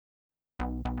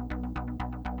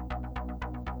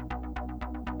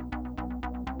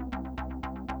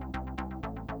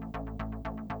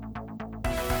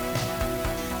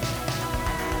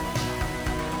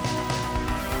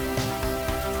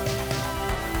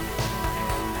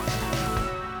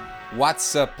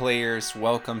What's up, players?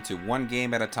 Welcome to One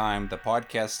Game at a Time, the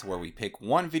podcast where we pick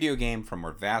one video game from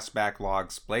our vast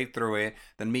backlogs, play through it,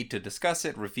 then meet to discuss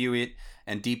it, review it,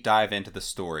 and deep dive into the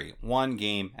story, one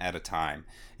game at a time.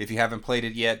 If you haven't played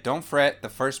it yet, don't fret. The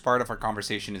first part of our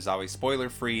conversation is always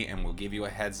spoiler-free, and we'll give you a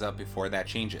heads up before that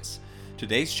changes.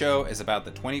 Today's show is about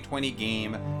the 2020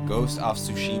 game Ghost of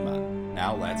Tsushima.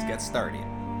 Now let's get started.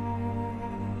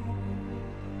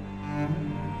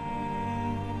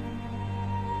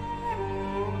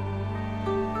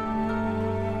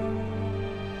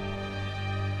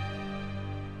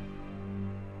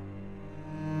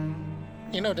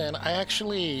 You know, Dan, I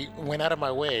actually went out of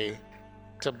my way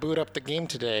to boot up the game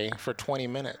today for 20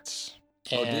 minutes.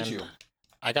 Oh, did you?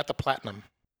 I got the platinum.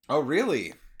 Oh,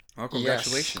 really? Well,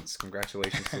 congratulations. Yes.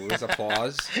 Congratulations. So there's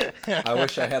applause. I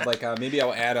wish I had maybe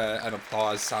I'll add an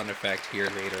applause sound effect here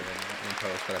later in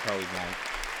post, but I probably won't.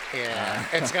 Yeah,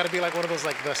 it's got to be like one of those,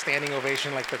 like the standing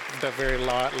ovation, like the very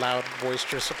loud,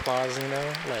 boisterous applause, you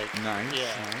know? Like, Nice, yeah,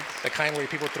 nice. the kind where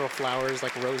people throw flowers,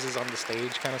 like roses on the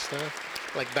stage kind of stuff.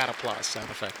 Like that applause sound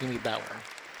effect. You need that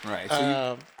one. Right.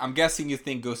 So I'm guessing you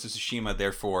think Ghost of Tsushima,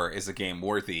 therefore, is a game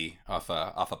worthy of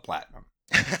a platinum.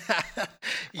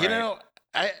 You know,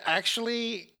 I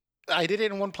did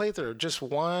it in one playthrough, just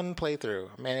one playthrough.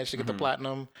 I managed to get the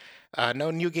platinum.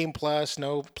 No New Game Plus,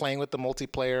 no playing with the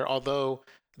multiplayer, although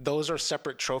those are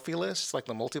separate trophy lists, like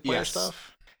the multiplayer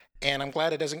stuff. And I'm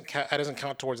glad it doesn't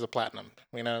count towards the platinum,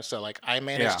 you know? So, like, I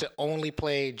managed to only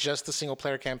play just the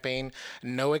single-player campaign,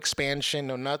 no expansion,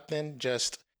 no nothing,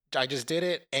 I just did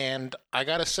it, and I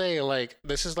gotta say, like,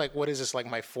 this is, like, what is this, like,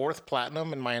 my fourth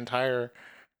platinum in my entire,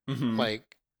 like,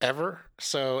 ever?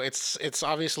 So, it's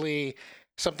obviously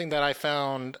something that I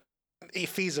found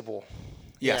feasible.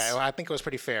 Yes. Yeah, I think it was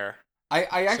pretty fair.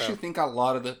 I actually think a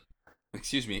lot of the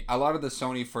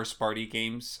Sony first-party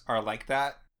games are like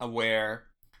that, where...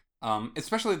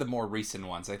 especially the more recent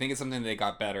ones. I think it's something they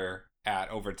got better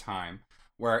at over time.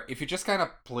 Where if you just kind of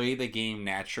play the game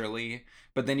naturally,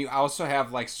 but then you also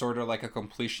have like sort of like a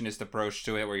completionist approach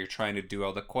to it where you're trying to do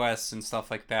all the quests and stuff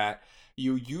like that,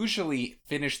 you usually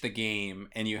finish the game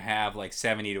and you have like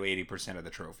 70 to 80% of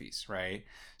the trophies, right?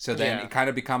 So then it kind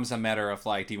of becomes a matter of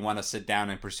like, do you want to sit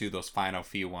down and pursue those final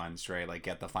few ones, right? Like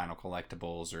get the final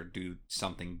collectibles or do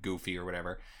something goofy or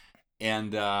whatever.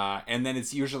 And then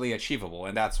it's usually achievable,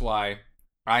 and that's why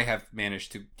I have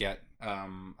managed to get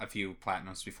a few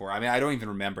platinums before. I mean, I don't even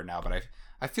remember now, but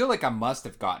I feel like I must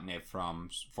have gotten it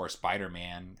for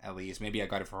Spider-Man at least. Maybe I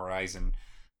got it for Horizon,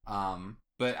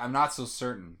 but I'm not so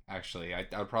certain actually. I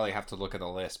would probably have to look at the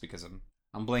list because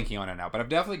I'm blanking on it now. But I've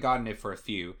definitely gotten it for a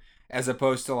few, as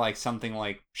opposed to like something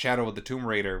like Shadow of the Tomb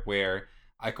Raider, where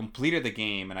I completed the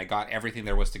game and I got everything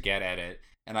there was to get at it.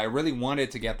 And I really wanted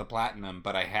to get the platinum,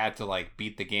 but I had to like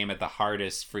beat the game at the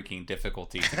hardest freaking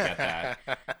difficulty to get that.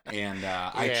 And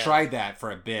I tried that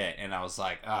for a bit, and I was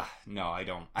like, no, I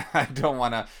don't. I don't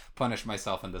want to punish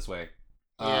myself in this way.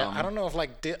 Yeah, I don't know if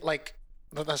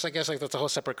that's, I guess, like that's a whole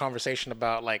separate conversation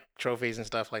about like trophies and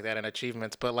stuff like that and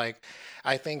achievements. But like,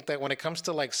 I think that when it comes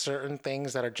to like certain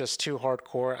things that are just too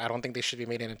hardcore, I don't think they should be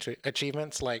made into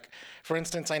achievements. Like, for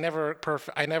instance, I never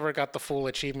got the full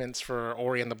achievements for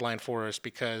Ori and the Blind Forest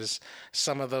because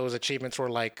some of those achievements were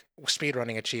like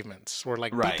speedrunning achievements, where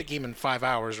like beat the game in 5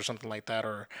 hours or something like that,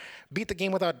 or beat the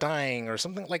game without dying or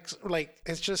something like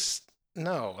it's just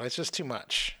it's just too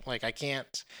much. Like I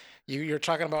can't. You're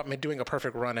talking about me doing a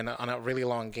perfect run on a really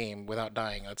long game without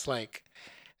dying. It's like,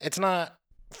 it's not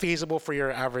feasible for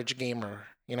your average gamer.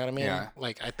 You know what I mean? Yeah.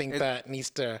 Like, I think there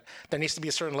needs to be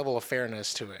a certain level of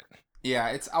fairness to it. Yeah,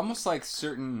 it's almost like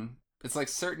certain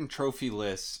trophy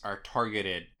lists are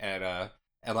targeted at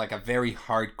like a very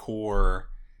hardcore,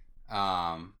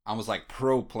 almost like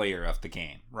pro player of the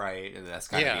game, right? That's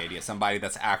kind of the idea. Somebody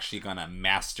that's actually gonna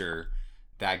master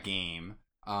that game.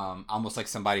 Almost like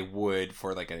somebody would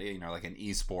for like like an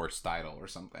esports title or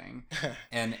something.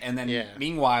 And then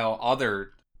meanwhile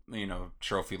other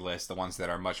trophy lists, the ones that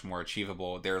are much more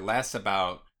achievable, they're less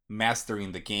about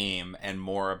mastering the game and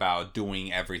more about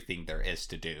doing everything there is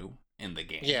to do in the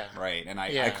game. Right. And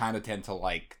I kind of tend to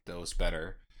like those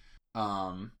better.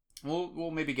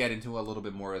 We'll maybe get into a little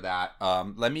bit more of that.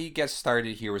 Let me get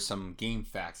started here with some game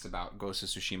facts about Ghost of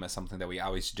Tsushima, something that we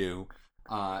always do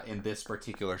in this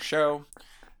particular show.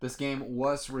 This game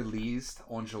was released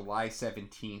on July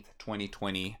 17th,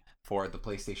 2020 for the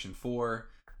PlayStation 4.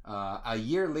 A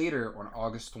year later, on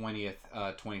August 20th,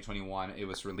 2021, it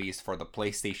was released for the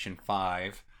PlayStation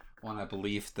 5 on, I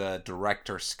believe, the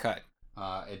Director's Cut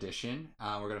edition.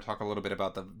 We're going to talk a little bit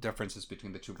about the differences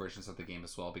between the two versions of the game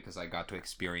as well, because I got to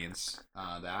experience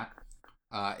that.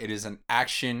 It is an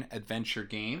action-adventure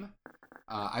game.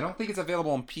 I don't think it's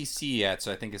available on PC yet,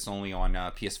 so I think it's only on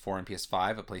PS4 and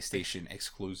PS5, a PlayStation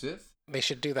exclusive. They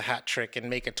should do the hat trick and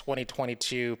make a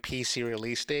 2022 PC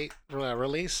release date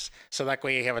release, so that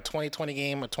way you have a 2020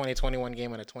 game, a 2021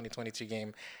 game, and a 2022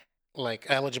 game, like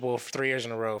eligible for 3 years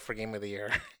in a row for Game of the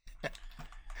Year.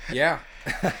 Yeah.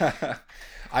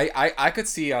 I could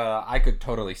see I could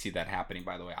totally see that happening,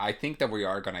 by the way. I think that we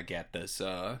are gonna get this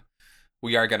game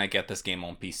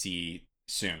on PC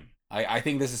soon. I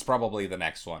think this is probably the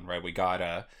next one, right? We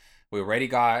already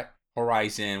got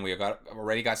Horizon,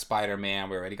 already got Spider-Man,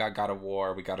 we already got God of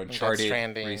War, we got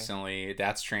Uncharted recently,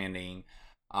 That's Stranding.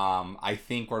 I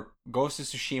think Ghost of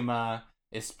Tsushima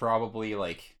is probably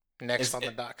like next on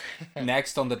the dock.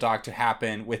 Next on the dock to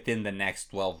happen within the next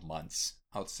 12 months,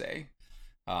 I would say.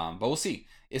 But we'll see.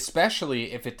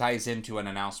 Especially if it ties into an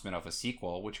announcement of a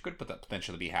sequel, which could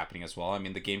potentially be happening as well. I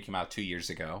mean, the game came out 2 years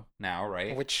ago now,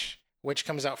 right? Which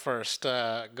comes out first?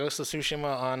 Ghost of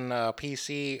Tsushima on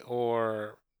PC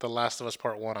or The Last of Us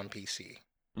Part 1 on PC?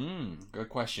 Good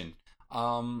question.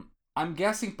 I'm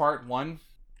guessing Part 1,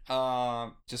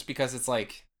 just because it's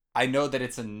like, I know that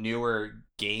it's a newer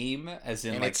game, as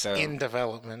in, and like, it's in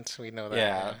development. We know that.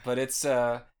 Yeah, but it's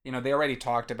they already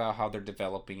talked about how they're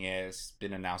developing it. It's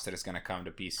been announced that it's going to come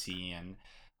to PC, and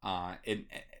it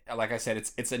like I said,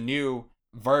 it's a new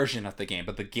version of the game,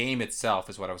 but the game itself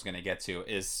is what I was going to get to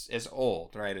is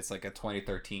old, right? It's like a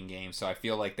 2013 game, so I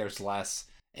feel like there's less,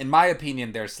 in my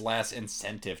opinion, there's less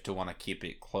incentive to want to keep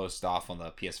it closed off on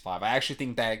the PS5. I actually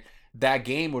think that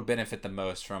game would benefit the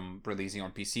most from releasing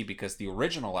on PC because the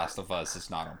original Last of Us is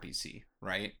not on PC,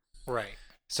 right? Right.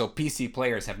 So PC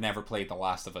players have never played The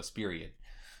Last of Us, period.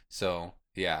 So,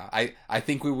 yeah, I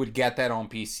think we would get that on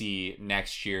PC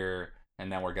next year, and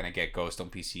then we're going to get Ghost on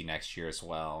PC next year as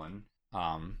well, and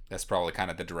that's probably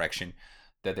kind of the direction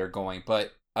that they're going.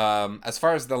 But as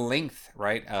far as the length,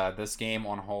 right, this game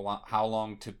on How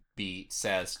Long to Beat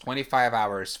says 25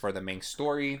 hours for the main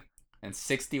story, and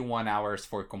 61 hours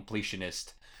for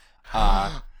completionist.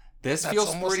 This that's feels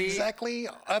almost pretty... exactly.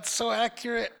 That's so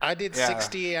accurate. I did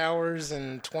 60 hours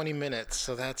and 20 minutes,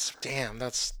 so that's pretty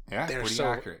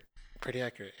accurate. Pretty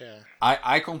accurate, yeah.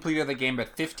 I completed the game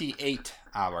at 58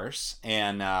 hours,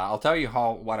 and I'll tell you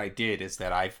what I did is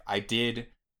that I did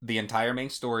the entire main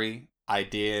story. I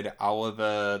did all of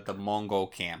the Mongol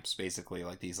camps, basically,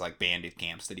 like these like bandit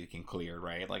camps that you can clear,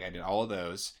 right? Like I did all of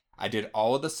those. I did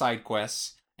all of the side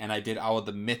quests. And I did all of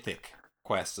the mythic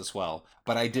quests as well.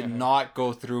 But I did not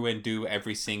go through and do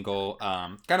every single,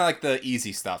 kind of like the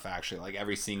easy stuff, actually. Like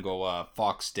every single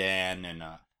Fox Den and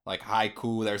like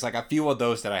Haiku. There's like a few of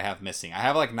those that I have missing. I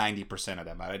have like 90% of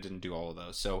them, but I didn't do all of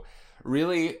those. So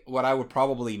really what I would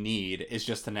probably need is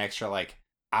just an extra like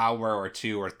hour or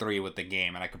 2 or 3 with the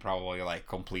game. And I could probably like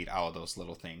complete all of those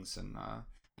little things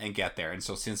and get there. And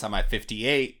so since I'm at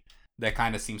 58, that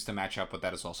kind of seems to match up with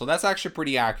that as well. So that's actually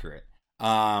pretty accurate.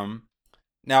 Now,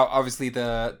 obviously,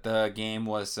 the game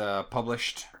was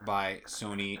published by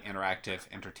Sony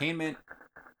Interactive Entertainment.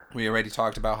 We already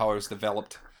talked about how it was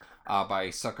developed by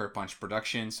Sucker Punch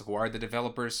Productions, who are the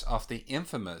developers of the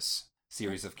Infamous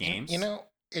series of games. You know,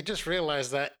 I just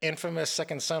realized that Infamous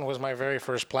Second Son was my very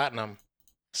first platinum.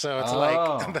 So it's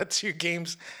like the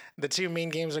two main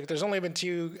games. Like, there's only been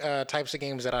 2 types of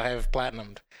games that I have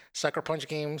platinumed: Sucker Punch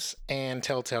games and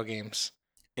Telltale games.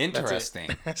 Interesting.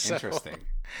 So, interesting.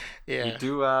 Yeah. You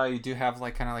do have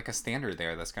like kind of like a standard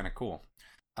there. That's kind of cool.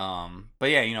 But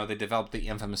yeah, they developed the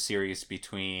Infamous series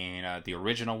between the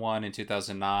original one in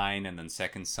 2009 and then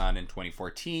Second Son in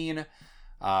 2014.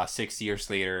 6 years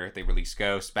later, they released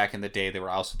Ghost. Back in the day, they were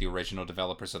also the original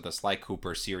developers of the Sly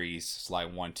Cooper series, Sly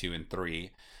 1, 2, and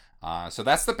 3. So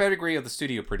that's the pedigree of the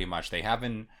studio, pretty much. They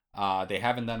haven't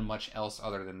done much else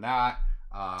other than that.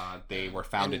 They were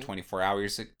founded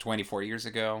 24 years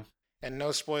ago. And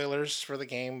no spoilers for the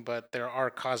game, but there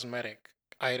are cosmetic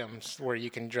items where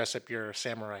you can dress up your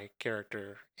samurai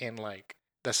character in like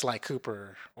the Sly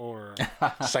Cooper or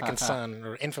Second Son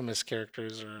or Infamous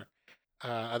characters, or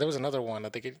there was another one. I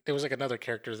think there was like another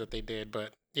characters that they did,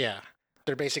 but yeah,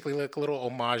 they're basically like little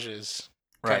homages,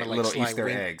 right? Like little Sly Easter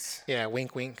wink, eggs. Yeah,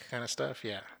 wink, wink kind of stuff.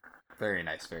 Yeah. Very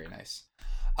nice, very nice.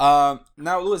 Now,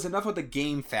 Louis, enough of the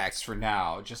game facts for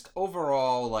now. Just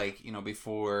overall, like,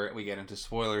 before we get into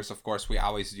spoilers, of course, we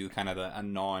always do kind of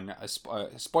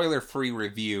a spoiler-free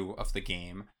review of the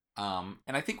game. And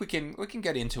I think we can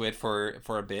get into it for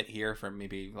a bit here, for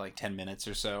maybe like 10 minutes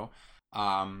or so.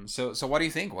 So what do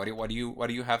you think? What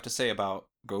do you have to say about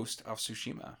Ghost of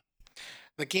Tsushima?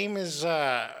 The game is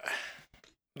for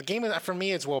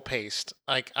me, it's well paced.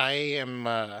 Like,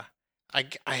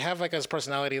 I have like this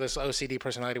personality, this OCD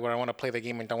personality where I want to play the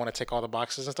game and don't want to tick all the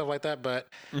boxes and stuff like that. But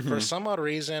for Hmm. some odd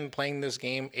reason, playing this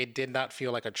game, it did not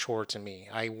feel like a chore to me.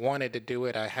 I wanted to do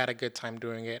it. I had a good time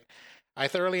doing it. I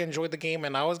thoroughly enjoyed the game,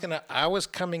 and I was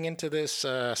coming into this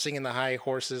singing the high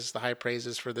horses, the high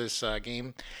praises for this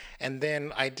game, and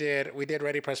then we did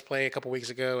Ready Press Play a couple weeks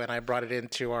ago, and I brought it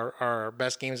into our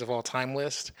best games of all time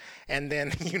list, and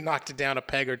then you knocked it down a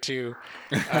peg or two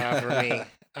for me.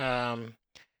 Um,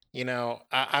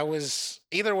 I was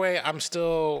either way. I'm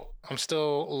still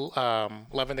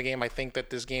loving the game. I think that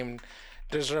this game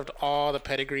deserved all the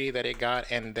pedigree that it got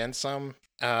and then some.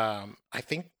 I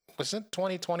think wasn't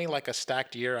 2020 like a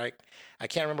stacked year. I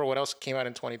can't remember what else came out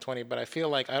in 2020, but I feel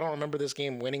like I don't remember this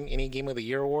game winning any Game of the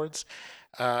Year awards.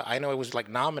 I know it was like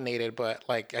nominated, but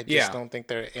like I just Yeah. don't think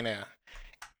they're in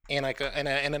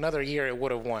another year it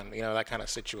would have won. That kind of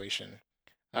situation.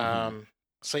 Hmm.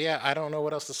 So yeah, I don't know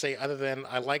what else to say other than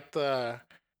I liked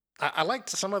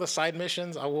some of the side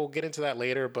missions. I will get into that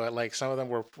later, but like some of them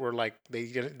were like they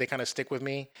kind of stick with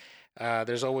me.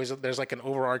 There's like an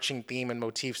overarching theme and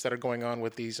motifs that are going on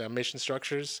with these mission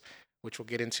structures, which we'll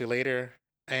get into later.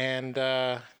 And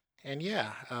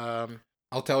yeah,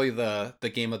 I'll tell you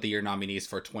the Game of the Year nominees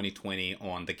for 2020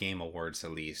 on the Game Awards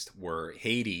at least were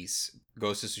Hades,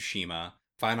 Ghost of Tsushima,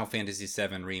 Final Fantasy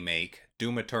VII Remake,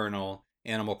 Doom Eternal,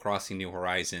 Animal Crossing New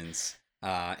Horizons,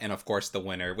 and of course the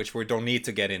winner, which we don't need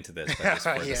to get into this, but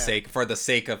just yeah, for the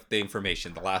sake of the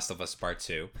information, The Last of Us Part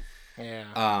 2.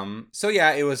 yeah, So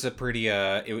yeah, it was a pretty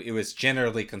it was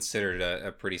generally considered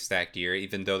a pretty stacked year,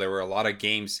 even though there were a lot of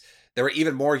games. There were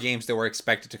even more games that were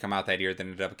expected to come out that year that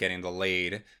ended up getting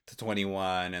delayed to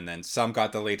 21, and then some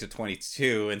got delayed to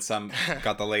 22, and some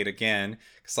got delayed again.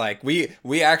 It's like we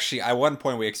actually at one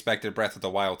point we expected Breath of the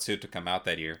Wild 2 to come out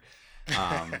that year.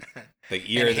 Um, the and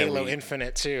year that Halo we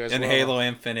Infinite too as and well. Halo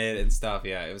Infinite and stuff.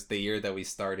 Yeah, it was the year that we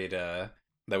started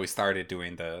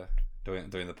doing doing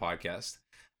the podcast.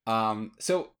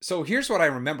 So here's what I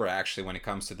remember actually when it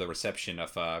comes to the reception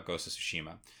of Ghost of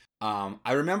Tsushima.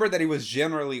 I remember that it was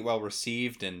generally well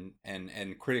received and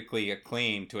critically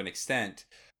acclaimed to an extent,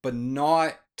 but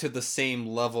not to the same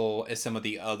level as some of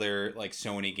the other like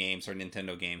Sony games or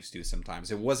Nintendo games do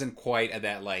sometimes. It wasn't quite at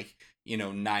that like,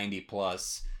 90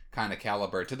 plus kind of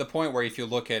caliber, to the point where if you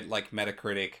look at like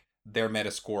Metacritic, their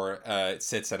Metascore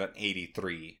sits at an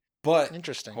 83. But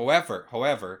Interesting.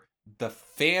 however, the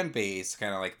fan base,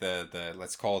 kind of like the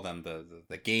let's call them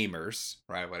the gamers,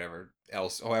 right? Whatever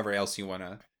else, however else you want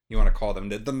to call them,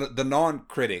 the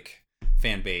non-critic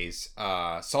fan base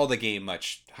saw the game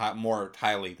much more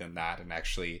highly than that and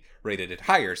actually rated it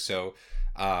higher. So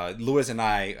Lewis and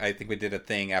I think we did a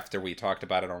thing after we talked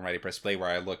about it on Ready Press Play, where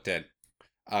I looked at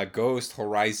Ghost,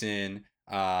 Horizon,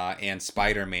 and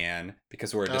Spider-Man,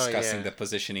 because we were Oh discussing yeah. the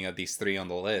positioning of these three on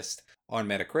the list on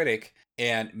Metacritic.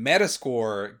 And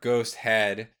Metascore, Ghost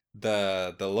had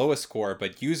the lowest score,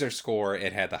 but user score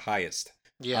it had the highest.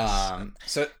 Yes.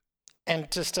 So And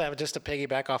just to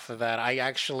piggyback off of that, I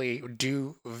actually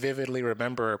do vividly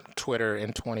remember Twitter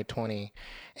in 2020,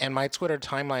 and my Twitter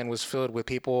timeline was filled with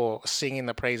people singing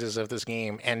the praises of this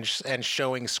game and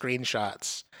showing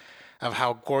screenshots of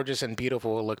how gorgeous and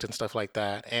beautiful it looked and stuff like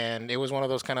that. And it was one of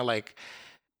those kind of like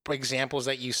examples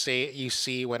that you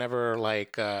see whenever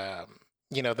like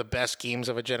the best games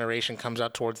of a generation comes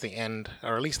out towards the end,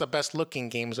 or at least the best looking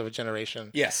games of a generation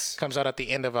yes. comes out at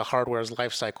the end of a hardware's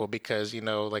life cycle, because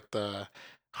like the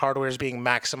hardware is being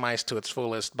maximized to its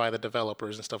fullest by the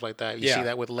developers and stuff like that. You see Yeah.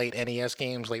 that with late NES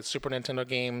games, late Super Nintendo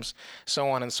games, so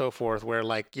on and so forth, where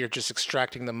like you're just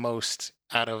extracting the most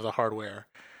out of the hardware.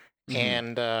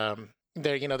 Mm-hmm. And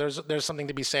there's something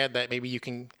to be said that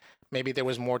maybe there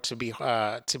was more to be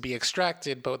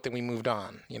extracted, but then we moved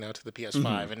on, to the Mm-hmm.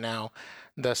 PS5, and now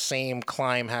the same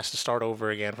climb has to start over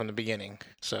again from the beginning.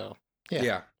 So yeah.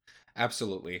 Yeah.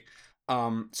 Absolutely.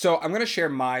 So I'm gonna share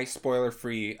my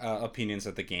spoiler-free opinions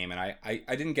of the game, and I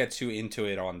didn't get too into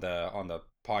it on the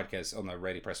podcast on the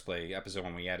Ready Press Play episode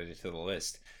when we added it to the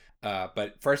list.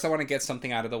 But first, I want to get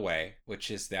something out of the way, which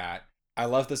is that I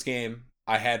love this game.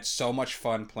 I had so much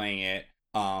fun playing it.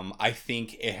 I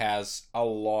think it has a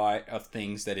lot of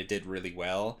things that it did really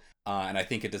well, and I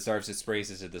think it deserves its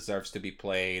praises. It deserves to be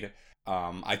played.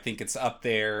 I think it's up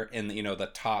there in the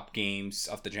top games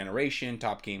of the generation,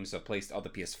 top games of the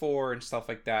PS4 and stuff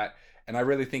like that. And I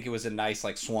really think it was a nice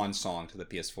like swan song to the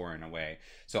PS4 in a way.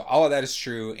 So all of that is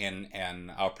true,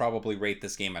 and I'll probably rate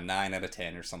this game a 9 out of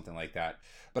 10 or something like that.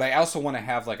 But I also want to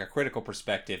have like a critical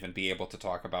perspective and be able to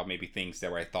talk about maybe things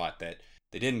that where I thought that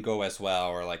they didn't go as well,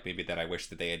 or like maybe that I wish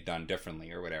that they had done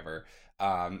differently or whatever.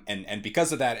 And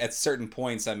because of that, at certain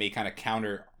points, I may kind of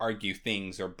counter argue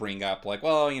things or bring up like,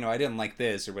 well, I didn't like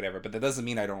this or whatever, but that doesn't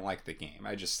mean I don't like the game.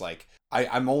 I just like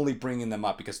I'm only bringing them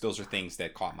up because those are things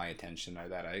that caught my attention or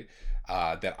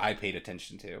that I paid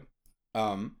attention to.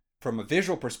 From a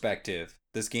visual perspective,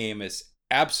 this game is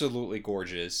absolutely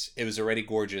gorgeous. It was already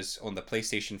gorgeous on the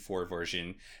PlayStation 4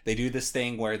 version. They do this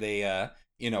thing where they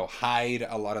hide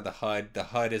a lot of the HUD. The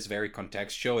HUD is very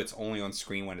contextual. It's only on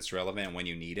screen when it's relevant and when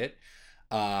you need it.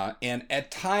 And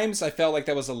at times I felt like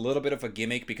that was a little bit of a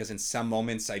gimmick because in some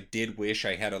moments I did wish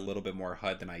I had a little bit more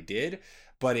HUD than I did.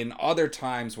 But in other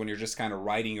times when you're just kind of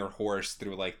riding your horse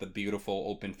through like the beautiful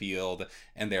open field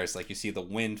and there's like you see the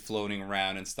wind floating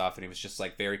around and stuff, and it was just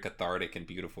like very cathartic and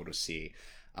beautiful to see.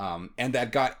 And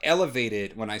that got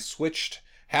elevated when I switched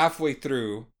halfway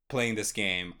through playing this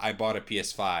game. I bought a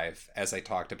PS5, as I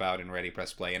talked about in Ready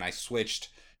Press Play, and I switched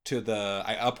to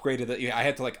I upgraded I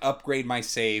had to like upgrade my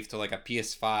save to like a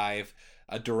PS5,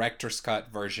 a director's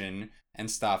cut version and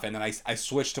stuff, and then I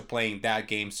switched to playing that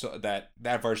game, so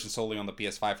that version solely on the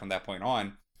PS5 from that point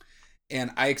on.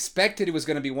 And I expected it was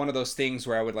going to be one of those things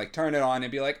where I would like turn it on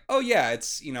and be like, oh yeah,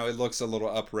 it's it looks a little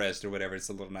up-resed or whatever, it's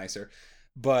a little nicer.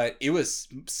 But it was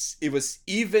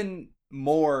even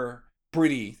more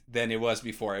pretty than it was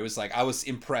before. It was like I was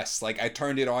impressed. Like I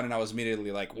turned it on and I was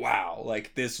immediately like, wow,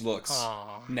 like this looks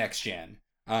next gen.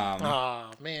 Oh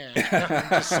man,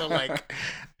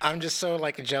 I'm just so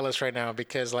like jealous right now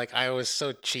because like I was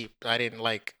so cheap. I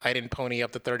didn't pony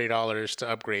up the $30 to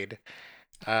upgrade.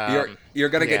 You're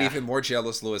gonna get even more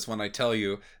jealous, Lewis, when I tell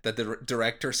you that the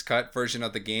director's cut version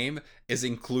of the game is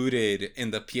included in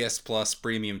the PS Plus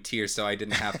premium tier, so I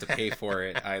didn't have to pay for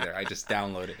it either. I just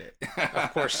downloaded it.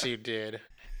 Of course you did.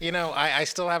 I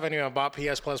still haven't even bought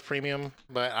PS Plus premium,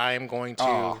 but I am going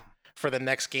to for the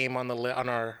next game on the on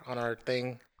our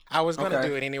thing. I was gonna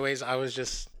do it anyways. I'm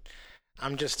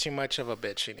just too much of a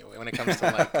bitch anyway when it comes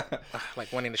to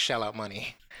like wanting to shell out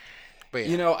money. But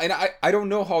yeah. And I don't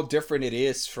know how different it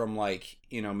is from like,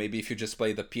 maybe if you just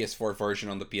play the PS4 version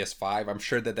on the PS5, I'm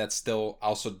sure that still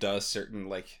also does certain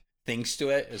like things to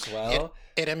it as well.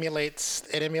 It emulates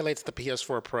the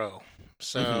PS4 Pro.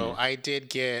 So I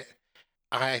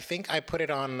think I put it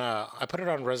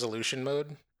on resolution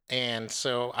mode, and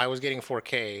so I was getting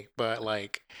 4K, but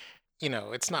like,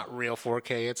 it's not real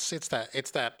 4K.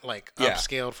 It's that like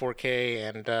upscaled 4K,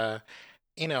 and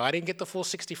I didn't get the full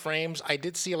 60 frames. I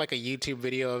did see like a YouTube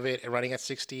video of it running at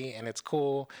 60, and it's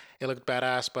cool. It looked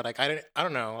badass, but like I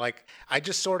don't know. Like I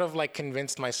just sort of like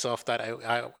convinced myself that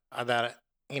I'm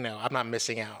not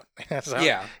missing out.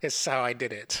 It's how I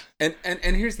did it.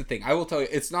 And here's the thing. I will tell you,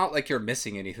 it's not like you're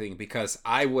missing anything because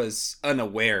I was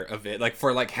unaware of it. Like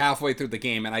for like halfway through the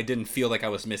game, and I didn't feel like I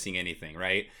was missing anything,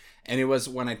 right? And it was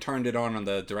when I turned it on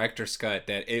the director's cut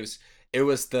that it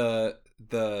was the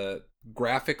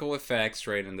graphical effects,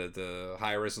 right, and the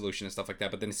higher resolution and stuff like that,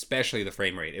 but then especially the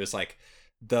frame rate. It was like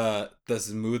the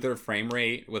smoother frame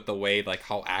rate with the way like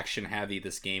how action heavy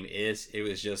this game is. It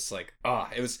was just like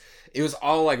it was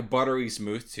all like buttery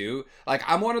smooth too. Like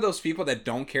I'm one of those people that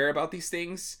don't care about these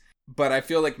things, but I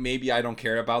feel like maybe I don't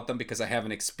care about them because I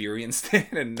haven't experienced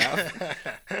it enough.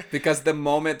 Because the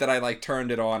moment that I like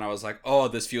turned it on, I was like, oh,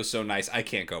 this feels so nice. I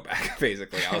can't go back,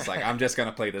 basically. I was like, I'm just going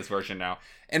to play this version now.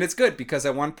 And it's good because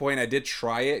at one point I did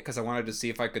try it because I wanted to see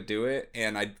if I could do it.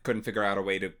 And I couldn't figure out a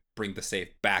way to bring the save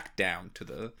back down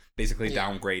to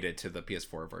downgrade it to the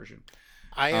PS4 version.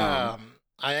 I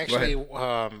actually,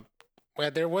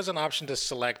 there was an option to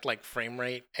select like frame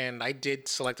rate, and I did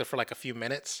select it for like a few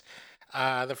minutes.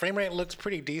 The frame rate looks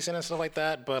pretty decent and stuff like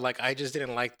that, but like I just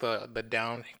didn't like the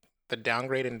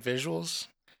downgrade in visuals,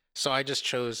 so I just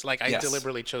chose I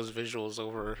deliberately chose visuals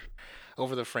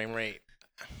over the frame rate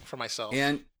for myself.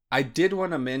 And I did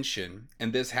want to mention,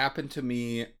 and this happened to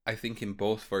me, I think in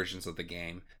both versions of the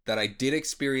game, that I did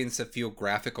experience a few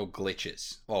graphical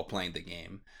glitches while playing the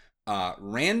game.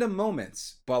 Random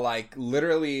moments, but like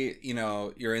literally,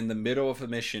 you're in the middle of a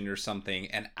mission or something,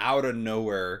 and out of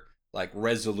nowhere, like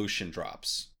resolution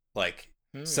drops, like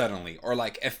suddenly, or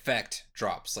like effect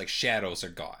drops, like shadows are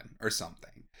gone or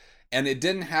something. And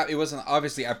it wasn't,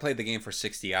 obviously I played the game for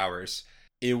 60 hours.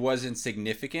 It wasn't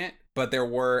significant, but there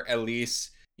were at least,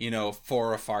 4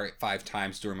 or 5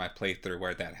 times during my playthrough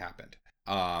where that happened.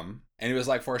 And it was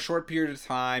like for a short period of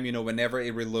time, whenever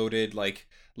it reloaded, like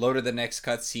loaded the next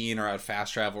cutscene or out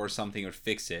fast travel or something, it would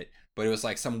fix it. But it was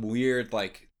like some weird,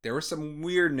 like there was some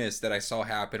weirdness that I saw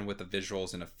happen with the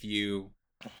visuals in a few.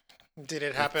 Did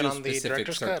it happen on the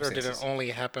director's cut, or did it only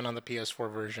happen on the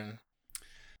PS4 version?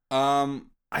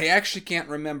 I actually can't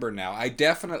remember now. I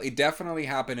definitely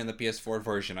happened in the PS4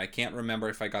 version. I can't remember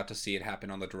if I got to see it happen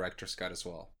on the director's cut as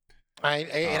well.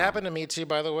 It Um, happened to me too,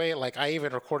 by the way. Like I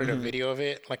even recorded a mhm, video of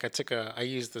it. Like I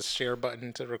used the share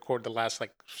button to record the last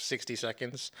like 60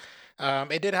 seconds.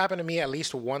 It did happen to me at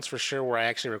least once for sure where I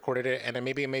actually recorded it, and then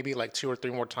maybe like two or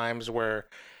three more times where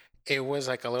it was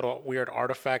like a little weird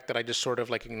artifact that I just sort of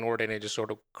like ignored and it just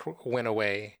sort of went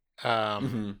away.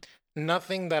 mhm,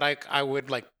 Nothing that I would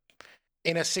like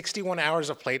in a 61 hours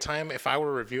of playtime. If I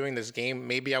were reviewing this game,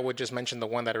 maybe I would just mention the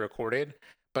one that I recorded,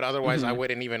 but otherwise I mhm.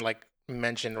 wouldn't even like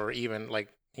mention or even like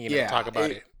talk Yeah,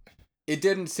 about it. it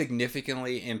didn't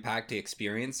significantly impact the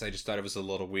experience. I just thought it was a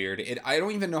little weird. I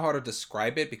don't even know how to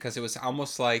describe it because it was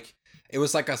almost like it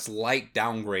was like a slight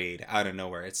downgrade out of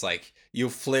nowhere. It's like you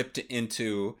flipped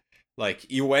into like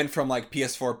you went from like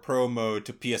PS4 Pro mode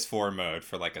to PS4 mode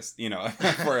for like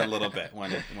for a little bit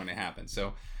when it happened.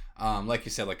 So like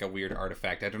you said, like a weird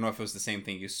artifact. I don't know if it was the same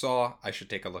thing you saw. I should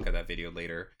take a look at that video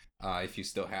later if you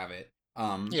still have it.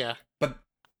 Yeah. But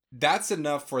that's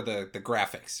enough for the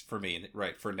graphics for me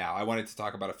right for now. I wanted to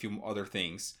talk about a few other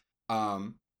things.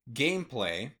 um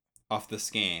Gameplay of this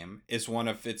game is one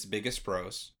of its biggest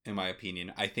pros in my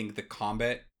opinion. I think the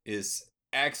combat is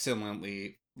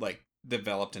excellently like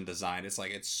developed and designed. It's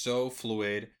like it's so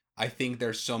fluid. I think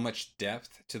there's so much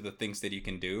depth to the things that you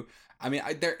can do. I mean,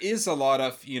 there is a lot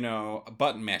of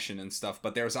button mashing and stuff,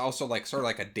 but there's also like sort of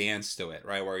like a dance to it,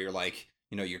 right? Where you're like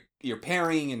you're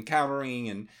parrying and countering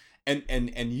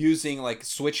and using like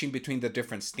switching between the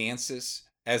different stances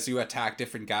as you attack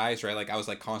different guys, right? Like I was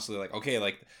like constantly like, okay,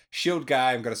 like shield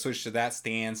guy, I'm gonna switch to that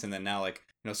stance, and then now like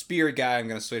spear guy, I'm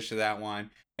gonna switch to that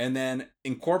one, and then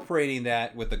incorporating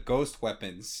that with the ghost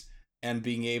weapons and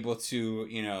being able to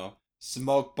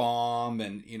smoke bomb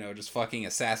and just fucking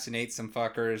assassinate some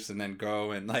fuckers and then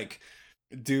go and like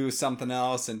do something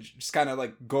else and just kind of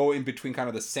like go in between kind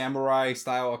of the samurai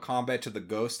style of combat to the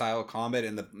ghost style of combat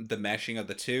and the meshing of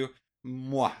the two.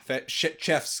 Mwah,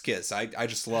 chef's kiss. I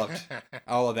just loved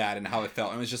all of that and how it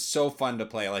felt. It was just so fun to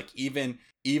play. Like even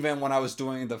when I was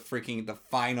doing the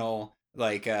final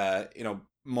like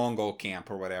Mongol camp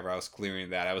or whatever, I was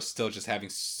clearing that. I was still just having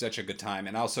such a good time.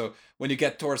 And also when you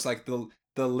get towards like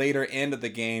the later end of the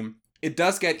game, it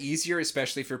does get easier,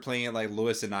 especially if you're playing it like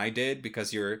Lewis and I did,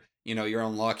 because you're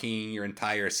unlocking your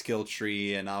entire skill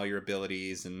tree and all your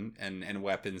abilities and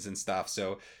weapons and stuff.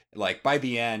 So like by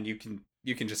the end you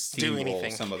can just Do steamroll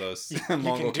anything. some of those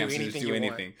You can Mongol do camps and just anything do you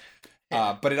want. anything. Yeah.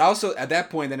 But it also at that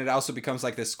point then it also becomes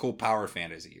like this cool power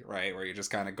fantasy, right? Where you're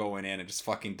just kind of going in and just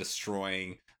fucking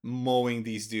destroying, mowing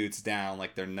these dudes down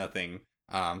like they're nothing.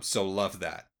 So love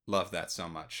that so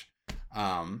much.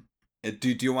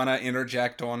 Do you want to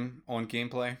interject on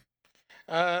gameplay?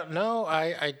 No,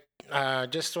 I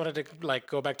just wanted to like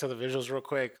go back to the visuals real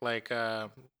quick. Like,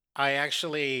 I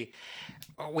actually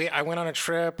I went on a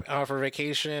trip for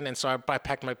vacation, and so I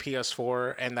packed my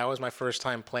PS4, and that was my first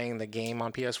time playing the game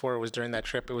on PS4. It was during that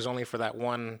trip. It was only for that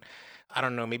one, I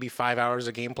don't know, maybe 5 hours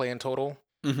of gameplay in total.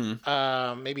 Mm-hmm.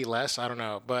 Maybe less. I don't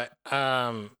know, but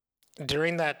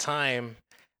during that time,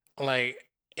 like,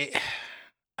 it,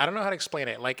 I don't know how to explain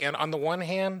it. Like, and on the one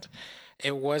hand,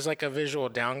 it was like a visual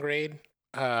downgrade,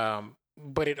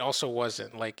 but it also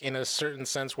wasn't. Like, in a certain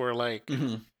sense, where like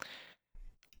Mm-hmm.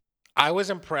 I was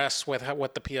impressed with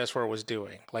what the PS4 was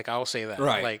doing. Like, I'll say that.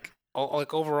 Right. Like,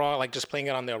 like overall, like just playing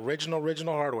it on the original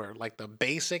hardware, like the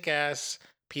basic ass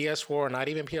PS4, not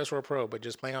even PS4 Pro, but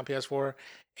just playing on PS4,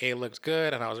 it looked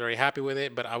good, and I was very happy with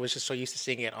it. But I was just so used to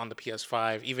seeing it on the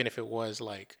PS5, even if it was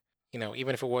like,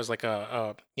 even if it was like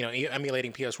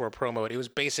emulating PS4 Pro mode, it was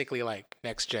basically like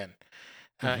next gen,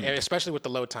 Mm-hmm. especially with the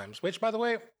load times. Which, by the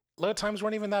way, load times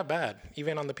weren't even that bad,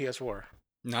 even on the PS4.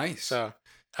 Nice. So,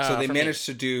 So for me.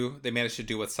 they managed to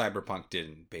do what Cyberpunk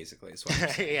didn't, basically, is what you're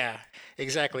saying. Yeah,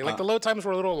 exactly. Like Uh, the load times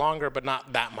were a little longer, but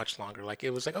not that much longer. Like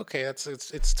it was like, okay,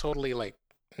 it's totally like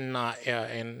not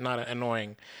and not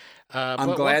annoying.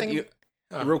 I'm But one glad thing, you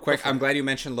real go quick. for I'm it. glad you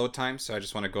mentioned load time, so I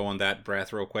just want to go on that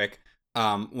breath real quick.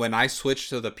 When I switched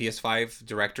to the PS5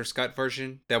 Director's Cut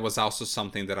version, that was also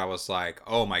something that I was like,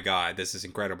 "Oh my god, this is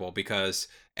incredible!" Because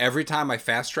every time I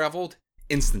fast traveled,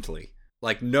 instantly,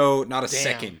 like no, not a Damn,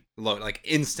 second load, like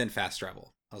instant fast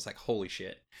travel. I was like, "Holy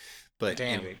shit!" But damn.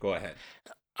 anyway, go ahead.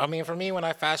 I mean, for me, when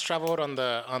I fast traveled on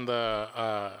the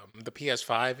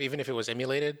PS5, even if it was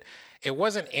emulated, it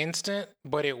wasn't instant,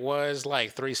 but it was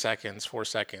like 3 seconds, 4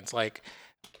 seconds. Like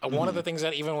one of Mm-hmm. the things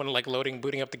that even when like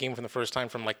booting up the game from the first time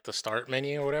from like the start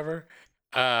menu or whatever,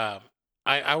 uh,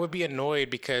 I would be annoyed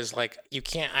because like you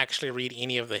can't actually read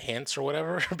any of the hints or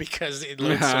whatever because it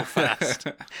loads so fast,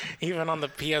 even on the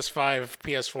PS5,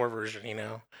 PS4 version,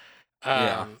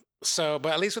 Yeah. So,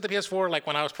 but at least with the PS4, like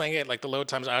when I was playing it, like the load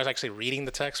times, I was actually reading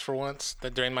the text for once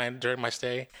during my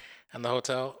stay in the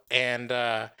hotel. And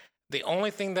the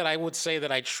only thing that I would say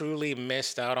that I truly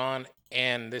missed out on,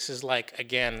 and this is like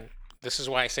again, this is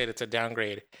why I said it's a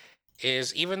downgrade,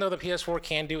 is even though the PS4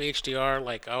 can do HDR,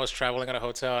 like I was traveling at a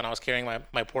hotel and I was carrying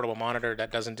my portable monitor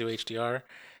that doesn't do HDR,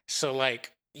 so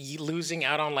like losing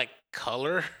out on like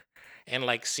color and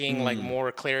like seeing like Mm,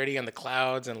 more clarity on the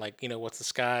clouds and like what's the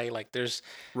sky, like there's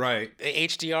right.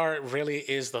 HDR really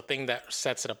is the thing that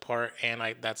sets it apart, and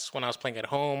that's when I was playing at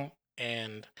home,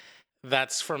 and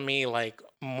that's for me like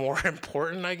more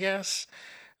important, I guess.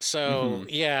 So Mm-hmm.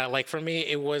 yeah, like for me,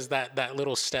 it was that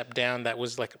little step down that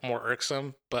was like more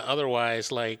irksome, but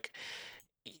otherwise, like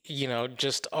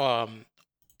just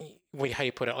wait, how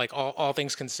you put it, like all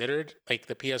things considered, like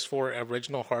the PS4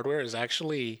 original hardware is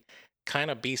actually kind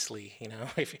of beastly.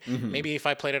 If Mm-hmm. maybe if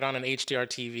I played it on an HDR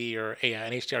TV or yeah,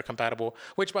 an HDR compatible,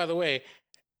 which by the way,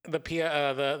 the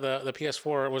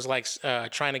PS4 was like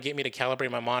trying to get me to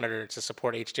calibrate my monitor to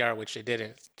support HDR, which it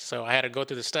didn't. So I had to go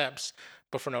through the steps,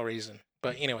 but for no reason.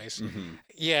 But anyways, Mm-hmm.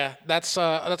 yeah, that's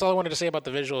all I wanted to say about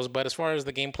the visuals. But as far as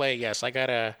the gameplay, yes, I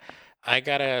gotta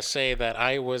say that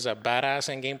I was a badass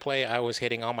in gameplay. I was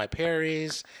hitting all my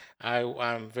parries.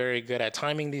 I'm very good at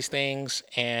timing these things,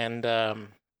 and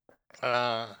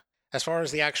uh, as far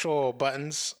as the actual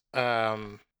buttons,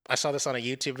 I saw this on a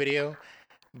YouTube video,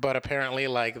 but apparently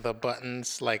like the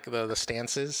buttons, like the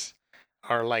stances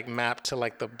are like mapped to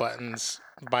like the buttons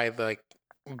by the like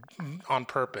on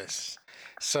purpose.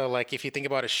 So like if you think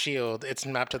about a shield, it's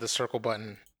mapped to the circle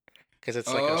button because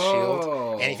it's like a shield.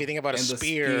 And if you Oh, think about a and the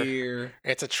spear, spear.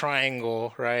 it's a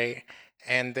triangle, right?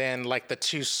 And then like the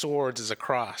two swords is a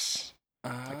cross,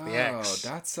 like the Oh,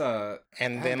 X.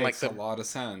 And that then like makes a the lot of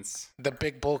sense. the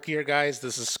big bulkier guys,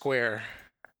 this is square.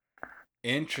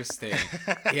 Interesting.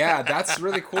 Yeah, that's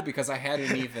really cool because I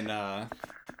hadn't even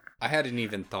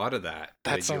thought of that.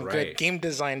 That's But you're some good right. game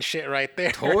design shit right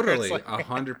there. It's Totally, like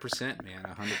 100%, man,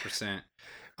 100%.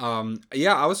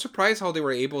 Yeah, I was surprised how they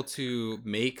were able to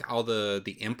make all the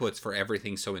inputs for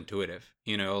everything so intuitive.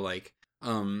 Like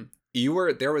you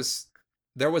were there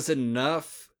was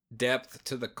enough depth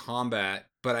to the combat,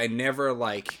 but I never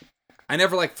like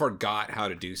forgot how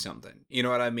to do something. You know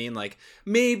what I mean? Like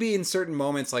maybe in certain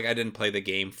moments, like I didn't play the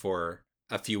game for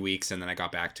a few weeks and then I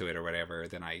got back to it or whatever.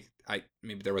 Then I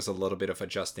maybe there was a little bit of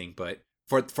adjusting, but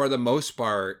for the most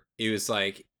part, it was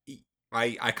like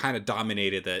I kind of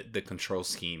dominated the control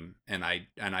scheme, and I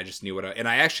just knew and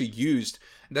I actually used.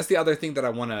 That's the other thing that I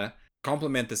want to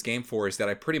compliment this game for is that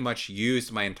I pretty much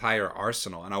used my entire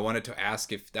arsenal, and I wanted to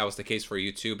ask if that was the case for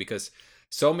you too, because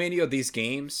so many of these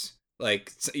games,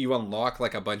 like you unlock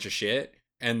like a bunch of shit,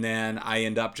 and then I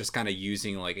end up just kind of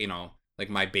using like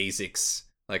my basics.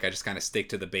 Like I just kind of stick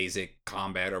to the basic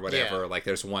combat or yeah. whatever. Like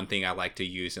there's one thing I like to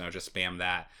use, and I'll just spam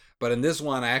that. But in this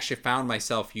one, I actually found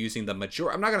myself using the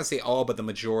majority. I'm not gonna say all, but the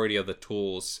majority of the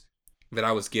tools that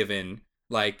I was given.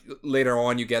 Like later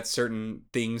on, you get certain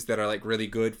things that are like really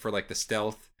good for like the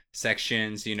stealth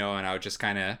sections, and I would just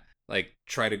kind of like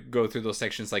try to go through those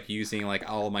sections, like using like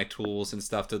all of my tools and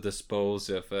stuff to dispose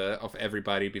of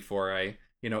everybody before I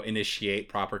initiate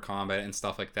proper combat and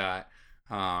stuff like that.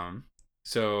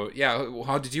 So yeah,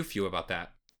 how did you feel about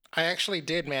that? I actually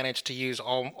did manage to use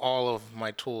all of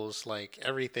my tools, like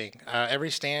everything, every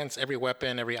stance, every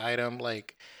weapon, every item.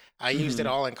 Like I used it Mm-hmm.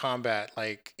 all in combat.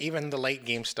 Like even the late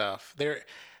game stuff.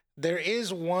 There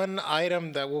is one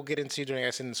item that we'll get into during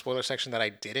us in the spoiler section that I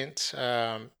didn't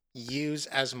use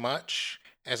as much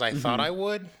as I thought Mm-hmm. I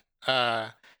would. Uh,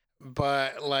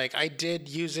 but like I did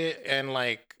use it in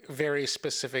like very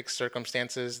specific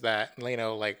circumstances that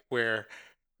like where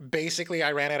basically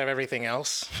I ran out of everything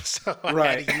else, so I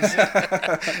had Right. to use it.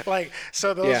 Like,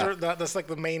 so those Yeah. are that's like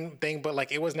the main thing, but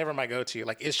like it was never my go-to.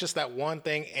 Like it's just that one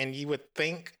thing, and you would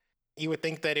think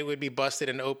that it would be busted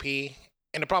in OP,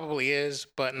 and it probably is,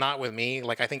 but not with me.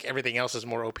 Like I think everything else is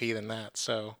more OP than that.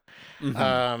 So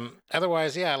Mm-hmm.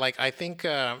 otherwise, yeah, like I think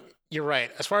you're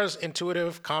right. As far as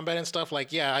intuitive combat and stuff,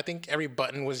 like yeah, I think every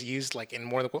button was used like in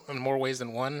more ways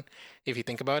than one. If you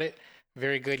think about it,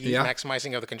 very good Yeah.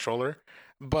 maximizing of the controller.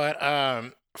 But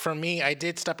for me, I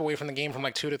did step away from the game from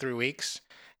like 2 to 3 weeks,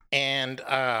 and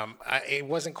it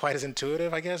wasn't quite as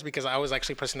intuitive, I guess, because I was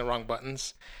actually pressing the wrong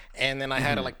buttons, and then I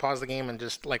had to Mm-hmm. like pause the game and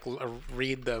just like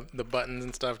read the buttons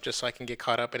and stuff just so I can get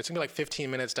caught up. And it's gonna be like 15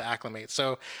 minutes to acclimate.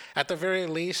 So at the very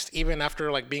least, even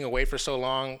after like being away for so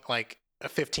long, like a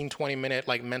 15-20 minute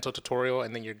like mental tutorial,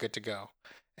 and then you're good to go.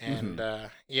 And Mm-hmm.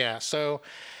 yeah, so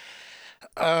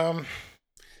um,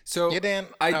 yeah, So Dan.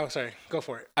 I Oh, sorry. Go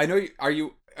for it. I know you, are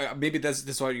you maybe this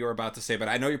is what you were about to say, but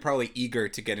I know you're probably eager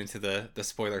to get into the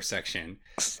spoiler section.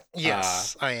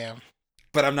 Yes, I am.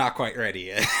 But I'm not quite ready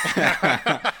yet.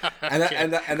 Okay,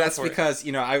 And go that's for it. because,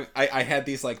 you know, I had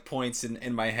these like points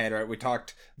in my head, right? We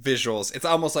talked visuals. It's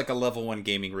almost like a level 1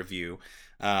 gaming review.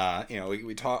 You know,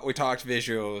 we talked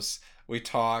visuals, we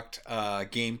talked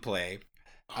gameplay.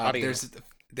 Audio.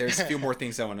 There's a few more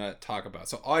things I want to talk about.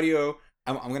 So audio,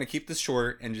 I'm going to keep this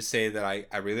short and just say that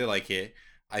I really like it.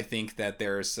 I think that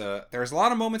there's a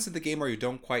lot of moments in the game where you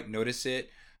don't quite notice it,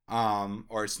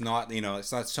 or it's not, you know,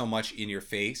 it's not so much in your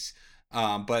face.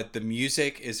 But the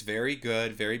music is very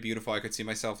good, very beautiful. I could see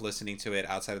myself listening to it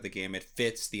outside of the game. It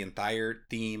fits the entire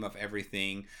theme of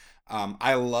everything.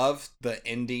 I love the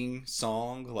ending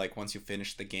song, like once you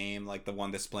finish the game, like the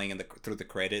one that's playing in the through the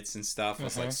credits and stuff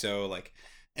was like Mm-hmm. so like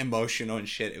emotional and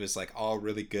shit. It was like all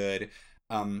really good.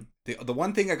 The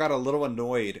one thing I got a little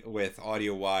annoyed with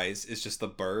audio wise is just the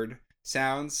bird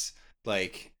sounds.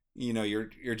 Like, you know,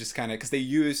 you're just kind of, because they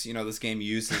use, you know, this game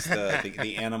uses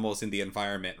the animals in the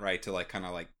environment, right, to like kind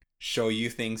of like show you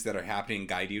things that are happening,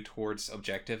 guide you towards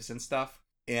objectives and stuff.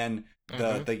 And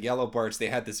Mm-hmm. the yellow birds, they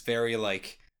had this very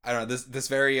like, I don't know, this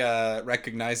very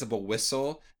recognizable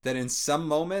whistle that in some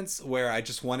moments where I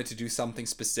just wanted to do something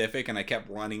specific and I kept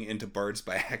running into birds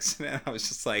by accident, I was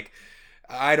just like,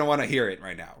 I don't want to hear it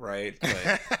right now, right?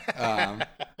 But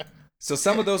so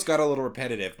some of those got a little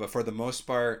repetitive, but for the most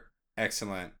part,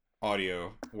 excellent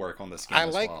audio work on this I game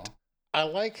as liked well. I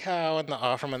like how in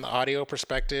the from an audio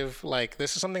perspective, like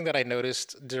this is something that I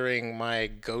noticed during my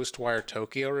Ghostwire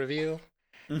Tokyo review.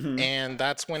 Mm-hmm. And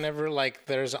that's whenever like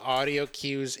there's audio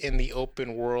cues in the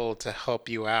open world to help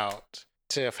you out,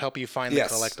 to help you find the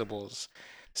Yes. collectibles.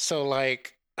 So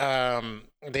like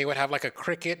they would have like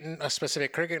a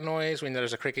specific cricket noise when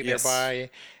there's a cricket Yes. nearby.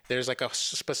 There's like a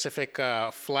specific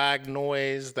flag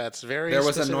noise that's very There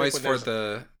was a specific noise when there's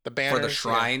the for the banners. Yeah.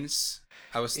 shrines.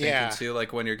 I was thinking Yeah. too,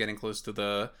 like when you're getting close to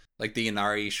the like the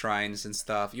Inari shrines and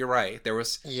stuff. You're right. They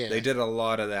Yeah. did a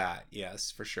lot of that. Yes,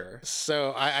 for sure.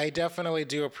 So I definitely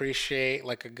do appreciate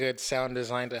like a good sound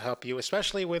design to help you,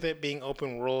 especially with it being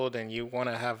open world and you want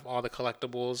to have all the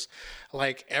collectibles.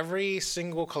 Like every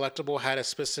single collectible had a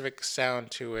specific sound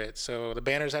to it. So the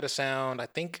banners had a sound. I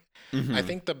Mm-hmm.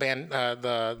 think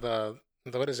the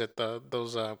what is it?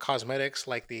 Those cosmetics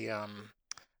like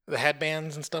the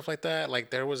headbands and stuff like that. Like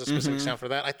there was a specific Mm-hmm. sound for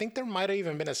that. I think there might have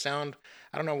even been a sound.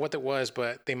 I don't know what it was,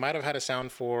 but they might have had a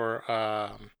sound for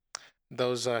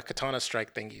those katana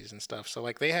strike thingies and stuff. So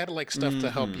like they had like stuff to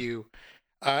help Mm-hmm. you,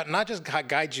 not just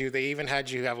guide you. They even had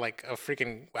you have like a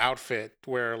freaking outfit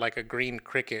where like a green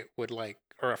cricket would like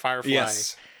or a firefly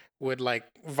Yes. would like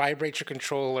vibrate your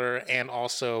controller and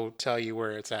also tell you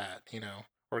where it's at,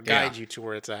 or Yeah. guide you to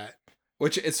where it's at.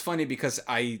 Which it's funny because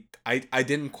I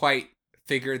didn't quite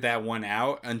figure that one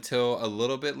out until a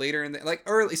little bit later in the, like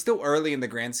early, still early in the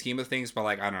grand scheme of things, but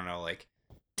like I don't know, like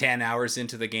 10 hours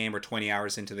into the game or 20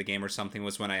 hours into the game or something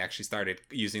was when I actually started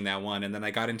using that one, and then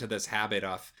I got into this habit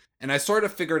of, and I sort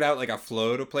of figured out like a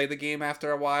flow to play the game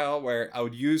after a while where I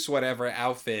would use whatever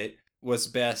outfit was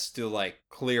best to like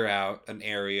clear out an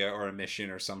area or a mission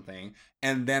or something,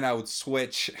 and then I would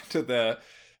switch to the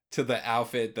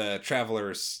outfit, the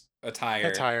traveler's attire,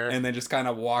 Attire. and then just kind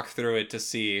of walk through it to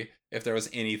see if there was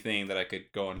anything that I could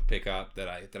go and pick up that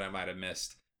I might have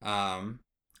missed.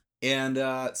 And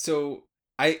so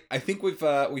I think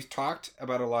we've talked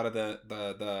about a lot of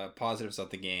the positives of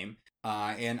the game.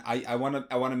 And I want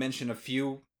to mention a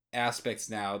few aspects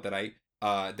now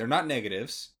that they're not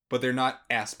negatives, but they're not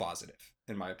as positive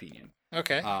in my opinion.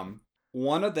 Okay. Um,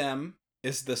 One of them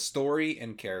is the story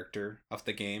and character of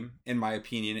the game, in my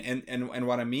opinion. And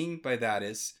what I mean by that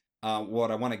is, what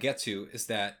I want to get to is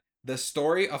that the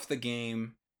story of the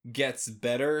game gets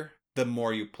better the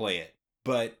more you play it.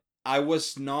 But I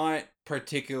was not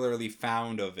particularly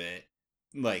fond of it,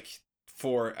 like,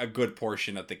 for a good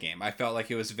portion of the game. I felt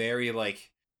like it was very, like,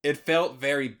 it felt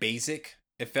very basic.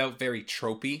 It felt very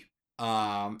tropey.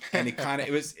 And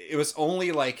it was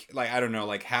only like I don't know,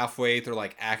 like halfway through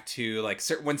like act 2, like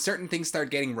when certain things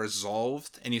start getting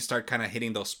resolved and you start kind of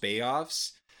hitting those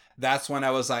payoffs, that's when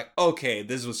I was like, okay,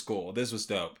 this was cool, this was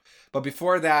dope. But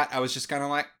before that, I was just kind of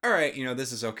like, all right,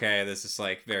 this is okay, this is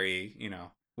like very,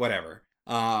 whatever.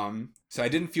 So I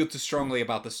didn't feel too strongly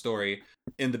about the story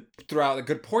throughout a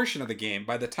good portion of the game.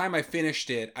 By the time I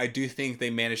finished it, I do think they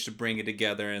managed to bring it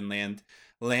together and land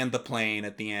the plane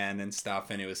at the end and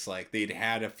stuff, and it was like they'd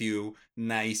had a few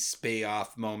nice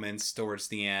payoff moments towards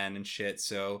the end and shit.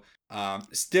 So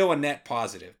still a net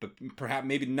positive, but perhaps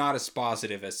maybe not as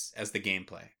positive as the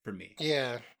gameplay for me.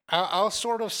 Yeah, I'll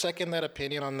sort of second that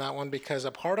opinion on that one because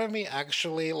a part of me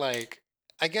actually like.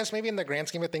 I guess maybe in the grand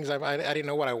scheme of things, I didn't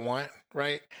know what I want,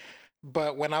 right?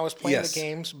 But when I was playing the Yes.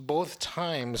 games, both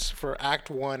times for Act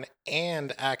 1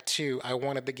 and Act 2, I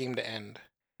wanted the game to end.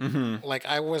 Mm-hmm. Like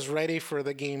I was ready for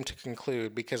the game to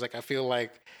conclude because like I feel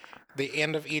like the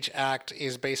end of each act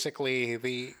is basically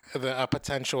the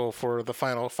potential for the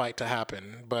final fight to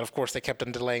happen. But of course, they kept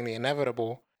on delaying the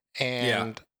inevitable, Yeah.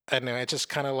 and I don't know it just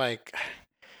kind of like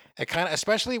it kind of,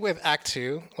 especially with Act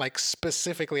Two, like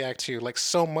specifically Act Two, like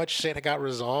so much shit got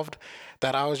resolved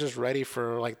that I was just ready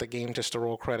for like the game just to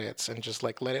roll credits and just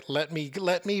like let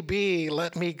me be,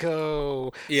 let me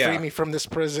go, free Yeah. me from this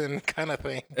prison, kind of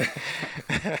thing.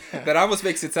 That almost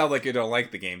makes it sound like you don't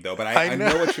like the game, though. But I I know.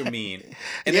 know what you mean.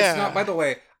 And it's not. By Yeah. the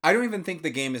way, I don't even think the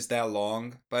game is that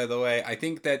long. By the way, I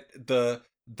think that the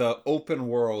open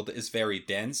world is very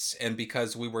dense, and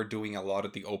because we were doing a lot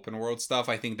of the open world stuff,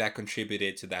 I think that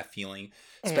contributed to that feeling.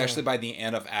 Especially Mm. by the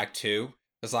end of Act Two,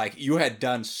 it's like you had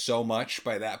done so much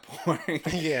by that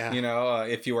point. Yeah.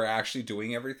 If you were actually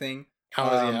doing everything. I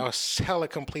Um, was hella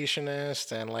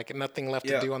completionist and like nothing left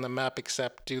to yeah. do on the map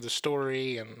except do the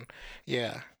story and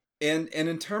yeah. And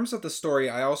in terms of the story,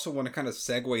 I also want to kind of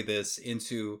segue this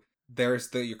into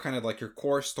there's your kind of like your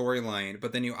core storyline,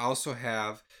 but then you also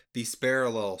have these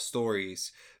parallel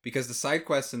stories because the side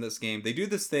quests in this game, they do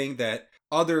this thing that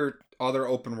other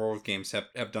open world games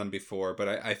have done before, but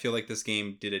I feel like this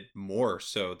game did it more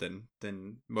so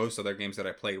than most other games that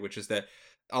I played, which is that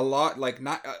a lot like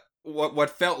not what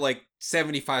felt like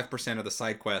 75% of the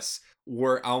side quests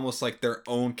were almost like their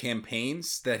own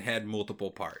campaigns that had multiple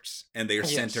parts and they are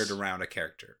centered Yes. around a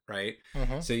character, right?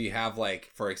 Mm-hmm. So you have like,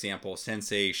 for example,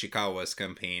 Sensei Ishikawa's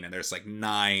campaign, and there's like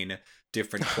 9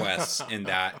 different quests in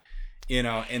that,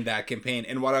 in that campaign.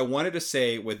 And what I wanted to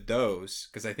say with those,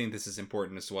 because I think this is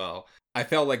important as well, I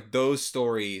felt like those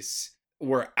stories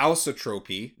were also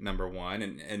tropey, number one,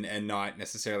 and not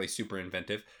necessarily super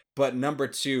inventive. But number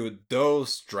two,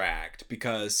 those dragged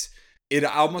because it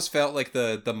almost felt like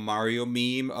the Mario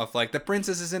meme of like the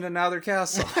princess is in another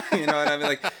castle. You know what I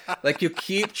mean? Like you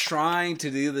keep trying to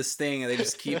do this thing and they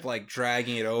just keep like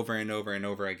dragging it over and over and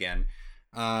over again.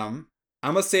 I'm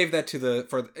gonna save that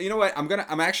you know what?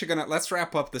 I'm actually gonna let's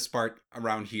wrap up this part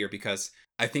around here because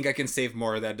I think I can save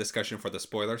more of that discussion for the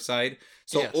spoiler side.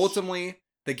 So Yes. ultimately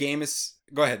the game is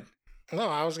go ahead. No,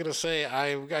 I was gonna say I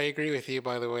agree with you.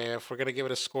 By the way, if we're gonna give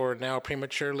it a score now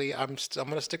prematurely, I'm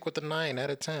gonna stick with the 9 out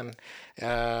of 10.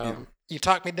 Yeah. You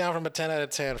talked me down from a 10 out of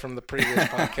 10 from the previous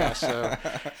podcast, so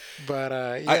but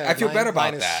I yeah, feel bad nine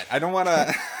about is that. I don't want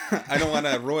to I don't want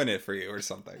to ruin it for you or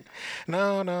something.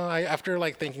 no. I after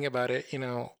like thinking about it,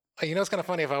 it's kind of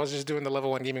funny. If I was just doing the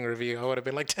level 1 gaming review, I would have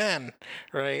been like 10,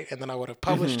 right? And then I would have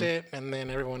published Hmm. it, and then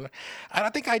everyone. I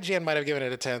don't think IGN might have given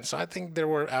it a 10, so I think there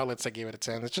were outlets that gave it a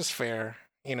 10. It's just fair,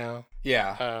 you know. Yeah.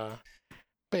 Uh,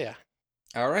 but yeah,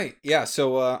 All right. Yeah.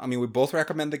 So, I mean, we both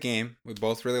recommend the game. We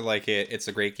both really like it. It's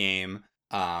a great game.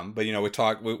 But we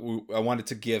talked. I wanted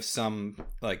to give some,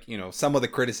 like, some of the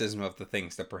criticism of the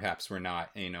things that perhaps were not,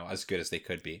 as good as they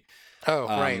could be. oh,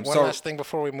 right. One So last thing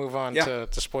before we move on yeah.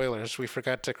 to spoilers. We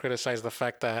forgot to criticize the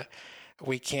fact that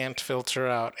we can't filter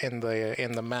out in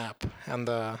the map and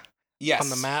the on the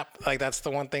Yes. map. Like that's the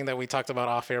one thing that we talked about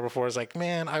off air before. Is like,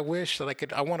 man, I wish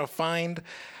that I want to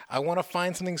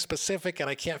find something specific, and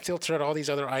I can't filter out all these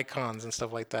other icons and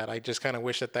stuff like that. I just kind of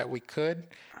wish that we could,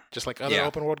 just like other Yeah.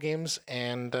 open world games.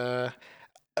 And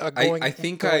I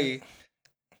think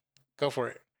go for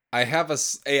it.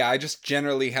 I just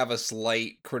generally have a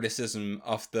slight criticism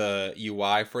of the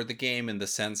UI for the game in the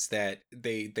sense that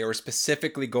they were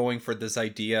specifically going for this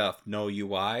idea of no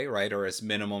UI, right, or as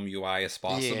minimum UI as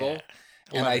possible, Yeah,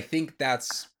 and love I it. think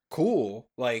that's cool.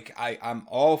 Like I'm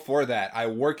all for that. I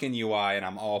work in UI and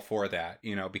I'm all for that,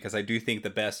 because I do think the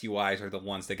best UIs are the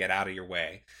ones that get out of your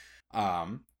way.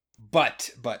 Um, but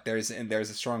there's a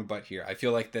strong but here. I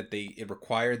feel like that it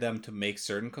required them to make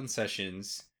certain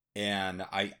concessions, and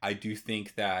I do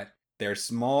think that there's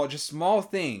small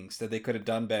things that they could have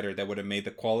done better that would have made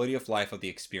the quality of life of the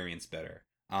experience better.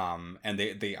 And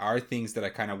they are things that I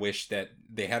kind of wish that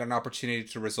they had an opportunity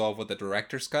to resolve with the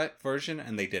director's cut version,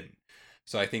 and they didn't.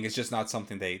 So I think it's just not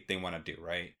something they want to do,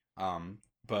 right?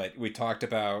 But we talked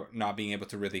about not being able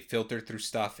to really filter through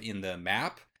stuff in the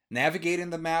map.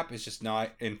 Navigating the map is just not,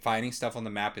 and finding stuff on the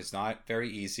map is not very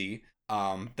easy.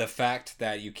 The fact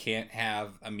that you can't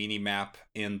have a mini map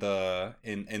in the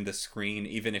screen,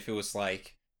 even if it was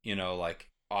like like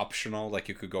optional, like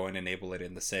you could go and enable it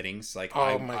in the settings. Like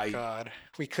Oh my god,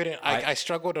 we couldn't. I I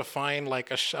struggled to find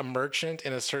like a merchant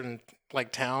in a certain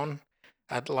like town.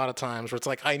 At a lot of times where it's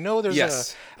like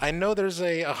yes, I know there's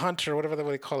a hunter, whatever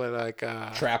they call it, like a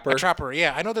trapper. trapper.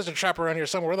 Yeah, I know there's a trapper around here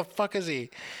somewhere. Where the fuck is he?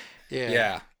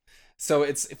 Yeah. Yeah. So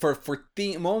it's for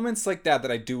the moments like that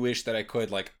I do wish that I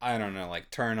could, like, I don't know,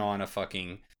 like turn on a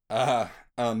fucking uh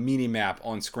a mini map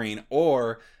on screen,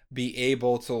 or be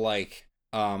able to like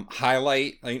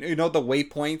highlight, like, the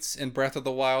waypoints in Breath of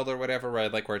the Wild or whatever,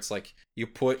 right? Like where it's like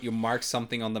you mark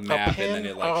something on the A map and then pin?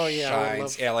 it like Oh yeah,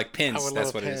 shines, yeah, like I pins, would love that's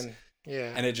a what it is. pin.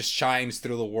 Yeah. And it just shines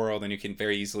through the world and you can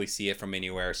very easily see it from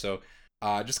anywhere. So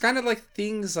just kind of like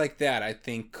things like that, I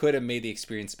think could have made the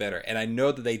experience better. And I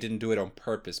know that they didn't do it on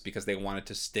purpose because they wanted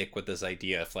to stick with this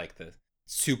idea of like the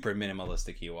super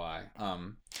minimalistic UI.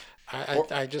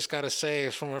 I just gotta say,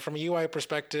 from a UI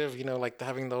perspective, like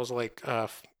having those like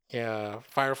yeah,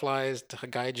 fireflies to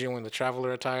guide you in the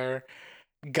traveler attire,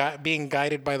 being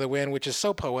guided by the wind, which is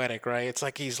so poetic, right? It's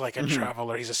like he's like a Mhm.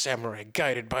 traveler, he's a samurai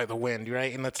guided by the wind,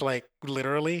 right? And that's like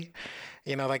literally,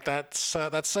 like that's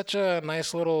such a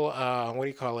nice little what do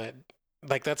you call it?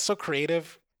 Like that's so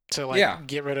creative to Yeah. like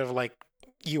get rid of like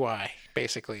UI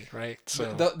basically, right?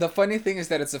 So The funny thing is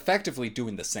that it's effectively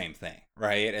doing the same thing,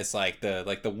 right? It's like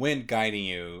the wind guiding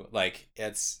you, like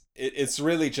it's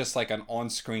really just like an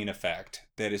on-screen effect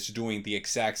that is doing the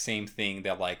exact same thing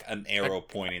that like an like arrow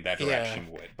pointing that yeah,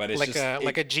 direction would. But it's like just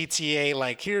a GTA,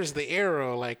 like here's the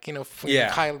arrow, like yeah.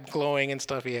 high glowing and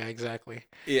stuff. Yeah, exactly.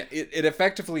 Yeah, it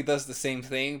effectively does the same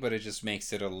thing, but it just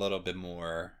makes it a little bit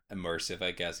more immersive,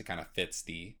 I guess. It kind of fits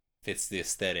the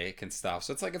aesthetic and stuff.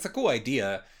 So it's like it's a cool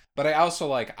idea, but I also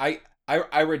like I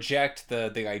reject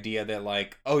the idea that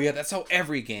like, oh yeah, that's how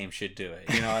every game should do it.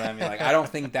 You know what I mean? Like I don't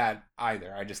think that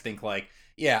either. I just think like,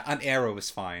 yeah, an arrow is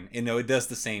fine. It does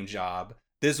the same job.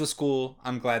 This was cool.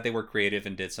 I'm glad they were creative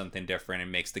and did something different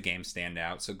and makes the game stand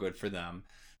out. So good for them.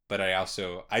 But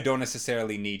I don't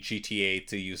necessarily need GTA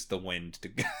to use the wind to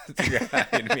to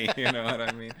guide me. You know what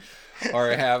I mean? Or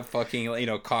have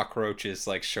fucking cockroaches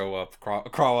like show up,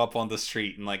 crawl up on the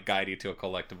street and like guide you to a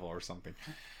collectible or something.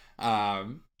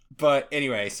 Um, but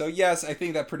anyway, so yes, I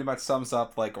think that pretty much sums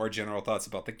up like our general thoughts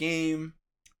about the game.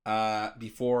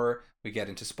 Before we get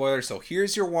into spoilers, so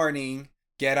here's your warning: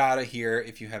 get out of here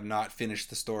if you have not finished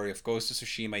the story of Ghost of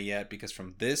Tsushima yet, because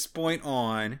from this point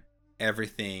on,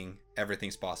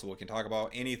 everything's possible. We can talk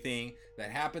about anything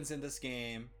that happens in this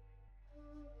game.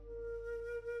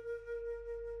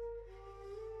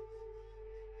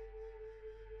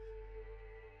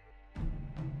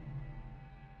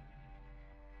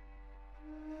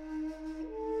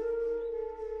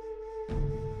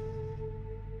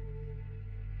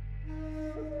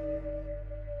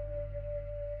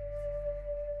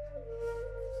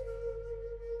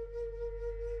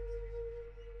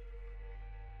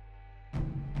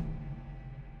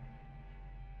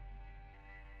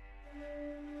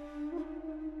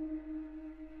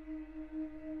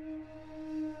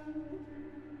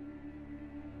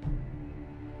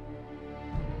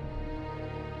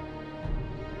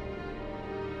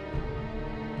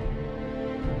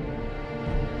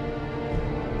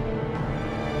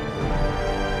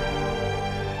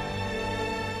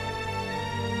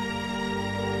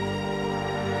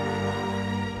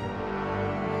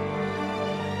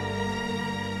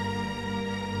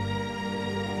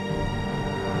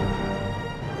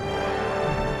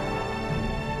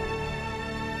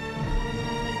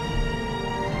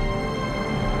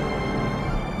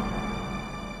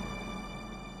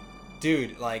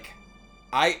 Dude, like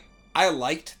I I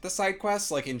liked the side quests,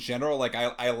 like in general. Like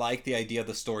I like the idea of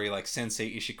the story, like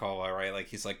Sensei Ishikawa, right? Like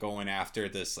he's like going after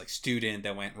this like student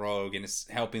that went rogue and is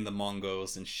helping the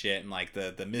Mongols and shit, and like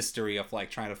the mystery of like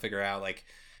trying to figure out like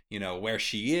where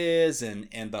she is, and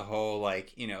the whole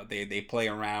like they play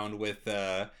around with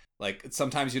like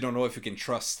sometimes you don't know if you can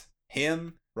trust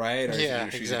him, right? Or if Yeah, you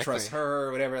should trust exactly. her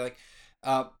or whatever. Like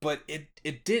but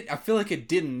it did, I feel like it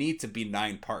didn't need to be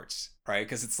 9 parts, right?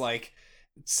 Because it's like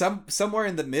somewhere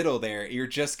in the middle there, you're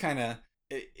just kind of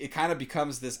it kind of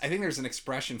becomes this. I think there's an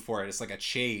expression for it. It's like a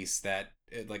chase that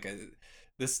like a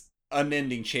this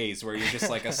unending chase where you're just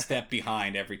like a step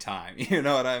behind every time. You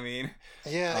know what I mean?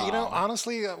 Yeah, Um,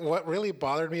 honestly, what really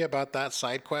bothered me about that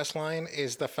side quest line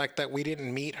is the fact that we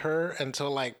didn't meet her until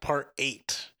like part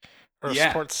 8 or yeah,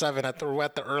 part 7 at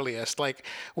the earliest. Like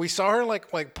we saw her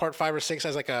like part 5 or 6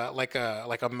 as like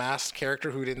a masked character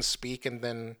who didn't speak, and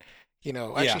then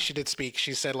actually yeah, she did speak.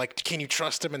 She said like, "Can you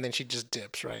trust him?" And then she just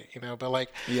dips, right? But like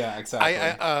yeah, I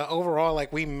exactly, overall,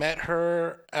 like we met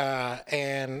her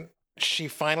and she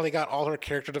finally got all her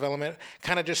character development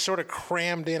kind of just sort of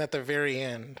crammed in at the very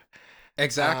end.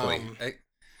 exactly. Um,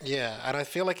 yeah, and I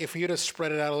feel like if we had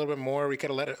spread it out a little bit more, we could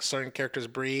have let certain characters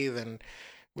breathe, and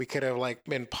we could have like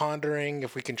been pondering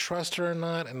if we can trust her or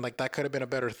not, and like that could have been a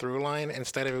better through line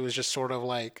instead of it was just sort of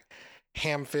like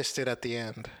ham-fisted at the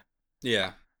end.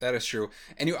 Yeah. That is true.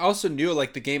 And you also knew,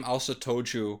 like, the game also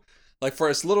told you, like, for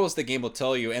as little as the game will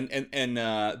tell you. And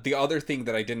the other thing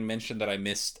that I didn't mention that I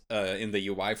missed in the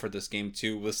UI for this game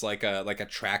too was like a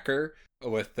tracker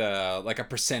with like a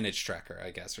percentage tracker,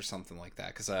 I guess, or something like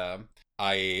that. Because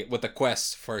I with the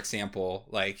quests, for example,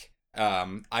 like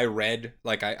I read,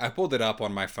 like, I pulled it up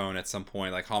on my phone at some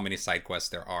point, like how many side quests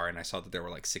there are, and I saw that there were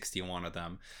like 61 of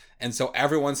them. And so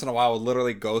every once in a while I would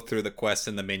literally go through the quests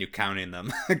in the menu counting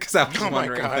them because I was Oh my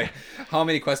wondering, god. like, how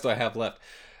many quests do I have left.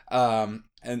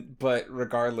 And but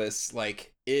regardless,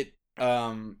 like, it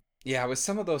yeah, with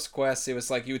some of those quests it was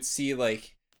like you would see,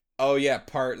 like, oh yeah,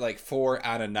 part like 4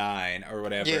 out of 9 or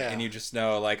whatever, and Yeah. you just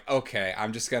know, like, okay,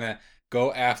 I'm just gonna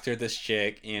go after this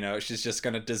chick, she's just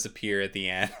gonna disappear at the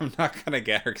end. I'm not gonna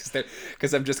get her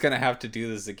because I'm just gonna have to do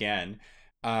this again.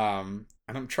 And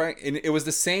I'm trying, and it was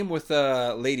the same with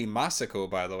Lady Masako,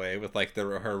 by the way, with like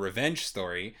her revenge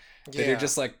story, that you're Yeah.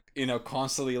 just like,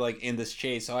 constantly like in this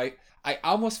chase. So I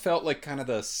almost felt like kind of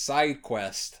the side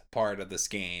quest part of this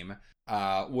game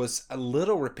was a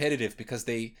little repetitive because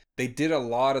they did a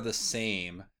lot of the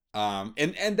same.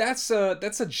 And that's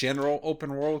a general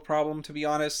open world problem, to be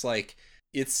honest. Like,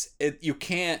 you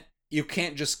can't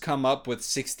just come up with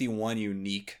 61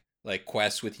 unique, like,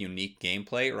 quests with unique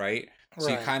gameplay, right?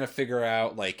 So you Right. kind of figure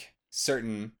out like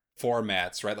certain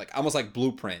formats, right? Like almost like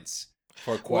blueprints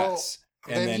for Well, quests,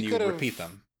 and then then you repeat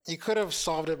them. you could have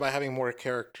solved it by having more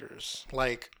characters.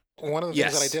 Like one of the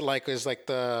things that I Yes. did like is like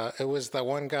it was that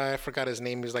one guy, I forgot his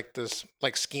name. He's like this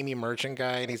like schemy merchant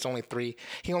guy, and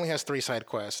he only has three side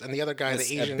quests, and the other guy, the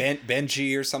As Asian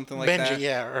Benji or something like Benji, that.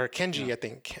 yeah, or Yeah. Kenji, I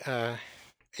think.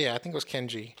 Yeah, I think it was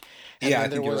Kenji. Yeah, I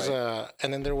think you're right.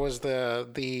 And then there was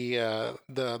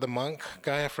the monk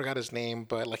guy. I forgot his name,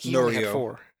 but like he only had Norio.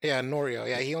 four. Yeah, Norio.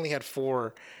 Yeah, he only had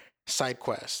four side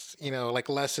quests. You know, like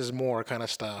less is more kind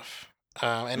of stuff.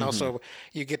 And Mm-hmm. also,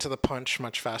 you get to the punch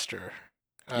much faster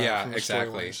Yeah, from the story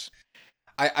exactly. wise.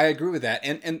 I agree with that.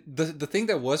 And the thing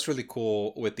that was really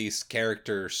cool with these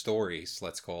character stories,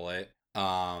 let's call it,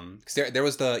 'cause there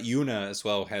was the Yuna as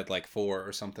well, had like 4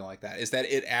 or something like that, is that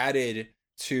it added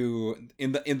to,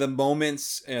 in the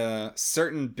moments,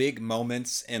 certain big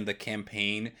moments in the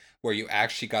campaign where you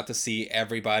actually got to see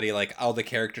everybody, like all the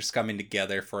characters coming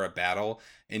together for a battle,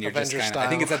 and you're just Avenger kind of, I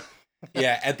think style. it's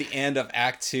at the end of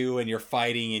Act 2, and you're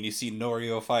fighting, and you see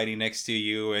Norio fighting next to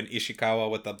you, and Ishikawa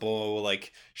with the bow,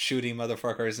 like shooting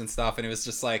motherfuckers and stuff, and it was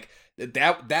just like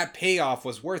that payoff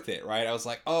was worth it, right? I was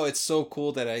like, oh, it's so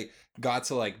cool that I got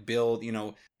to like build,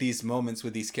 these moments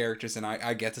with these characters, and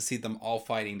I get to see them all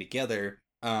fighting together.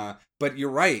 But you're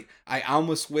right. I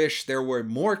almost wish there were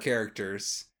more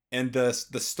characters and the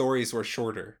stories were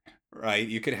shorter, right?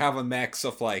 You could have a mix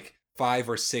of like 5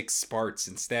 or 6 parts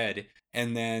instead,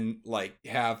 and then like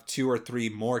have 2 or 3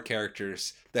 more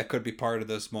characters that could be part of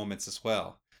those moments as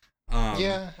well. Um,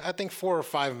 Yeah, I think four or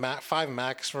five five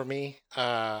max for me.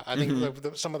 I think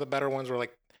mhm. some of the better ones were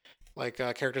like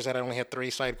characters that only had three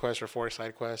side quests or four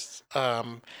side quests.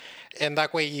 And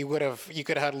that way you could have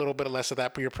had a little bit of less of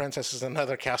that. But your princess is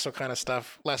another castle kind of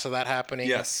stuff. Less of that happening,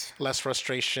 Yes. less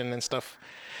frustration and stuff.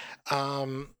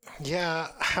 Yeah,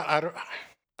 I don't.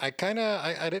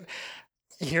 I did.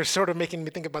 You're sort of making me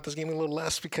think about this game a little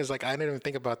less because like I didn't even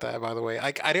think about that. By the way,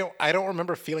 I don't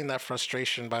remember feeling that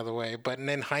frustration. By the way, but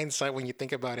in hindsight, when you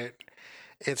think about it,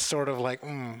 it's sort of like,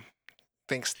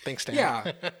 thanks, Dan.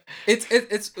 Yeah. It's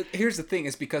here's the thing,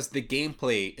 is because the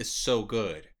gameplay is so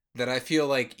good that I feel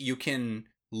like you can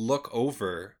look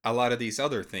over a lot of these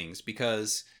other things,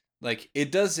 because like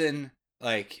it doesn't,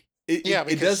 like Yeah,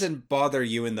 it because doesn't bother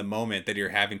you in the moment that you're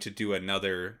having to do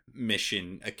another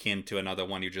mission akin to another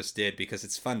one you just did, because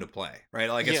it's fun to play, right?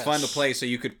 Like, it's fun to yes. play, so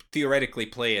you could theoretically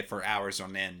play it for hours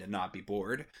on end and not be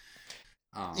bored.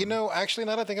 You Um know, actually,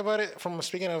 now that I think about it, from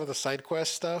speaking of the side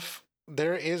quest stuff,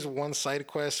 there is one side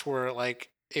quest where like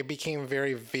it became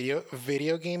very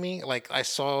video gamey. Like I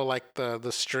saw like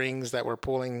the strings that were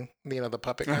pulling, the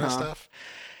puppet kind of uh-huh. stuff.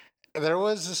 There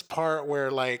was this part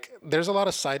where like there's a lot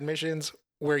of side missions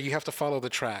where you have to follow the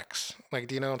tracks. Like,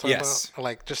 do you know what I'm talking about? Yes.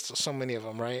 Like just so many of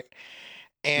them, right?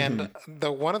 And Mhm.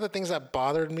 the one of the things that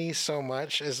bothered me so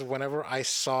much is whenever I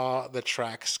saw the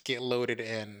tracks get loaded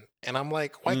in, and I'm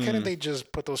like, why couldn't Mm. they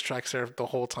just put those tracks there the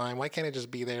whole time? Why can't it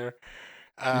just be there?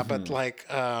 But Mhm. like,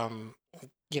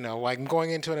 like I'm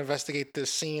going in to investigate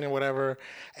this scene or whatever,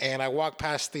 and I walk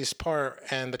past this part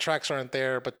and the tracks aren't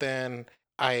there, but then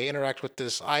I interact with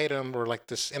this item or like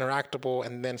this interactable,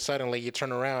 and then suddenly you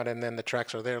turn around and then the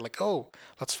tracks are there. Like, oh,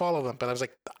 let's follow them. But I was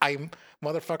like,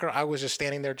 motherfucker, I was just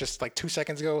standing there just like 2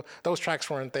 seconds ago. Those tracks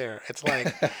weren't there. It's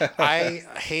like I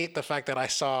hate the fact that I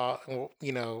saw,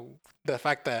 the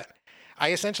fact that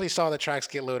I essentially saw the tracks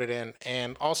get loaded in,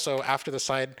 and also after the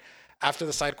side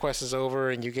quest is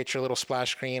over and you get your little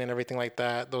splash screen and everything like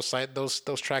that,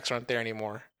 those tracks aren't there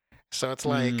anymore. So it's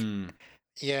like, Hmm.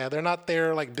 yeah, they're not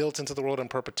there like built into the world in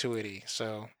perpetuity.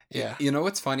 So yeah. You know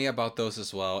what's funny about those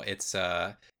as well?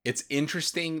 It's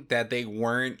interesting that they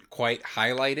weren't quite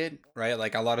highlighted, right?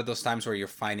 Like a lot of those times where you're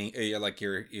finding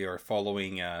you're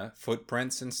following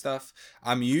footprints and stuff.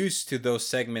 I'm used to those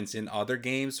segments in other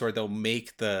games where they'll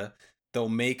make the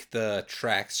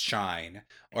tracks shine,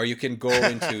 or you can go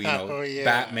into, Oh yeah.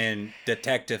 Batman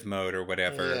detective mode or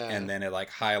whatever, Yeah. and then it like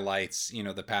highlights,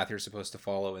 the path you're supposed to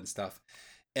follow and stuff.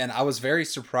 And I was very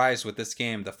surprised with this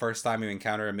game the first time you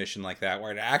encounter a mission like that,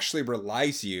 where it actually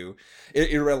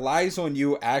it relies on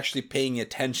you actually paying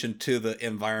attention to the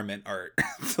environment art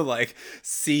to like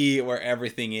see where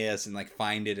everything is and like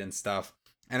find it and stuff.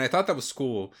 And I thought that was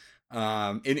cool.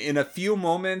 In a few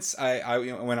moments,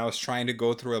 when I was trying to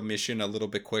go through a mission a little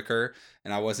bit quicker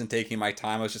and I wasn't taking my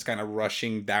time, I was just kind of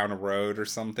rushing down a road or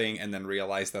something, and then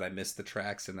realized that I missed the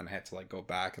tracks, and then I had to like go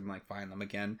back and like find them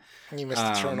again. You missed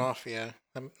the turn off, yeah.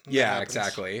 That Yeah, happens.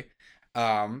 exactly.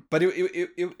 But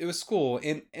it was cool,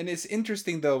 and it's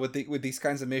interesting though with these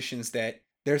kinds of missions that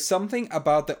there's something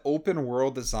about the open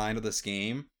world design of this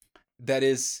game that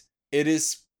it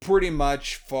is pretty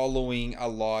much following a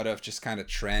lot of just kind of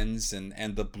trends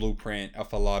and the blueprint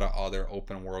of a lot of other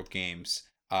open world games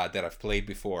that I've played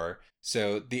before.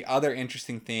 So the other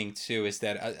interesting thing too is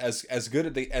that as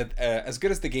good as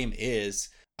good as the game is,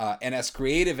 and as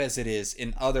creative as it is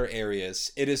in other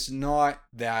areas, it is not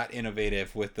that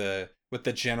innovative with the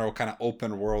general kind of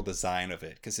open world design of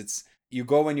it. Because it's you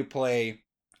go and you play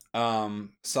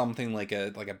something like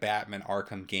a Batman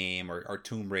Arkham game or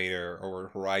Tomb Raider or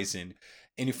Horizon,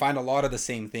 and you find a lot of the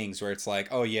same things where it's like,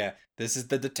 oh yeah, this is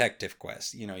the detective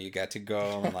quest. You got to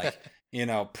go and like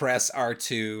press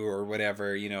R2 or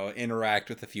whatever, interact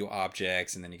with a few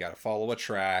objects, and then you got to follow a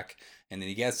track, and then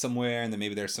you get somewhere, and then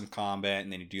maybe there's some combat,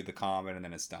 and then you do the combat, and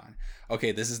then it's done.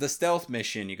 Okay, this is the stealth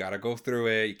mission. You got to go through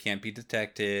it. You can't be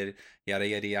detected. Yada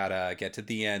yada yada. Get to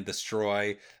the end,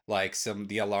 destroy like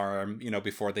the alarm,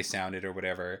 before they sound it or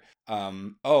whatever.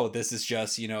 Oh, this is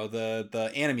just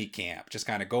the enemy camp. Just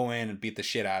kind of go in and beat the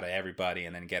shit out of everybody,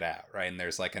 and then get out, right? And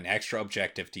there's like an extra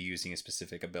objective to using a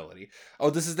specific ability. Oh,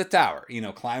 this is the tower.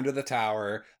 Climb to the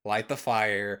tower, light the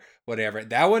fire, whatever.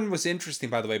 That one was interesting,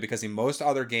 by the way, because in most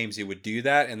other games you would do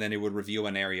that, and then it would review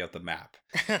an area of the map.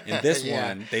 In this Yeah.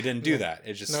 one, they didn't do that.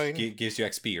 It just No, gives you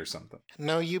XP or something.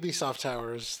 no Ubisoft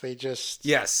towers. They just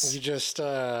Yes. you just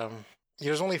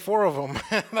there's only 4 of them.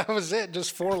 That was it.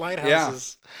 Just 4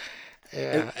 lighthouses.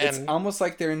 Yeah, It's and almost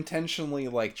like they're intentionally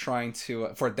like trying to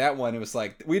for that one. It was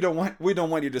like we don't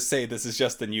want you to say this is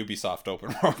just an Ubisoft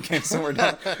open world game, so we're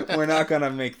not gonna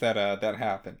make that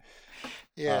happen.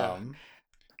 yeah. Um,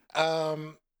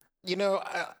 Um,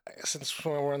 since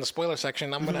we're in the spoiler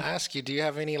section, I'm gonna ask you: do you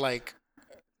have any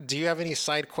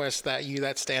side quests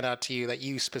that stand out to you that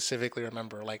you specifically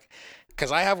remember? Like,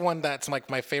 because I have one that's like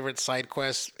my favorite side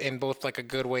quest in both like a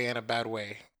good way and a bad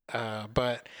way.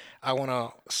 But I want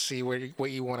to see where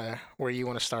you want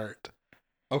to start.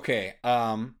 okay.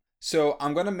 So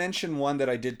I'm gonna mention one that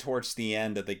I did towards the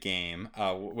end of the game,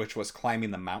 which was climbing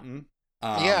the mountain.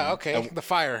 Yeah. Okay. The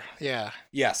fire. Yeah.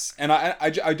 Yes, and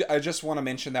I just want to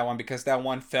mention that one because that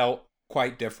one felt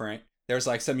quite different. There's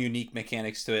like some unique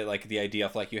mechanics to it, like the idea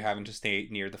of like you having to stay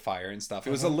near the fire and stuff.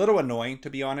 It was a little annoying, to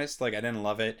be honest. Like I didn't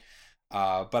love it,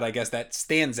 but I guess that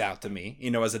stands out to me,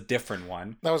 as a different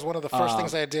one. That was one of the first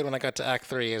things I did when I got to Act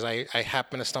 3 is I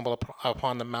happened to stumble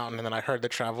upon the mountain, and then I heard the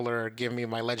Traveler give me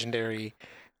my legendary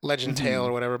legend tale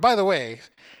or whatever. By the way,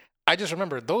 I just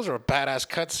remembered those are badass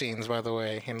cutscenes, by the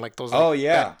way, and like those. Oh,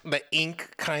 yeah. the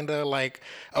ink kind of like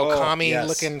Oh, Okami yes.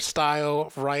 looking style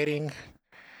of writing.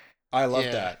 I love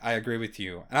Yeah. that. I agree with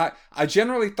you. And I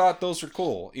generally thought those were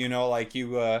cool. Like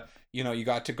you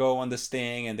got to go on this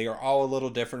thing, and they are all a little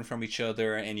different from each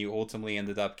other, and you ultimately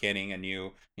ended up getting a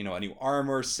new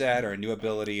armor set or a new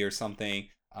ability or something.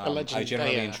 A legend. I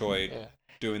generally yeah, enjoyed yeah.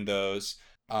 doing those.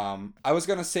 I was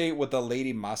gonna say with the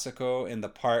Lady Masako in the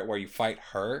part where you fight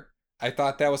her, I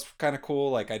thought that was kind of cool.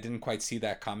 Like I didn't quite see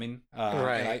that coming.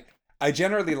 Right. And I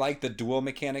generally like the duel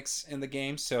mechanics in the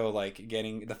game. So like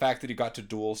getting the fact that you got to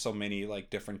duel so many like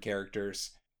different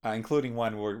characters, including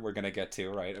one we're gonna get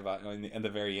to right about in the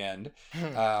very end.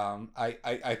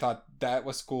 I thought that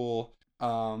was cool.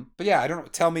 But yeah, I don't know.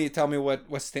 Tell me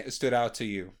what stood out to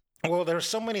you. Well, there's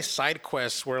so many side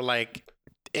quests where like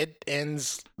it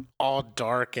ends all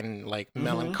dark and like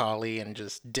melancholy and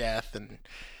just death and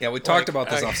Yeah, we talked like, about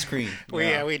this off screen.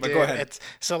 yeah, we but did. Go ahead. It's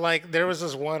so like there was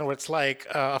this one where it's like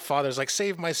a father's like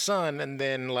save my son, and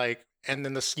then like And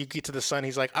then you get to the son.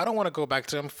 He's like, I don't want to go back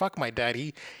to him. Fuck my dad.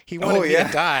 He Oh wanted me to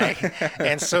yeah. die.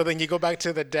 And so then you go back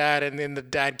to the dad, and then the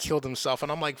dad killed himself.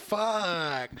 And I'm like,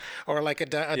 fuck. Or like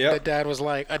the Yep. dad was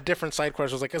like, a different side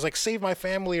quest was like, it's like save my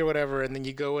family or whatever. And then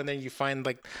you go and then you find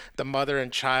like the mother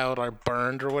and child are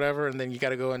burned or whatever. And then you got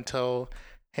to go and tell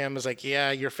him is like,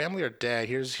 yeah, your family are dead.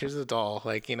 Here's the doll.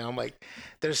 Like, I'm like,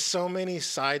 there's so many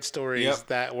side stories Yep.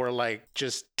 that were like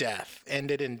just death,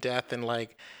 ended in death, and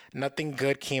like nothing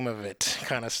good came of it,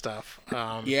 kind of stuff.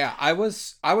 Yeah, I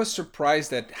was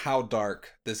surprised at how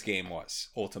dark this game was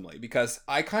ultimately because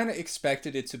I kind of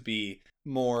expected it to be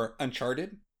more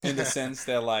Uncharted in the sense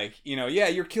that like, yeah,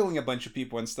 you're killing a bunch of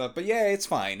people and stuff, but yeah, it's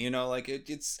fine, like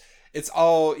it's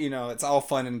all, it's all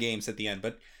fun and games at the end,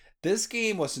 but this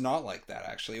game was not like that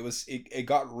actually. It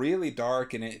got really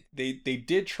dark and they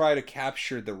did try to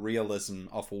capture the realism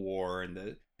of war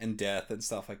and death and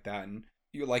stuff like that. And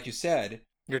you like you said,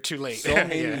 You're too late. so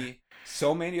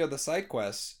Yeah. many of the side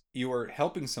quests you are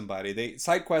helping somebody. They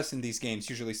side quests in these games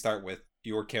usually start with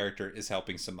your character is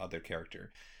helping some other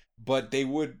character, but they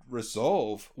would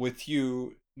resolve with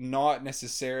you not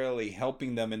necessarily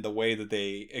helping them in the way that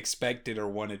they expected or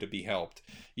wanted to be helped.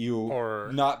 You Or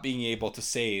not being able to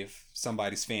save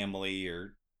somebody's family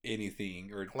or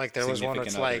anything or like there was one where significant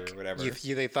it's other like or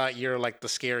whatever. they thought you're like the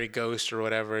scary ghost or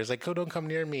whatever. It's like, oh, don't come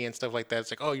near me and stuff like that.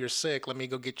 It's like, oh, you're sick. Let me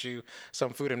go get you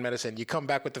some food and medicine. You come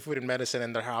back with the food and medicine,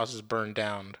 and their house is burned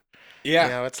down.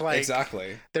 Yeah, It's like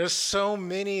exactly. there's so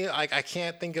many. Like I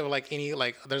can't think of like any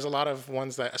like. There's a lot of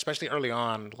ones that, especially early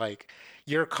on, like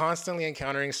you're constantly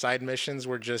encountering side missions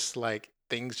where just like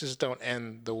things just don't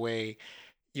end the way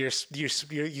you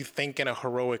think in a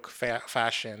heroic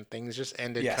fashion. Things just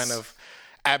ended kind Yes. of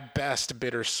at best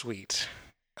bittersweet.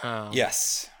 Um,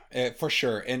 Yes, for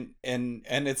sure. And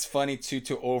it's funny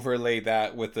to overlay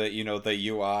that with the the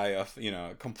UI of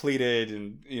completed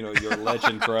and your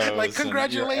legend like grows and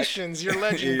congratulations, your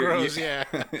legend you grows. Yeah,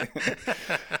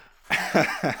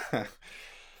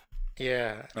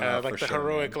 yeah. for Like the sure,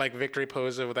 heroic man. like victory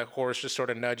pose of that horse just sort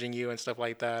of nudging you and stuff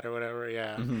like that or whatever.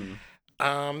 Yeah. Hmm.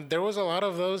 There was a lot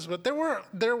of those, but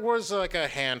there was like a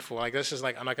handful. Like this is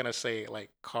like I'm not gonna say like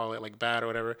call it like bad or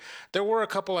whatever. There were a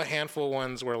couple of handful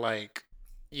ones where like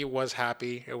it was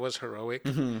happy, it was heroic.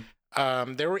 Hmm.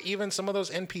 There were even some of those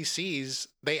NPCs.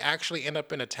 They actually end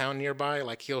up in a town nearby.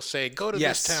 Like he'll say, "Go to this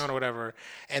Yes. town" or whatever,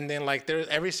 and then like there,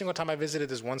 every single time I visited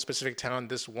this one specific town,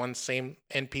 this one same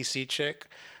NPC chick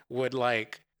would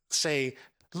like say,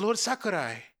 "Lord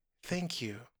Sakurai, thank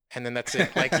you." And then that's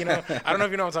it. Like, I don't know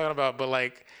if you know what I'm talking about, but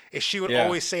like, she would Yeah.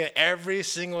 always say it every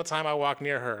single time I walk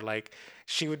near her. Like,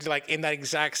 she would like in that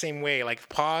exact same way, like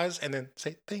pause and then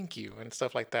say thank you and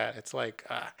stuff like that. It's like,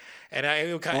 and it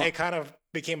Well, kind of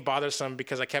became bothersome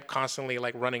because I kept constantly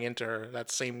like running into her, that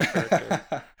same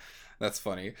character. that's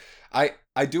funny.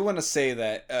 I do want to say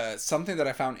that something that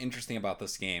I found interesting about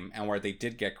this game and where they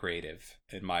did get creative,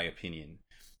 in my opinion,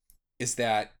 is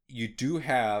that you do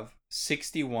have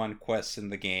 61 quests in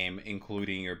the game,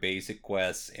 including your basic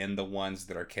quests and the ones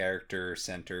that are character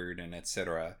centered and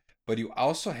etc. But you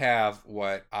also have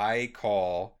what I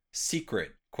call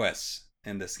secret quests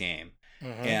in this game.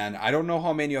 Mm-hmm. And I don't know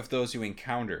how many of those you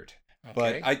encountered,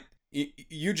 but Okay.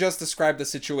 you just described the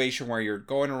situation where you're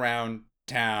going around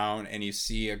town and you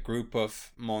see a group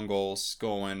of Mongols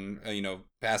going,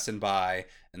 passing by,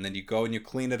 and then you go and you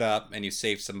clean it up and you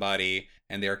save somebody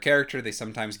and their character. They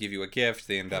sometimes give you a gift.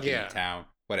 They end up in the Yeah. town,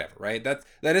 whatever, right? That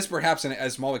is perhaps a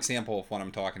small example of what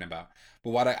I'm talking about.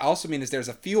 But what I also mean is there's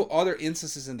a few other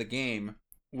instances in the game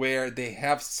where they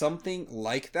have something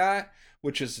like that,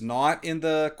 which is not in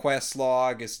the quest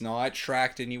log. It's not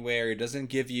tracked anywhere. It doesn't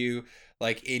give you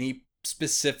like any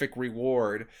specific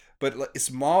reward, but like,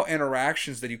 small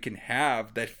interactions that you can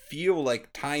have that feel like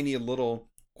tiny little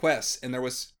quests. And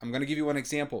I'm going to give you one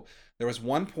example. There was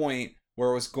one point where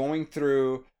I was going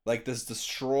through like this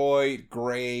destroyed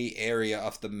gray area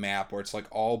of the map where it's like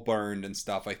all burned and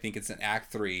stuff. I think it's in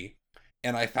Act 3.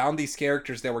 And I found these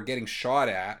characters that were getting shot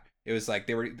at. It was like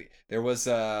there was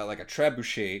like a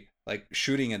trebuchet like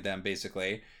shooting at them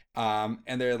basically. And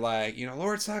they're like,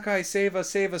 Lord Sakai, save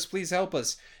us, please help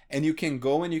us. And you can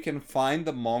go and you can find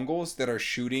the Mongols that are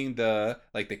shooting the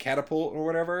catapult or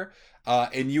whatever,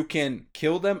 and you can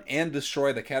kill them and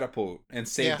destroy the catapult and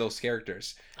save Yeah. those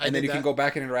characters. I And then did you can that. go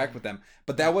back and interact with them.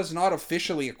 But that was not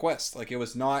officially a quest. Like it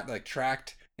was not like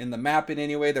tracked in the map in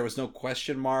any way. There was no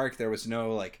question mark. There was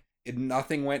no like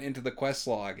nothing went into the quest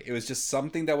log. It was just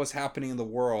something that was happening in the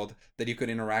world that you could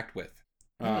interact with.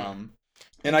 Hmm.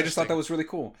 And I just thought that Interesting. was really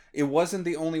cool. It wasn't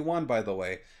the only one, by the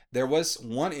way. There was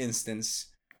one instance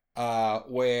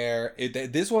where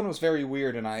this one was very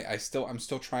weird, and I'm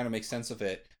still trying to make sense of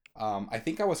it. I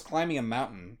think I was climbing a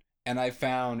mountain, and I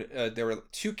found there were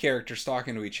two characters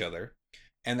talking to each other,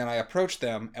 and then I approached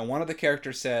them, and one of the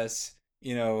characters says,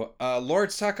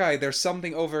 Lord Sakai, there's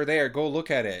something over there. Go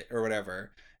look at it or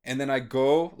whatever. And then I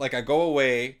go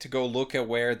away to go look at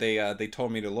where they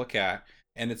told me to look at,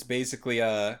 and it's basically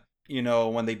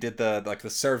when they did the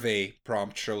survey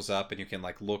prompt shows up, and you can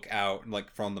like look out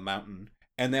like from the mountain.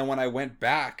 And then when I went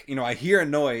back, I hear a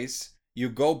noise. You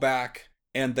go back,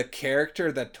 and the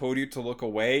character that told you to look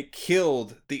away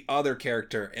killed the other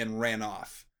character and ran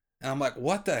off. And I'm like,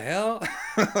 what the hell?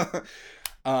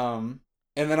 And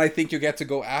then I think you get to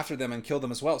go after them and kill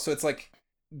them as well. So it's like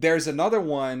there's another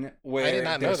one where I did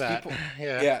not know that. people.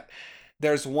 Yeah. Yeah,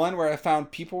 there's one where I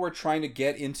found people were trying to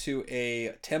get into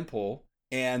a temple,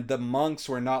 and the monks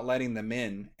were not letting them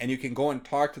in. And you can go and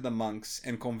talk to the monks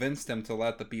and convince them to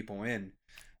let the people in.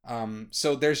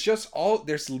 So there's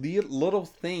little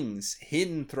things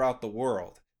hidden throughout the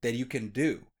world that you can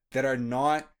do that are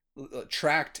not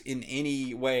tracked in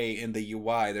any way in the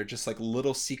UI. They're just like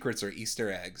little secrets or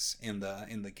Easter eggs in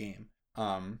the game.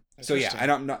 So yeah,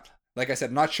 I'm not, like I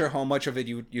said, not sure how much of it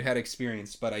you had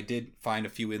experienced, but I did find a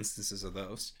few instances of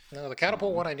those. No, the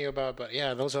catapult one I knew about, but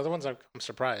yeah, those other ones I'm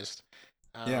surprised.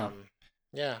 Yeah.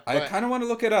 Yeah, I kind of want to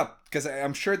look it up because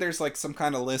I'm sure there's like some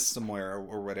kind of list somewhere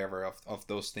or whatever of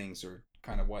those things, or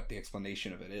kind of what the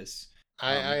explanation of it is.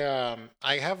 I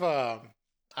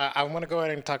want to go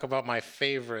ahead and talk about my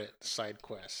favorite side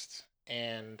quest,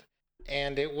 and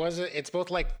it's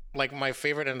both like my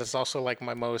favorite, and it's also like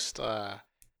my most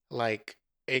like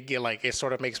it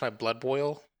sort of makes my blood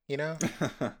boil,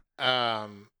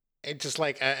 It just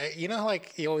like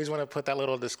like you always want to put that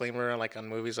little disclaimer like on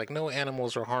movies, like no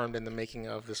animals are harmed in the making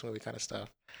of this movie, kind of stuff.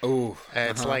 Oh,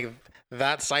 It's like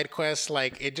that side quest,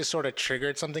 like it just sort of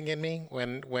triggered something in me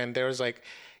when there was like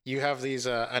you have these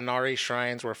Inari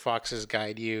shrines where foxes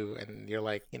guide you, and you're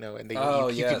like and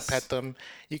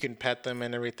you can pet them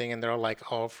and everything, and they're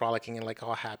like all frolicking and like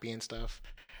all happy and stuff.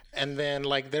 And then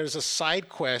like there's a side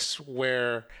quest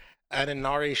where an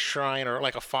Inari shrine or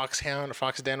like a foxhound or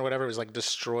fox den or whatever is like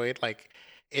destroyed, like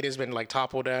it has been like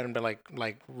toppled down and been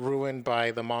like ruined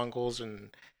by the Mongols, and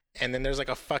then there's like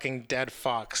a fucking dead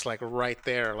fox like right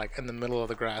there like in the middle of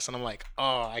the grass, and I'm like,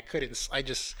 oh,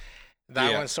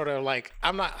 that one's sort of like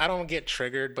I don't get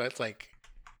triggered, but like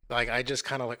I just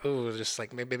kind of like, ooh, just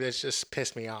like maybe it's just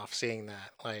pissed me off seeing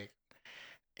that, like.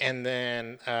 And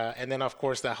then of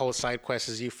course that whole side quest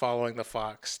is you following the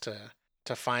fox to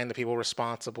find the people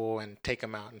responsible and take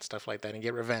them out and stuff like that and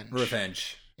get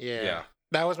revenge. Yeah.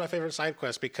 That was my favorite side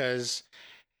quest because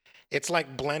it's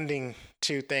like blending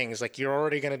two things. Like you're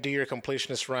already going to do your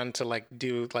completionist run to like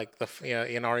do like the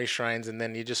Inari shrines, and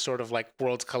then you just sort of like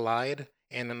worlds collide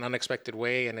in an unexpected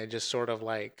way, and it just sort of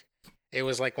like it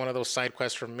was like one of those side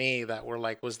quests for me that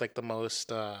was like the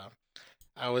most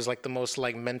I was like the most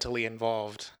like mentally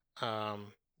involved to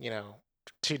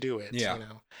do it.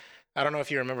 I don't know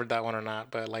if you remembered that one or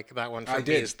not, but like that one for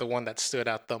me is the one that stood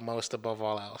out the most above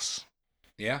all else.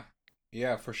 Yeah,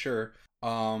 for sure.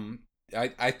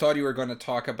 I thought you were going to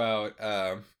talk about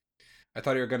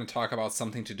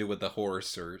something to do with the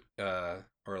horse, or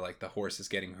like the horse is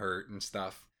getting hurt and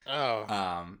stuff.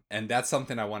 Oh. And that's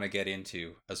something I want to get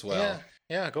into as well.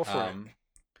 Yeah, go for it.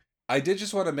 I did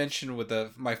just want to mention with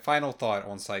my final thought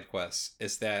on side quests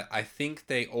is that I think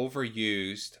they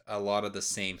overused a lot of the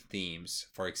same themes.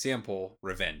 For example,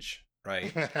 revenge,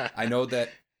 right? I know that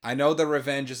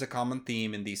revenge is a common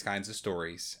theme in these kinds of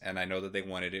stories, and I know that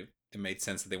it made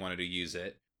sense that they wanted to use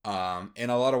it. In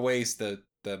a lot of ways, the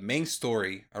main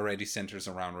story already centers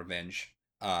around revenge.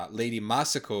 Lady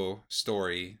Masako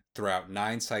story throughout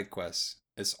 9 side quests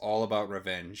is all about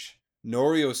revenge.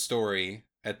 Norio's story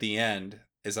at the end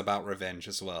is about revenge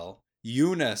as well.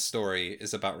 Yuna's story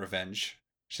is about revenge.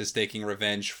 She's taking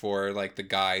revenge for like the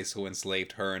guys who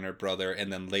enslaved her and her brother,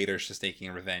 and then later she's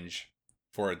taking revenge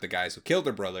for the guys who killed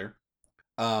her brother.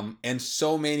 And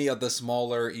so many of the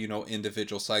smaller,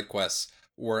 individual side quests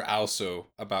were also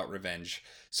about revenge.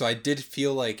 So I did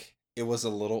feel like it was a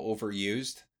little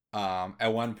overused.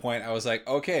 At one point I was like,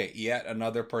 okay, yet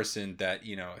another person that,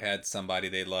 had somebody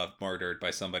they loved murdered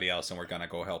by somebody else, and we're gonna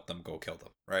go help them, go kill them,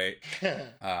 right?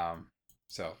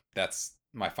 So that's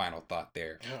my final thought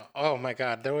there. Oh my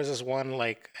god, there was this one,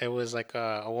 like, it was like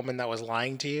a woman that was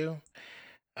lying to you.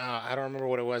 I don't remember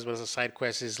what it was, but it's a side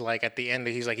quest. Is like at the end,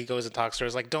 he's like, he goes and talks to her.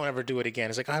 It's like, don't ever do it again.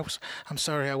 It's like, I'm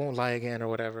sorry, I won't lie again or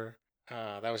whatever.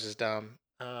 That was just dumb.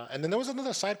 And then there was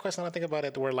another side quest, now I think about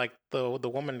it, where like the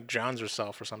woman drowns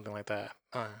herself or something like that.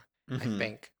 I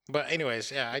think. But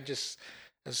anyways, yeah, it's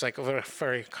like a very,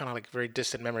 very kind of like very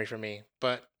distant memory for me.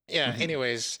 But yeah,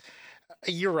 anyways,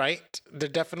 You're right. There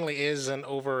definitely is an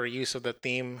overuse of the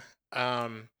theme.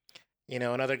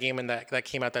 Another game in that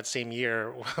came out that same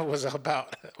year was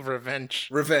about revenge.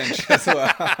 Revenge as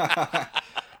well.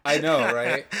 I know,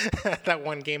 right? That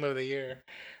one game of the year.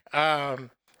 Um,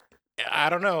 I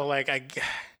don't know.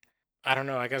 I don't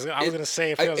know. I guess I was It, gonna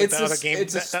say it feels like it's the a, other game.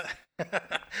 it's a,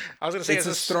 I was gonna say it's it's a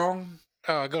just. strong.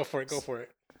 Oh, go for it. Go for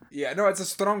it. Yeah, no, it's a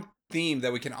strong theme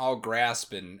that we can all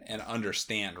grasp and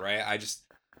understand, right?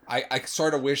 I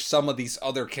sort of wish some of these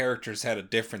other characters had a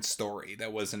different story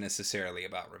that wasn't necessarily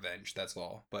about revenge. That's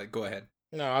all. But go ahead.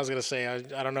 No, I was gonna say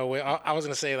I don't know. I was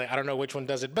gonna say like I don't know which one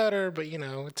does it better, but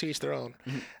to each their own.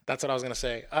 That's what I was gonna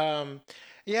say.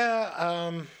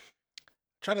 Yeah.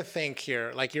 Trying to think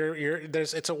here. Like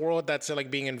it's a world that's like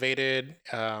being invaded.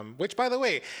 Which, by the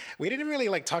way, we didn't really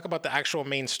like talk about the actual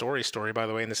main story. By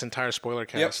the way, in this entire spoiler Yep.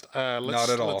 cast. Not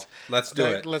at all. Let's do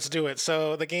it. Let's do it.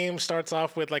 So the game starts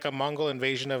off with like a Mongol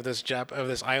invasion of this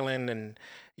island, and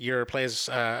you plays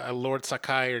a Lord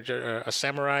Sakai or a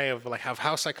samurai of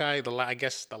House Sakai. I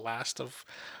guess the last of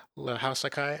House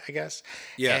Sakai, I guess.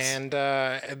 Yes.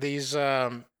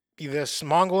 And this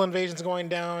Mongol invasion's going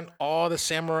down. All the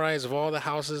samurais of all the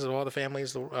houses of all the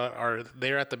families are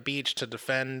there at the beach to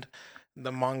defend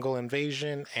the Mongol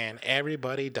invasion, and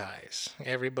everybody dies.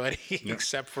 Everybody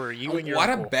except for you and your What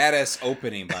uncle. a badass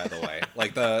opening, by the way.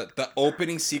 Like the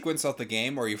opening sequence of the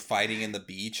game where you're fighting in the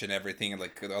beach and everything, and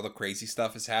like all the crazy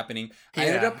stuff is happening. I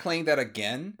ended up playing that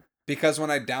again because when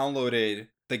I downloaded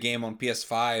the game on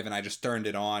PS5 and I just turned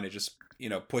it on, it just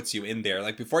puts you in there.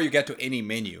 Like before you get to any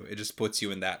menu, it just puts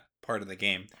you in that part of the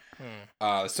game.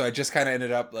 So I just kind of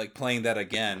ended up like playing that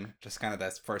again, just kind of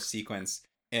that first sequence,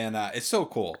 and it's so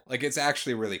cool. Like it's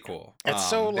actually really cool. It's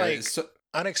so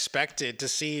unexpected to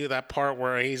see that part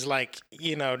where he's like,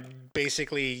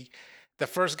 basically the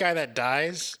first guy that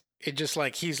dies. It just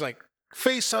like he's like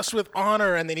face us with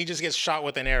honor, and then he just gets shot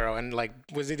with an arrow, and like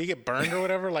did he get burned or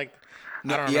whatever? Like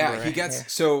no, I don't remember. Yeah, he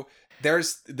gets so.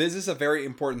 This is a very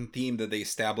important theme that they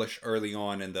established early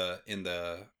on in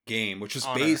the game, which is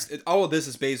all of this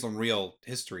is based on real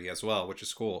history as well, which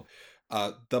is cool.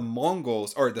 The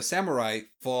Mongols or the samurai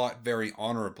fought very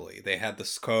honorably. They had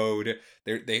this code.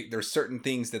 There's certain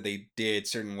things that they did,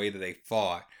 certain way that they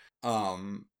fought.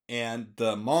 And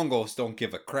the Mongols don't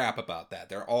give a crap about that.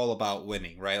 They're all about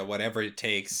winning, right? Whatever it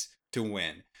takes to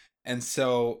win. And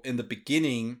so in the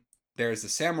beginning, there's a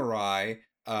samurai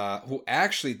who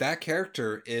actually that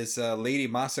character is Lady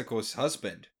Masako's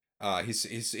husband.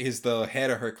 He's the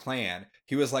head of her clan.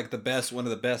 He was like one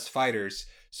of the best fighters.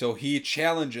 So he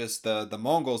challenges the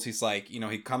Mongols. He's like,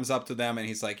 he comes up to them and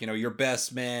he's like, your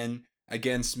best men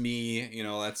against me.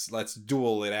 Let's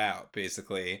duel it out,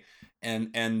 basically.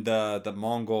 And the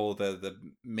Mongol, the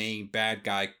main bad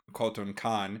guy, Khotun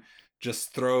Khan,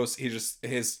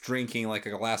 he's drinking like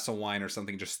a glass of wine or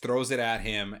something, just throws it at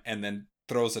him and then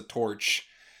throws a torch.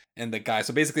 And the guy,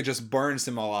 so basically just burns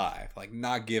him alive, like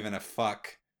not giving a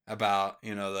fuck about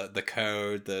the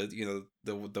code,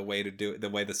 the way to do it, the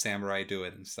way the samurai do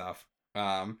it and stuff.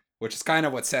 Which is kind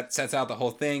of what sets out the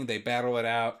whole thing. They battle it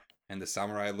out, and the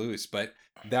samurai lose. But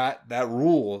that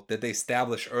rule that they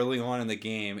established early on in the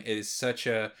game is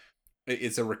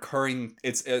it's a recurring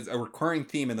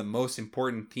theme and the most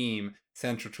important theme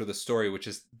central to the story, which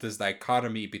is this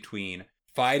dichotomy between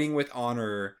fighting with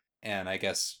honor and I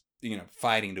guess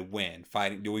fighting to win,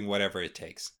 doing whatever it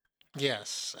takes.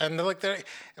 Yes, and like there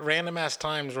random ass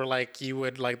times where like you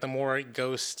would like the more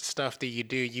ghost stuff that you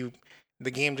do,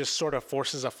 the game just sort of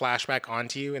forces a flashback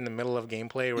onto you in the middle of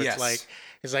gameplay where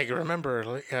it's like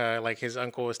remember like his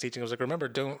uncle was teaching, was like remember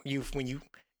don't you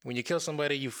when you kill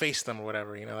somebody you face them or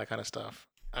whatever, that kind of stuff.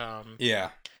 Yeah.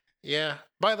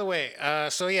 By the way,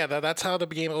 so yeah, that's how the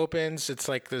game opens. It's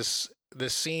like this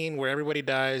scene where everybody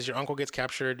dies. Your uncle gets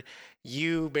captured.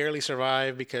 You barely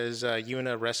survive because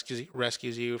Yuna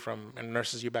rescues you and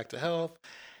nurses you back to health.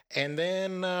 And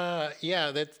then,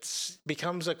 that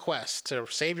becomes a quest to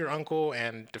save your uncle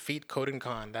and defeat Khotun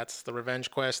Khan. That's the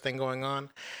revenge quest thing going on.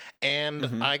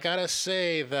 And I gotta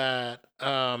say that,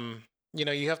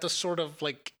 you have to sort of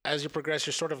like, as you progress,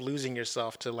 you're sort of losing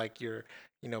yourself to like your,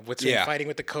 fighting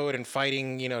with the code and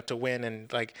fighting, to win.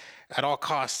 And like at all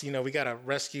costs, we gotta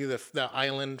rescue the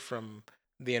island from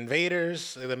the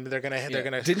invaders. They're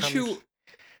gonna.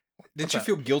 Didn't you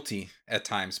feel guilty at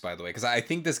times, by the way? Because I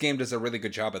think this game does a really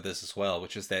good job at this as well,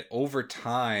 which is that over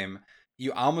time,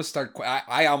 I almost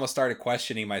started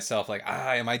questioning myself, like,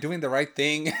 am I doing the right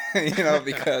thing?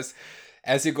 Because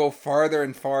as you go farther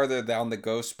and farther down the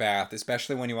ghost path,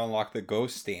 especially when you unlock the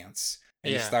ghost stance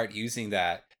and you start using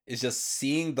that, is just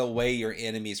seeing the way your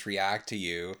enemies react to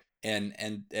you and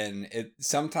it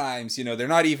sometimes, they're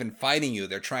not even fighting you,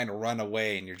 they're trying to run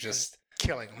away, and you're just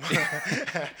killing them.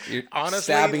 you're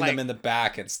Honestly, stabbing like, them in the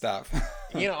back and stuff.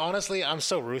 honestly, I'm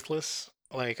so ruthless.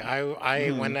 Like I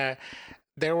Mhm. when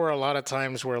there were a lot of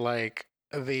times where like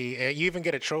you even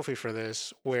get a trophy for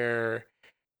this, where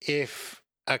if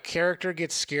a character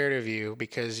gets scared of you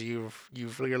because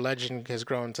your legend has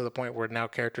grown to the point where now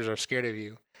characters are scared of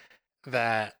you,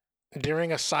 that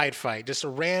during a side fight, just a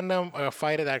random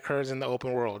fight that occurs in the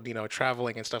open world,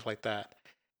 traveling and stuff like that,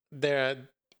 there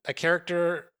a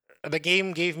character the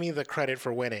game gave me the credit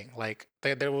for winning. Like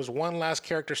there was one last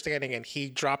character standing, and he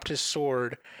dropped his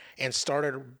sword and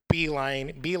started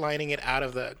beelining it out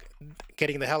of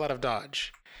getting the hell out of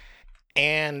Dodge.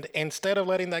 And instead of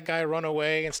letting that guy run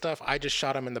away and stuff, I just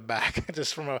shot him in the back,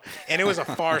 and it was a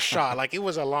far shot. Like it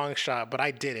was a long shot, but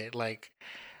I did it. Like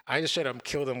I just should have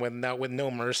killed him with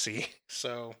no mercy.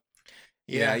 So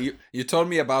Yeah, yeah, you told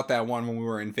me about that one when we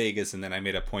were in Vegas, and then I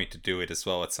made a point to do it as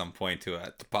well at some point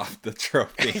to pop the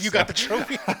trophy. you So got the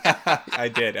trophy. I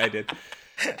did.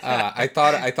 I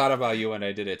thought about you when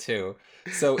I did it too.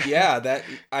 So yeah, that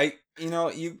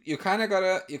you kind of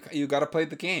gotta play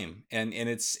the game, and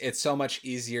it's so much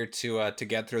easier to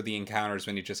get through the encounters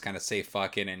when you just kind of say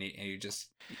fuck it, and you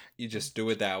just do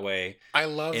it that way I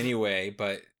love anyway.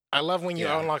 But I love when you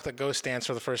yeah, unlock the ghost dance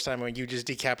for the first time when you just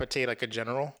decapitate like a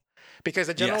general, because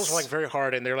the generals are like yes, very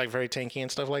hard and they're like very tanky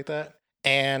and stuff like that.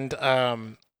 And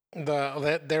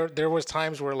there was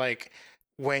times where like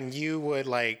when you would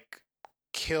like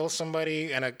kill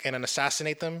somebody and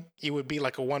assassinate them, you would be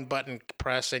like a one button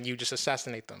press and you just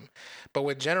assassinate them. But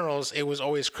with generals, it was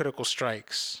always critical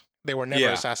strikes. They were never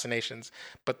yeah. assassinations.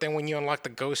 But then when you unlock the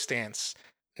ghost dance,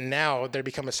 now they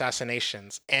become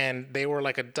assassinations, and they were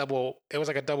like a double it was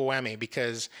like a double whammy,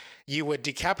 because you would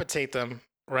decapitate them,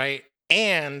 right,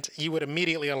 and you would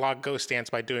immediately unlock ghost dance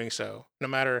by doing so, no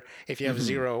matter if you have hmm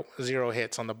zero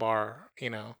hits on the bar.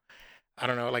 I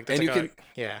don't know, like that's And like you a can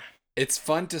yeah. it's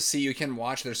fun to see. You can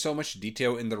watch, there's so much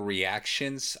detail in the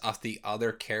reactions of the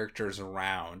other characters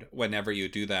around whenever you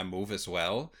do that move as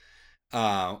well.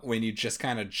 When you just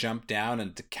kind of jump down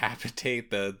and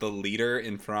decapitate the leader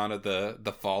in front of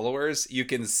the followers, you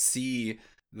can see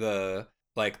the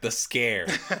scare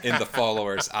in the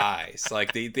followers' eyes.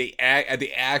 Like they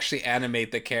actually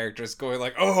animate the characters going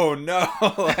like, oh no,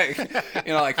 like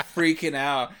like freaking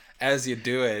out as you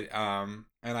do it.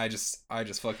 And I just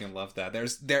fucking love that.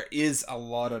 There is a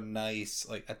lot of nice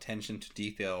like attention to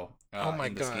detail Oh my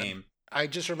in this god. game. I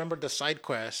just remembered the side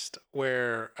quest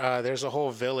where there's a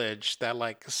whole village that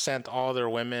like sent all their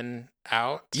women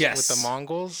out with the Yes.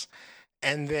 Mongols.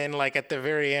 And then like at the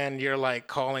very end, you're like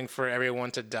calling for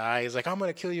everyone to die. He's like, I'm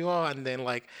gonna kill you all. And then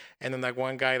like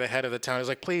one guy, the head of the town, is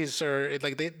like, please, sir,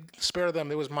 like they spare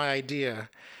them. It was my idea.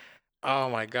 Oh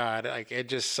my god, like it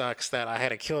just sucks that I had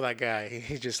to kill that guy.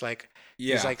 He's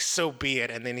Yeah. like, so be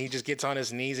it. And then he just gets on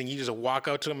his knees and you just walk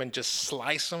out to him and just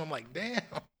slice him. I'm like, damn.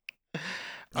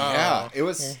 Yeah, Oh, it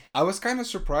yeah. was. I was kind of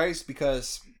surprised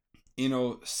because,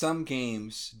 some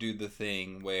games do the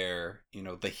thing where,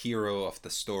 the hero of the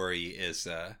story is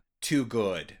too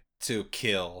good to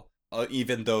kill,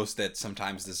 even those that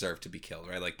sometimes deserve to be killed,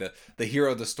 right? Like the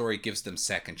hero of the story gives them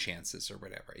second chances or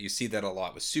whatever. You see that a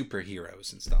lot with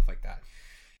superheroes and stuff like that.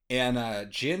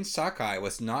 And Jin Sakai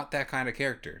was not that kind of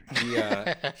character.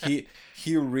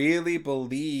 He really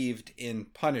believed in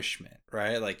punishment,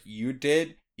 right? Like you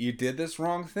did this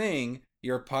wrong thing.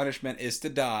 Your punishment is to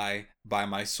die by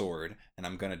my sword, and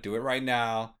I'm gonna do it right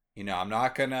now. I'm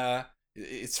not gonna.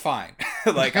 It's fine.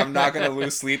 Like I'm not gonna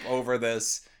lose sleep over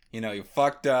this. You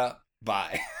fucked up.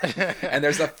 Bye. And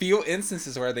there's a few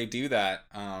instances where they do that.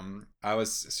 I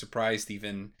was surprised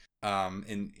even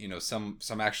in some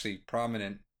actually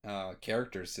prominent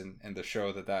characters in the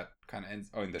show that kind of ends.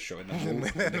 Oh, in the show, in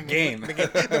the game.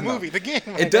 The No, movie, the game.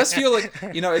 it does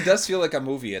feel like a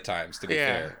movie at times. To be Yeah.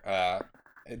 fair,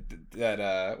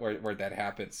 that where that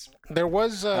happens. There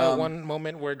was Um, one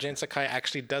moment where Jin Sakai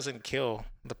actually doesn't kill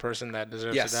the person that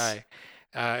deserves to yes. die.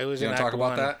 It was You in want to Act talk about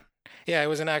One. that? Yeah, it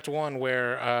was in Act One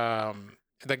where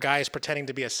the guy is pretending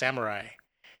to be a samurai,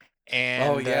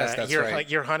 Oh and yes, that's right.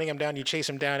 you're hunting him down. You chase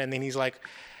him down, and then he's like,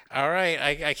 "All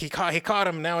right, he caught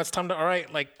him. Now it's time to all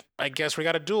right, like I guess we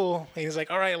got a duel. And he's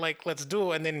like, all right, like, let's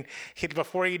duel. And then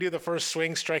before you do the first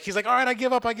swing strike, he's like, all right, I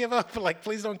give up. Like,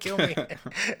 please don't kill me.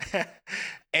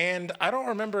 And I don't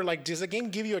remember, like, does the game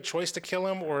give you a choice to kill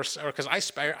him or because I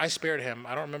spared him.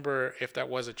 I don't remember if that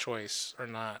was a choice or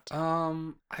not.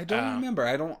 I don't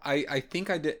remember. I think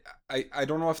I did. I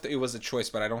don't know if it was a choice,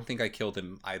 but I don't think I killed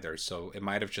him either. So it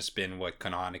might have just been what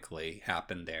canonically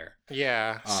happened there.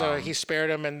 Yeah. So he spared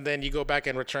him, and then you go back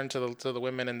and return to the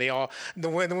women, and the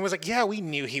woman was like, "Yeah, we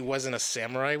knew he wasn't a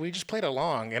samurai. We just played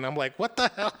along." And I'm like, "What the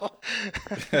hell?"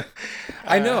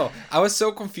 I know. I was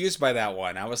so confused by that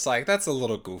one. I was like, "That's a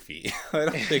little goofy. I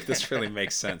don't think this really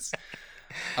makes sense."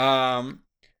 I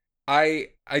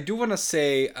do want to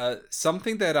say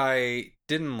something that I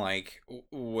didn't like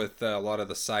with a lot of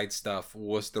the side stuff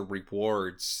was the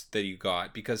rewards that you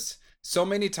got, because so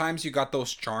many times you got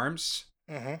those charms,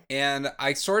 and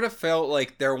I sort of felt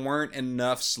like there weren't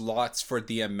enough slots for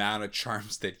the amount of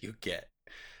charms that you get.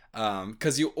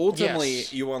 Because you ultimately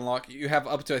you have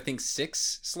up to I think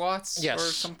 6 slots or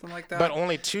something like that. But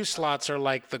only 2 slots are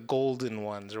like the golden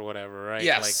ones or whatever, right?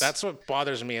 Yes. Like that's what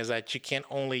bothers me is that you can't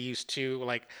only use 2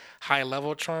 like high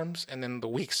level charms and then the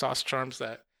weak sauce charms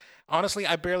that honestly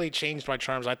I barely changed my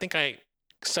charms. I think I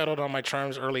settled on my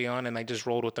charms early on and I just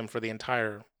rolled with them for the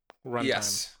entire runtime.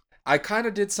 Yes. I kind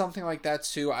of did something like that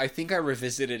too. I think I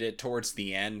revisited it towards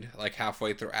the end, like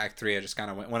halfway through Act 3. I just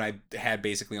kind of went, when I had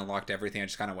basically unlocked everything, I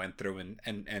just kind of went through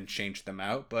and changed them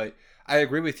out. But I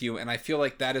agree with you, and I feel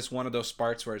like that is one of those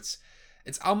parts where it's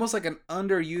almost like an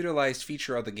underutilized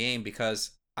feature of the game, because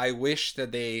I wish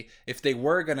that if they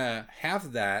were gonna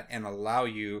have that and allow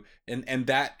you, and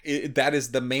that is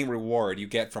the main reward you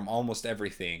get from almost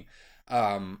everything.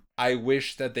 I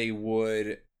wish that they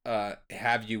would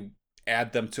have you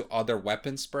add them to other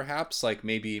weapons, perhaps, like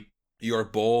maybe your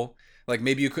bow, like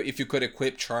maybe if you could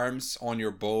equip charms on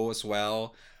your bow as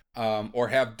well, or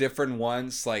have different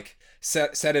ones, like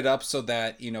set it up so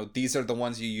that these are the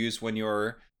ones you use when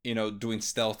you're doing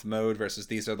stealth mode versus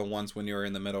these are the ones when you're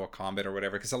in the middle of combat or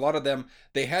whatever, because a lot of them,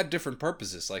 they had different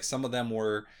purposes. Like some of them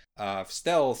were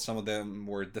stealth, some of them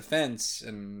were defense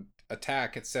and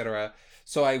attack, etc.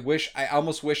 So I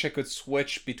almost wish I could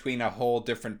switch between a whole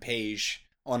different page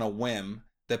on a whim,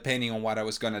 depending on what I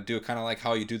was gonna do, kind of like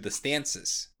how you do the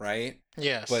stances, right?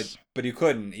 Yes. But you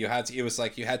couldn't. It was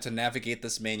like you had to navigate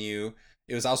this menu.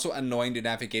 It was also annoying to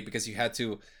navigate because you had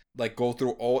to like go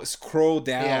through scroll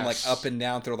down, like up and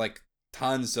down through like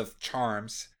tons of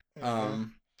charms.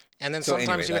 And then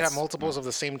sometimes you would have multiples of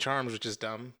the same charms, which is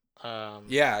dumb.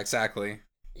 Yeah, exactly.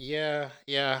 Yeah.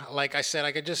 Like I said,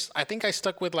 I think I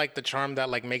stuck with like the charm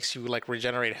that like makes you like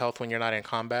regenerate health when you're not in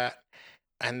combat.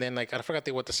 And then like I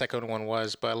forgot what the second one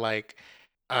was, but like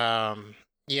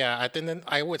yeah, I think then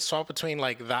I would swap between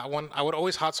like that one. I would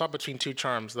always hot swap between 2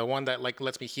 charms. The one that like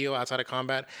lets me heal outside of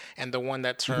combat, and the one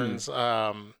that turns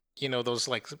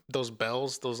those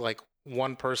bells, those like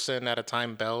one person at a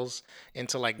time bells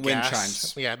into like wind gas.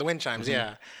 Chimes. Yeah, the wind chimes,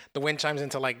 the wind chimes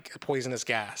into like poisonous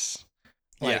gas.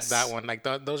 Like that one, like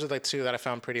those are the 2 that I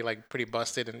found pretty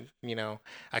busted, and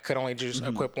I could only just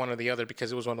equip one or the other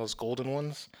because it was one of those golden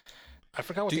ones. I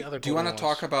forgot what the other. Do you want to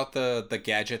talk about the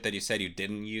gadget that you said you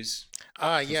didn't use?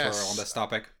 Yes. We're on this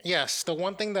topic. Yes, the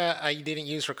one thing that I didn't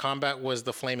use for combat was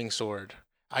the flaming sword.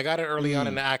 I got it early on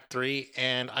in Act 3,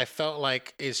 and I felt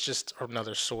like it's just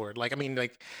another sword. Like I mean,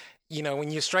 like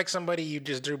when you strike somebody, you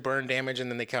just do burn damage,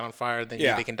 and then they count on fire. Then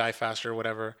they can die faster or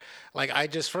whatever. Like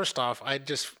first off,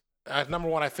 number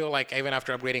one, I feel like even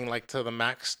after upgrading like to the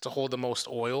max to hold the most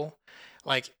oil,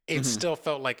 like it still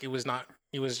felt like it was not.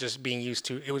 It was just being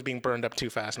it was being burned up too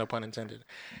fast, no pun intended.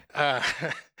 But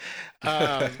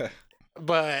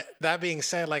that being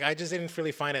said, like I just didn't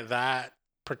really find it that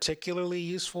particularly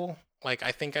useful. Like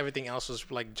I think everything else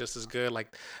was like just as good.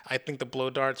 Like I think the blow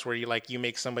darts where you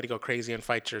make somebody go crazy and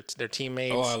fight their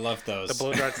teammates. Oh, I love those. The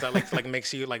blow darts that like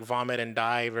makes you like vomit and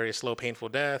die, very slow, painful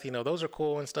death. Those are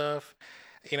cool and stuff.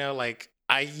 Like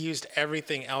I used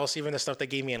everything else, even the stuff they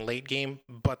gave me in late game,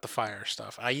 but the fire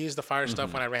stuff. I used the fire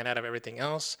stuff when I ran out of everything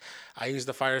else. I used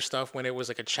the fire stuff when it was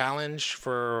like a challenge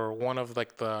for one of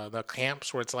like the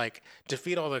camps where it's like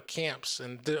defeat all the camps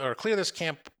or clear this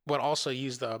camp, but also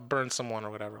use the burn someone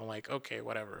or whatever. I'm like, okay,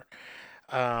 whatever.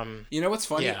 You know what's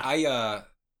funny? Yeah.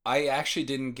 I actually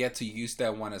didn't get to use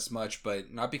that one as much,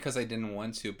 but not because I didn't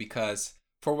want to, because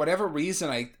for whatever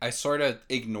reason, I sort of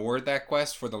ignored that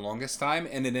quest for the longest time,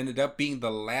 and it ended up being the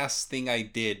last thing I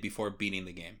did before beating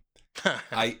the game.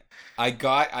 I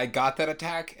got that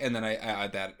attack, and then I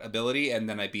that ability, and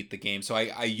then I beat the game. So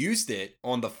I used it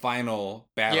on the final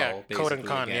battle, basically, Code and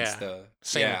Con, against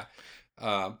Same.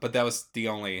 But that was the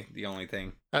only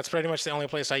thing. That's pretty much the only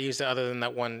place I used it, other than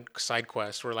that one side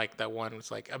quest where like that one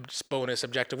was like a bonus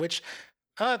objective. Which,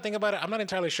 think about it, I'm not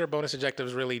entirely sure bonus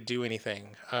objectives really do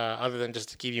anything other than just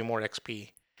to give you more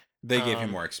XP. They gave you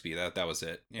Um, more XP. That was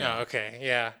it. oh, Yeah. okay,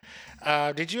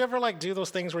 yeah. Did you ever like do those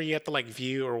things where you have to like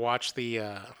view or watch the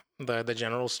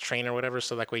generals train or whatever,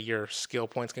 so that way your skill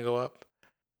points can go up?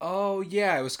 Oh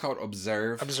yeah, it was called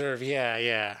Observe. Observe, yeah,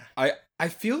 yeah, I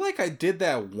feel like I did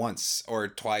that once or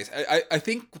twice. I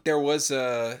think there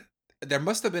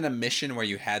must have been a mission where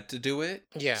you had to do it,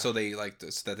 yeah. so they like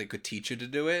so that they could teach you to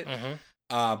do it.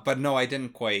 Mm-hmm. But no, I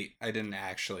didn't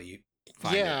actually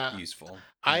find it Yeah, useful.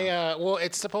 I well,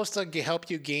 it's supposed to help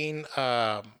you gain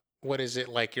what is it,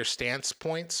 like your stance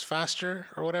points faster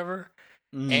or whatever.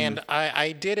 Mm, And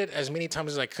I did it as many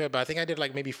times as I could, but I think I did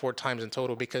like maybe 4 times in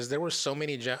total because there were so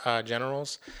many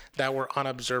generals that were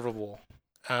unobservable,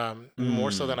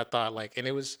 more so than mm. I thought. Like, and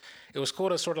it was cool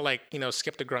to sort of like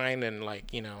skip the grind and like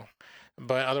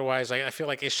but otherwise, like I feel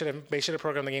like they should have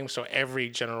programmed the game so every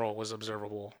general was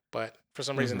observable, but for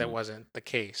some reason that Hmm. wasn't the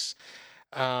case.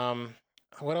 Um,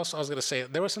 what else I was gonna say?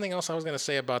 There was something else I was gonna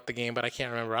say about the game, but I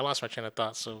can't remember. I lost my train of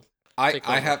thought. So I take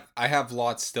I over. have I have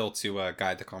lots still to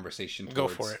guide the conversation Go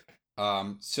for towards.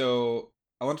 it. So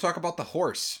I want to talk about the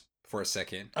horse for a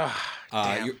second. Ah,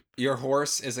 damn. Your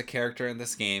horse is a character in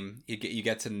this game. You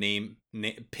get to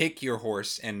pick your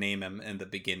horse and name him in the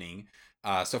beginning.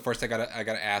 So first I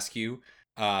gotta ask you,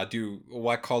 do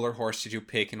what color horse did you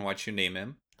pick and what you name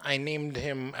him? I named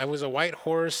him. I was a white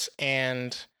horse,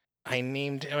 and I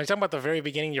named. Am I talking about the very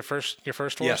beginning? Your first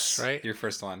horse, Yes, right? your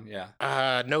first one. Yeah.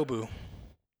 Nobu.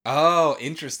 Oh,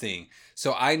 interesting.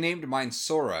 So I named mine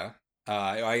Sora.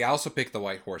 I also picked the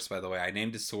white horse, by the way. I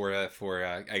named it Sora for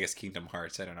I guess Kingdom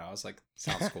Hearts. I don't know. I was like,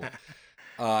 sounds cool. And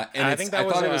I it's think I that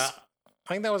was thought it a. was.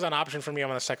 I think that was an option for me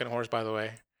on the second horse, by the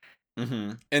way.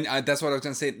 And that's what I was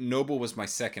gonna say. Noble was my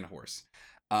second horse.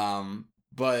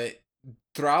 But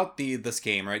throughout this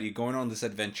game, right, you're going on this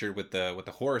adventure with the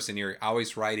horse, and you're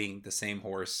always riding the same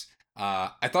horse.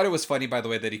 I thought it was funny, by the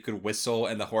way, that he could whistle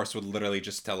and the horse would literally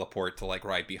just teleport to like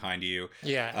right behind you.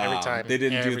 Yeah, every time. They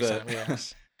didn't do Every the time.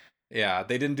 Yes. yeah,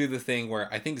 they didn't do the thing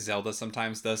where I think Zelda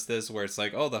sometimes does this, where it's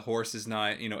like, oh, the horse is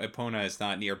not, Epona is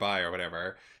not nearby or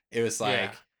whatever. It was Yeah.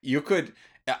 like you could,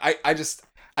 I just,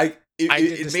 I it, I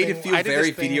did it this made it thing. feel I did this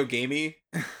very thing. video gamey.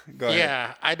 Go ahead.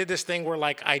 Yeah, I did this thing where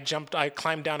like I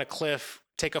climbed down a cliff,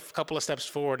 take a couple of steps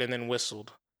forward, and then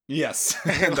whistled. Yes,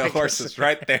 and the like horse is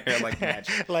right there like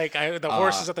magic. the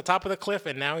horse Uh, is at the top of the cliff,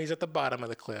 and now he's at the bottom of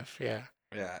the cliff. Yeah.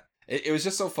 yeah, it was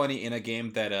just so funny in a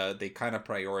game that they kind of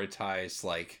prioritize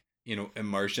like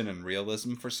immersion and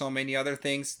realism for so many other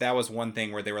things. That was one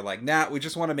thing where they were like, nah, we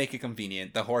just want to make it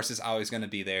convenient. The horse is always going to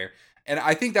be there, and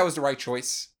I think that was the right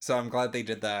choice. So I'm glad they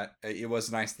did that. It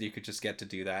was nice that you could just get to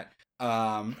do that.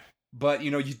 But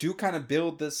you do kind of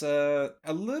build this a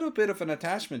little bit of an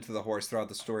attachment to the horse throughout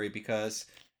the story because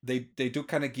they do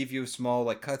kind of give you small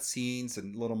like cutscenes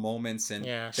and little moments, and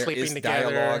Yeah. there Sleeping is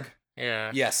dialogue. together.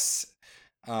 Yeah. Yes.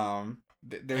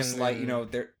 There's And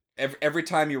like then every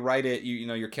time you write it,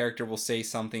 your character will say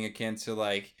something akin to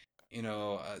like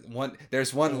one.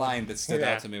 There's one line that stood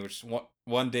out yeah. to me, which is,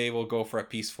 one day we'll go for a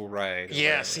peaceful ride or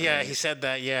Yes, whatever, yeah, he right? said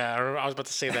that. Yeah, I was about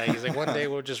to say that. He's like, one day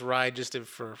we'll just ride just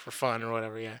for fun or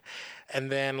whatever. Yeah,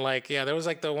 and then like yeah, there was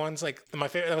like the ones like my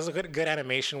favorite. That was a good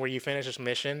animation where you finish this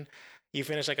mission, you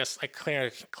finish like like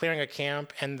clearing a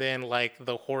camp, and then like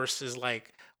the horse is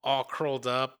like all curled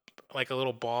up like a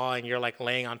little ball, and you're like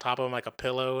laying on top of him like a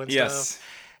pillow and stuff. Yes.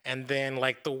 And then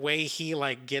like the way he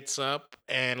like gets up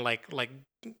and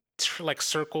like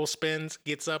circle spins,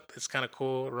 gets up. It's kind of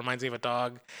cool. It reminds me of a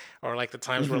dog, or like the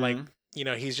times where like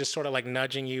Hmm. he's just sort of like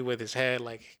nudging you with his head,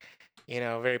 like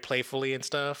very playfully and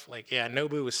stuff. Like yeah,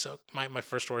 Nobu was so my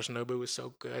first horse Nobu was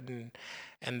so good,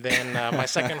 and then my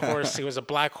second horse he was a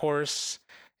black horse,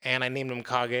 and I named him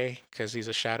Kage because he's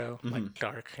a shadow, like Hmm.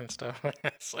 dark and stuff.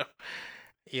 So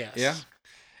Yeah. yes,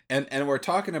 And we're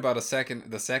talking about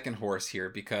the second horse here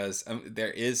because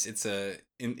it's a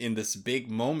in this big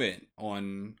moment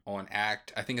on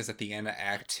act, I think it's at the end of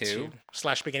act act two 2,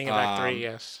 slash beginning of act three.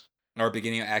 um Yes. or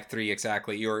beginning of act 3,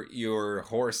 exactly. Your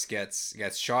horse gets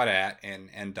shot at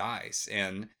and dies,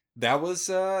 and that was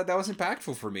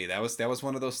impactful for me. That was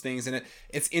one of those things, and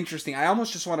it's interesting. I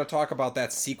almost just want to talk about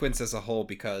that sequence as a whole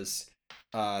because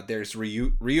there's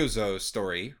Ryuzo's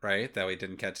story, right, that we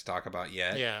didn't get to talk about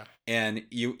yet. Yeah. And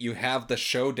you have the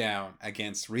showdown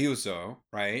against Ryuzo,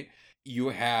 right? You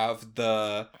have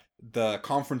the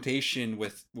confrontation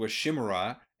with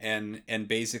Shimura, and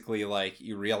basically like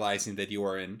you realizing that you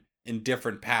are in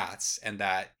different paths, and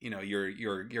that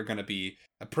you're gonna be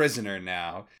a prisoner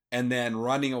now, and then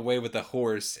running away with the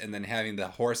horse, and then having the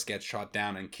horse get shot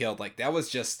down and killed. Like that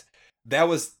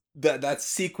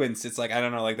sequence. It's like, I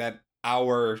don't know, like that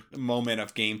hour moment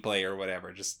of gameplay or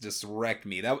whatever just wrecked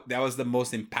me. That was the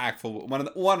most impactful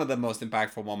one of the most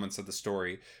impactful moments of the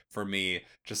story for me.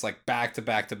 Just like back to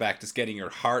back to back, just getting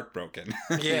your heart broken.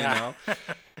 Yeah.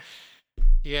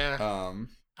 Yeah.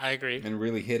 I agree. And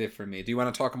really hit it for me. Do you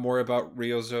want to talk more about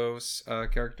Ryozo's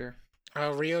character?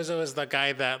 Ryozo is the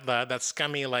guy that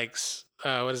scummy likes.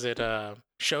 What is it?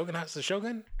 Shogun? Is it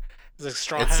Shogun? The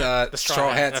straw hat. The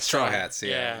straw hats.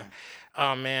 Yeah.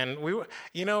 Oh man,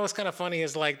 what's kind of funny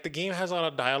is like the game has a lot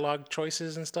of dialogue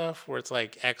choices and stuff where it's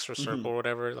like X or circle or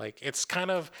whatever. Like it's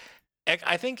kind of,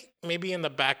 I think maybe in the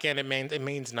back end it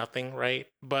means nothing, right?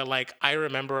 But like I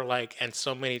remember like, and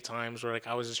so many times where like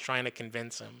I was just trying to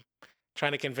convince him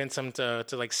to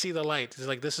like see the light. It's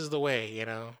like, this is the way.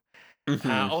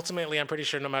 Ultimately, I'm pretty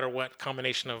sure no matter what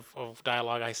combination of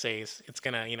dialogue I say, it's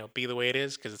gonna be the way it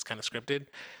is because it's kind of scripted.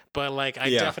 But like I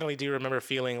definitely do remember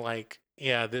feeling like,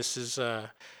 yeah, this is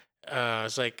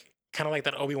it's like kind of like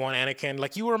that Obi-Wan Anakin,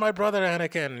 like, you were my brother,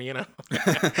 Anakin. Yeah.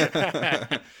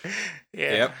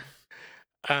 Yep.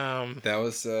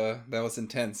 That was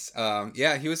intense.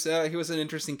 Yeah, he was an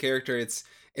interesting character. It's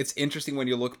interesting when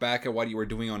you look back at what you were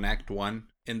doing on Act 1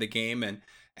 in the game,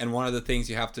 and one of the things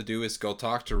you have to do is go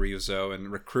talk to Ryuzo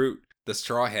and recruit the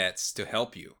Straw Hats to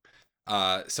help you.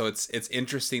 So it's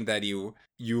interesting that you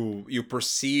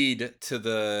proceed to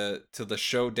the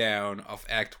showdown of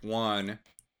Act 1,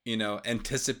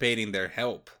 anticipating their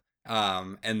help.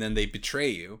 And then they betray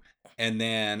you. And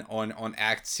then on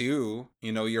Act 2,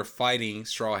 you're fighting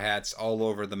Straw Hats all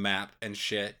over the map and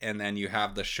shit, and then you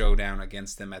have the showdown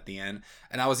against them at the end.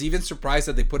 And I was even surprised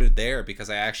that they put it there, because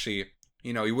I actually,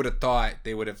 you would have thought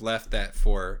they would have left that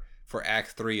for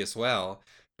Act 3 as well.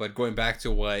 But going back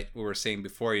to what we were saying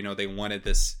before, they wanted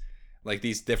this, like,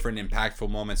 these different impactful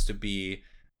moments to be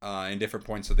in different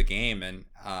points of the game. And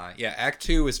Act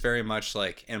 2 is very much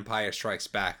like Empire Strikes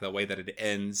Back, the way that it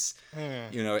ends.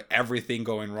 Everything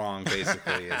going wrong,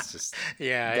 basically. It's just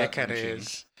yeah, it kind of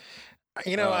is.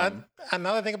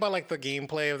 Another thing about like the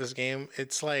gameplay of this game,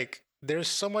 it's like there's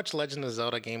so much Legend of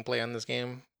Zelda gameplay on this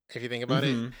game if you think about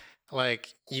it.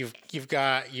 Like you've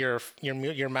got your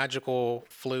magical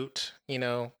flute,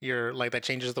 your like that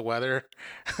changes the weather,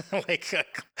 like an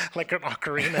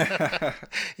ocarina.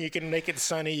 You can make it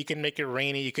sunny, you can make it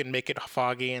rainy, you can make it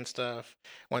foggy and stuff.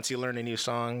 Once you learn a new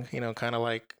song, kind of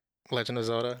like Legend of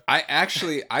Zelda.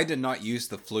 I did not use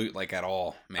the flute like at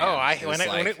all, man. Oh,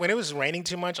 when it was raining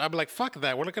too much, I'd be like, fuck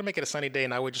that. We're not gonna make it a sunny day,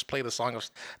 and I would just play the song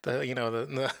of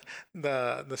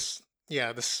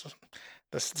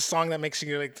the song that makes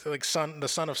you like the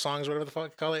son of songs, whatever the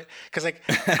fuck you call it. Because like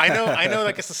I know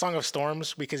like it's the Song of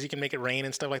Storms because you can make it rain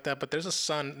and stuff like that. But there's a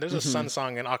sun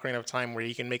song in Ocarina of Time where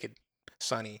you can make it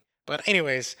sunny. But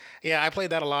anyways, yeah, I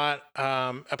played that a lot.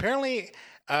 Apparently,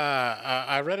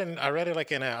 I read it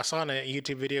like I saw in a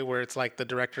YouTube video where it's like the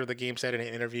director of the game said in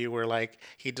an interview where like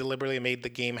he deliberately made the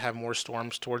game have more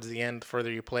storms towards the end the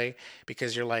further you play,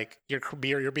 because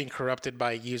you're being corrupted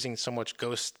by using so much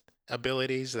ghost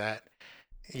abilities that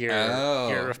you're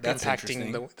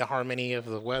impacting the harmony of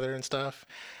the weather and stuff.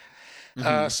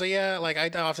 So yeah, like I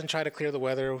often try to clear the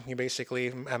weather. You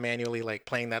basically manually like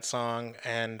playing that song,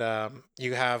 and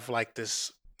you have like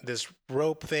this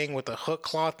rope thing with a hook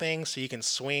claw thing, so you can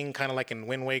swing kind of like in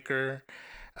Wind Waker.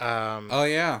 Oh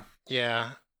yeah,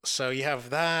 yeah. So you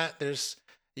have that. There's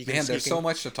so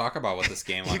much to talk about with this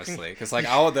game, honestly, because like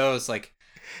all of those, like,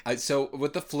 so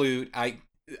with the flute,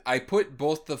 I put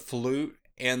both the flute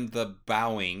and the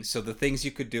bowing, so the things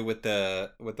you could do with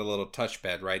the little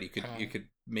touchpad, right? You could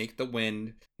make the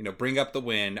wind, bring up the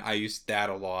wind. I used that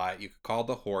a lot. You could call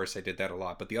the horse. I did that a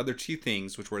lot. But the other two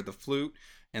things, which were the flute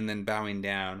and then bowing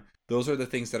down, those are the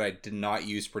things that I did not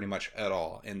use pretty much at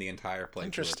all in the entire playthrough.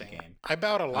 Interesting. Of the game. I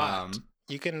bowed a lot.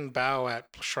 You can bow at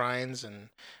shrines, and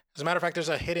as a matter of fact, there's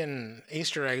a hidden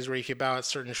Easter eggs where if you bow at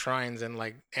certain shrines and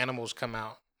like animals come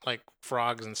out, like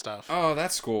frogs and stuff. Oh,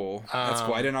 that's cool. That's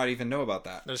cool. I did not even know about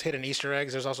that. There's hidden Easter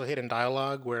eggs. There's also hidden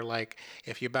dialogue where, like,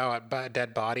 if you bow at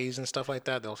dead bodies and stuff like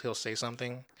that, he'll say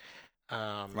something.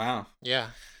 Wow. Yeah.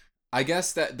 I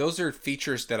guess that those are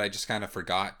features that I just kind of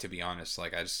forgot, to be honest.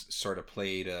 Like, I just sort of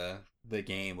played the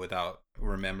game without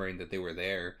remembering that they were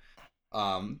there.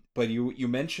 But you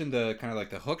mentioned the kind of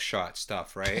like the hook shot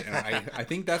stuff, right? And I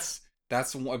think that's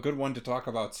a good one to talk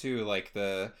about too. Like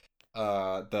the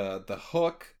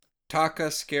hook,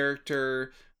 Taka's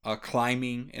character,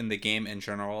 climbing in the game in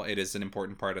general. It is an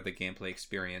important part of the gameplay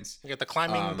experience. You get the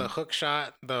climbing, the hook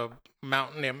shot, the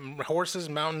mountain horses,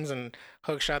 mountains, and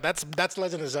hook shot. That's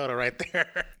Legend of Zelda right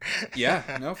there.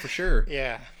 Yeah, no, for sure.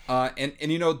 Yeah. And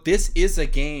this is a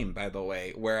game, by the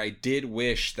way, where I did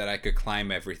wish that I could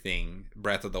climb everything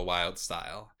Breath of the Wild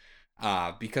style.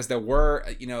 Because there were,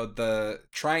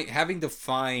 having to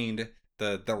find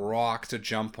the rock to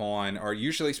jump on, or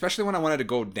usually, especially when I wanted to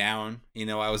go down,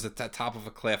 I was at the top of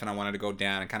a cliff and I wanted to go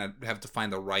down and kind of have to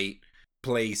find the right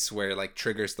place where like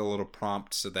triggers the little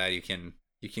prompt so that you can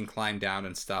climb down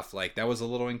and stuff. Like that was a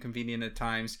little inconvenient at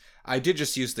times. I did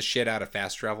just use the shit out of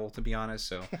fast travel, to be honest,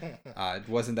 so it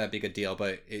wasn't that big a deal,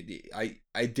 but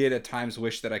I did at times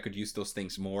wish that I could use those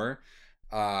things more.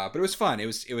 But it was fun. It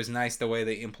was nice the way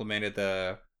they implemented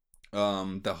the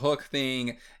hook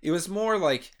thing. It was more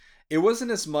like, it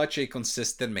wasn't as much a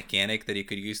consistent mechanic that you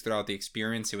could use throughout the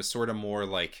experience. It was sort of more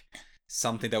like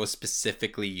something that was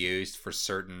specifically used for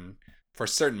certain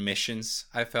missions,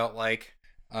 I felt like.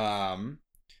 But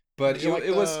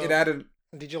it added.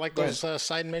 Did you like those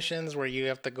side missions where you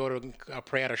have to go to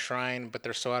pray at a shrine, but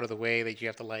they're so out of the way that you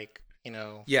have to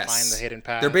Yes, find the hidden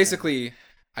path? They're basically.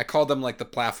 I call them like the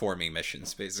platforming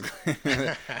missions, basically.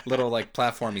 Little like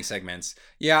platforming segments.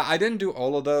 Yeah, I didn't do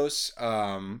all of those,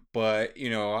 but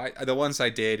the ones I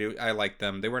did, I liked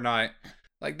them. They were not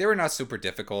super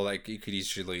difficult. Like you could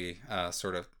easily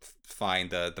sort of find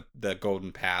the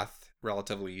golden path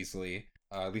relatively easily.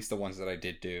 At least the ones that I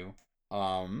did do.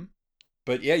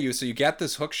 But yeah, you get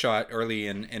this hook shot early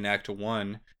in Act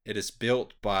 1. It is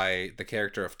built by the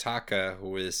character of Taka,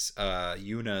 who is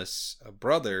Yuna's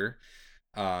brother.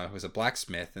 Who's a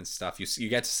blacksmith and stuff. You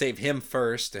get to save him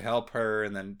first to help her,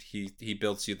 and then he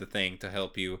builds you the thing to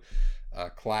help you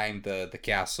climb the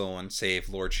castle and save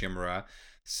Lord Shimura.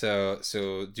 So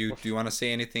do you want to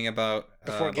say anything about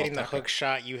before getting the hook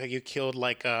shot? You killed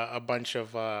like a bunch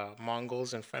of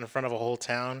Mongols in front of a whole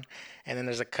town, and then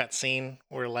there's a cutscene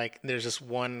where like there's this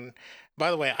one.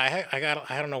 By the way,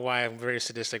 I don't know why I'm very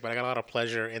sadistic, but I got a lot of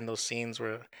pleasure in those scenes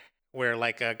where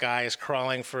like a guy is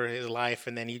crawling for his life,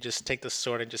 and then you just take the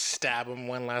sword and just stab him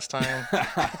one last time.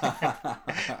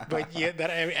 But yeah,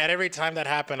 at every time that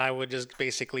happened, I would just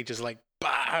basically just like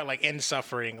end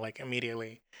suffering like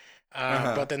immediately.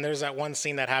 But then there's that one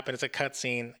scene that happened. It's a cut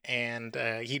scene, and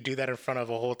you do that in front of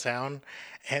a whole town,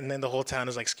 and then the whole town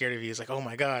is like scared of you. It's like, oh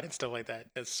my god, and stuff like that.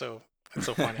 It's so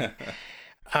funny.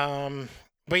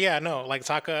 But yeah, no, like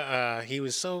Taka,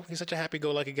 he's such a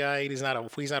happy-go-lucky guy. He's not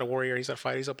a warrior. He's a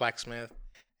fighter. He's a blacksmith,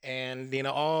 and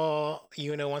all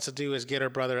Yuna wants to do is get her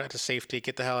brother to safety,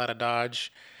 get the hell out of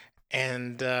Dodge,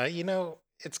 and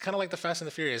it's kind of like the Fast and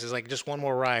the Furious. It's like just one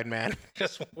more ride, man,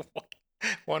 just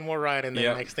one more ride, and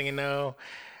then next thing you know,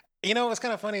 what's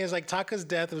kind of funny is like Taka's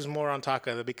death was more on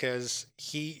Taka because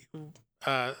he.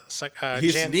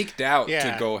 He sneaked out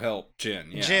to go help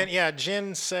Jin.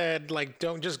 Jin said like,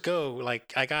 "Don't just go.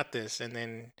 Like, I got this." And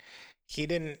then he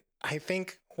didn't. I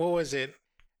think what was it?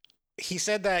 He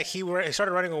said that he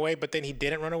started running away, but then he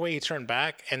didn't run away. He turned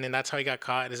back, and then that's how he got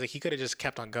caught. It's like he could have just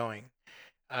kept on going.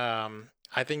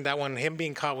 I think that one, him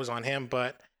being caught, was on him.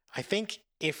 But I think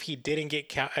if he didn't get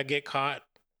caught,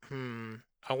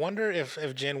 I wonder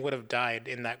if Jin would have died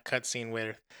in that cutscene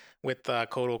with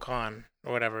Kotal Khan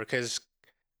or whatever, because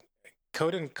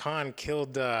Kotal Khan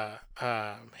killed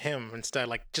him instead,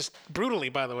 like just brutally.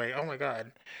 By the way, oh my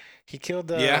god, he killed.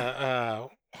 I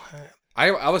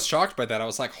was shocked by that. I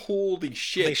was like, holy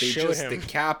shit! They just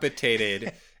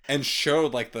decapitated and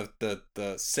showed like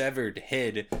the severed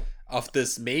head of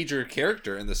this major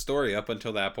character in the story up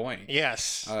until that point.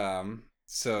 Yes.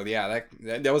 So yeah,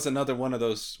 that was another one of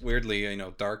those weirdly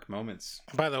dark moments.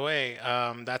 By the way,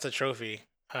 that's a trophy.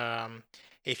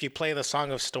 If you play the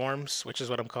Song of Storms, which is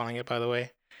what I'm calling it, by the way,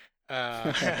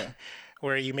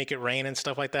 where you make it rain and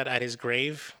stuff like that at his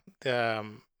grave,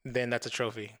 then that's a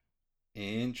trophy.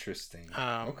 Interesting.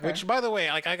 Okay. Which, by the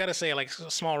way, like I gotta say, like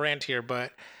small rant here,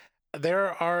 but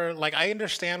there are like I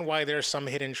understand why there's some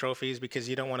hidden trophies because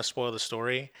you don't want to spoil the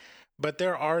story, but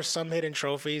there are some hidden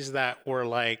trophies that were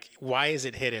like, why is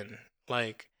it hidden?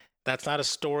 Like that's not a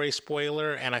story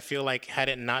spoiler, and I feel like had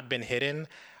it not been hidden,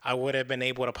 I would have been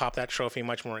able to pop that trophy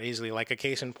much more easily. Like a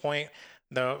case in point,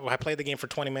 I played the game for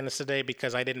 20 minutes today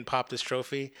because I didn't pop this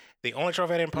trophy. The only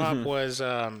trophy I didn't pop was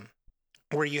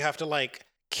where you have to like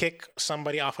kick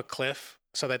somebody off a cliff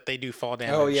so that they do fall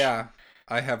damage. Oh yeah,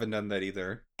 I haven't done that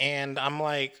either. And I'm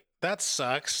like, that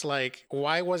sucks. Like,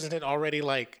 why wasn't it already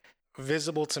like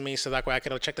visible to me so that way I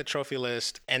could check the trophy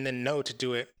list and then know to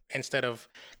do it instead of,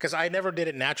 because I never did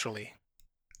it naturally.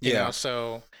 You know,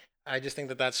 so I just think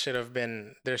that that should have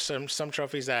been. There's some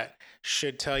trophies that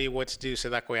should tell you what to do, so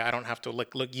that way I don't have to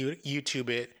YouTube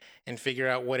it and figure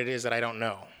out what it is that I don't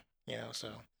know. You know,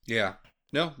 so Yeah.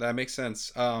 No, that makes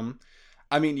sense.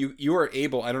 I mean, you are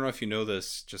able. I don't know if you know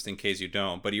this, just in case you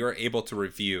don't, but you are able to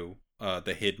review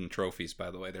the hidden trophies.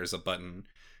 By the way, there's a button.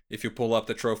 If you pull up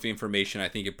the trophy information, I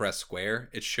think you press square.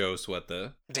 It shows what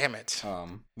the damn it.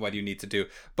 what you need to do.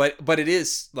 But it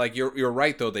is like you're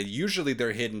right though. That usually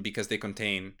they're hidden because they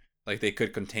contain they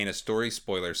could contain a story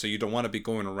spoiler. So you don't want to be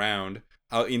going around.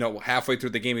 Halfway through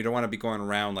the game, you don't want to be going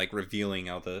around like revealing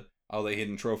all the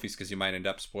hidden trophies because you might end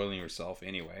up spoiling yourself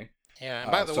anyway. Yeah,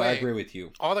 and by the So I way, agree with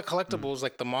you. all the collectibles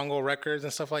like the Mongol records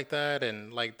and stuff like that,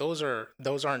 and like those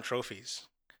aren't trophies.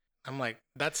 I'm like,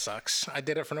 that sucks. I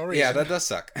did it for no reason. Yeah, that does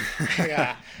suck.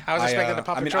 Yeah, I was expecting to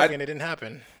pop a trophy and it didn't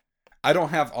happen. I don't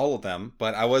have all of them,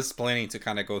 but I was planning to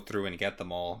kind of go through and get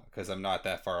them all because I'm not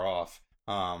that far off.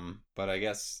 But I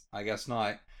guess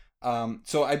not.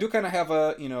 So I do kind of have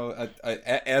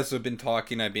as we've been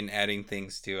talking, I've been adding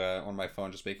things to on my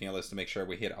phone, just making a list to make sure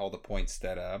we hit all the points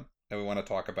that we want to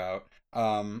talk about.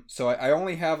 So I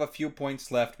only have a few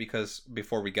points left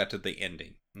before we get to the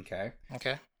ending. Okay.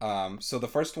 Okay. So the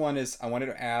first one is I wanted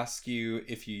to ask you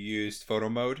if you used photo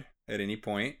mode at any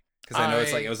point because I know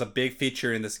it was a big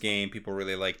feature in this game. People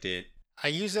really liked it. I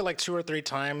used it like 2 or 3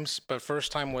 times, but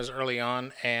first time was early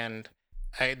on, and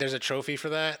there's a trophy for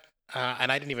that, and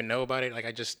I didn't even know about it. Like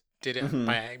I just did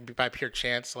it by pure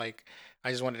chance. Like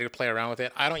I just wanted to play around with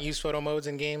it. I don't use photo modes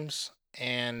in games,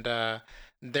 and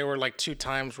there were like 2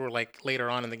 times where like later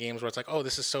on in the games where it's like, oh,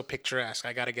 this is so picturesque.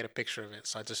 I got to get a picture of it.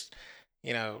 So I just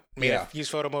use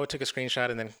photo mode, took a screenshot,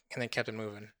 and then kept it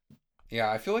moving. Yeah,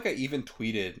 I feel like I even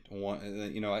tweeted one.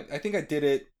 I think I did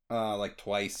it like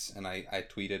twice, and I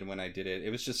tweeted when I did it. It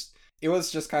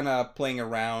was just kind of playing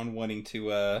around, wanting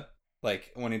to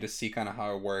see kind of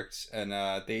how it works, and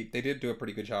they did do a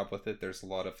pretty good job with it. There's a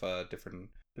lot of different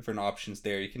options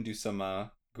there. You can do some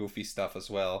goofy stuff as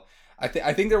well. I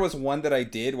think there was one that I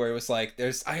did where it was like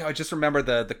I just remember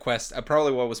the quest.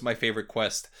 Probably what was my favorite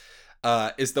quest.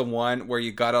 Is the one where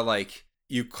you gotta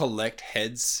you collect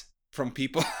heads from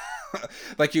people.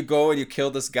 Like you go and you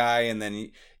kill this guy and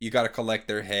then you gotta collect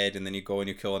their head, and then you go and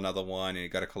you kill another one and you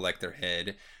gotta collect their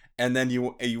head, and then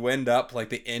you end up like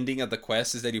the ending of the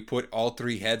quest is that you put all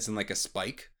 3 heads in like a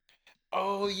spike.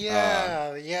 Oh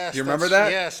yeah, yes. You remember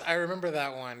that? Yes, I remember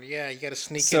that one. Yeah, you gotta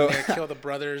sneak in there, kill the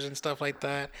brothers and stuff like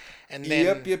that, and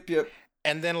then yep.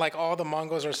 And then like all the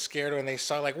Mongols are scared when they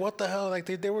saw like what the hell, like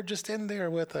they were just in there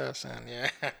with us, and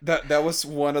yeah. That was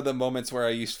one of the moments where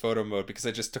I used photo mode because I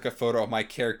just took a photo of my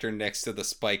character next to the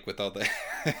spike with all the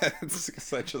heads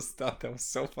because I just thought that was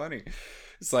so funny.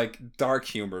 It's like dark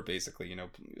humor basically,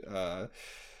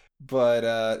 But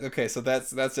okay, so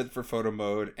that's it for photo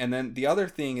mode. And then the other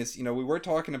thing is, we were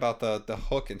talking about the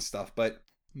hook and stuff, but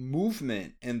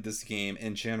movement in this game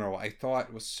in general, I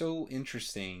thought was so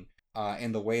interesting.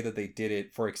 In the way that they did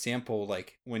it. For example,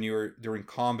 like when you were during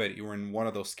combat, you were in one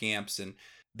of those camps, and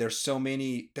there's so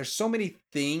many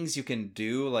things you can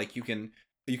do. Like you can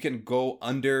go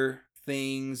under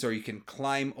things, or you can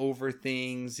climb over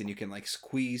things, and you can like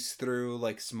squeeze through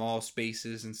like small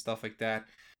spaces and stuff like that.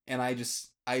 And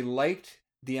I liked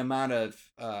the amount of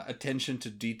attention to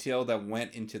detail that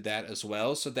went into that as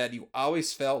well, so that you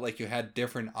always felt like you had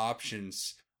different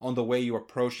options on the way you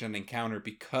approached an encounter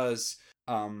because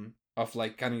of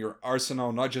like kind of your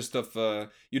arsenal, not just of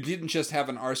you didn't just have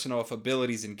an arsenal of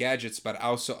abilities and gadgets, but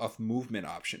also of movement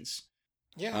options.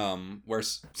 Yeah. Where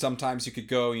sometimes you could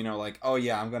go, like, oh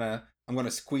yeah, I'm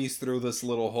gonna squeeze through this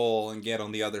little hole and get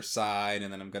on the other side,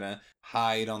 and then I'm gonna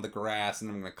hide on the grass,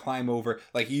 and I'm gonna climb over.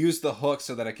 Like use the hook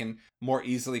so that I can more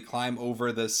easily climb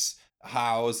over this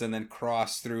house and then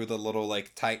cross through the little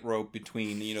like tightrope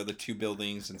between the 2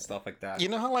 buildings and stuff like that. You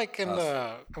know how like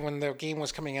when the game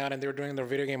was coming out and they were doing their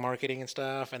video game marketing and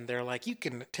stuff, and they're like, you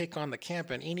can take on the camp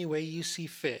in any way you see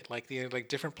fit, like like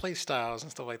different play styles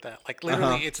and stuff like that. Like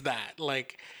literally, it's that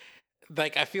like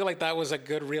I feel like that was a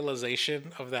good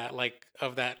realization of that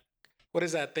what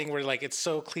is that thing where like it's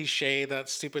so cliche, that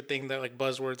stupid thing that like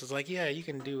buzzwords is like, yeah, you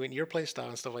can do in your play style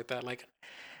and stuff like that. Like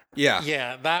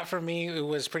yeah, that for me, it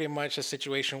was pretty much a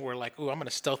situation where like, ooh, I'm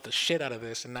gonna stealth the shit out of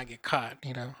this and not get caught,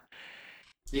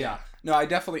 Yeah. No, I've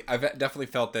definitely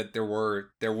felt that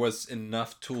there was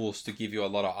enough tools to give you a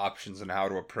lot of options on how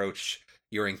to approach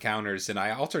your encounters, and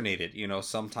I alternated.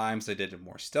 Sometimes I did it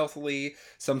more stealthily.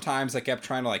 Sometimes I kept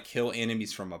trying to like kill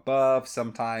enemies from above.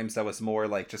 Sometimes I was more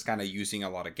like just kind of using a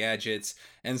lot of gadgets,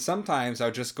 and sometimes I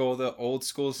would just go the old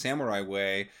school samurai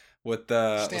way with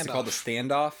the what's it called, the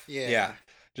standoff. Yeah.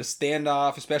 Just stand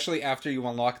off, especially after you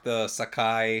unlock the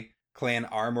Sakai clan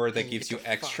armor that And you gives get you to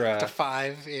extra.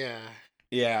 five. Yeah.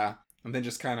 Yeah, and then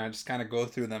just kind of go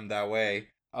through them that way.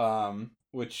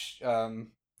 Which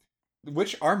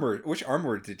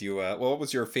armor did you what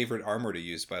was your favorite armor to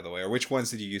use, by the way, or which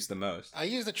ones did you use the most? I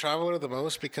use the Traveler the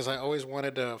most because I always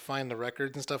wanted to find the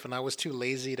records and stuff, and I was too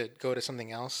lazy to go to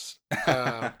something else.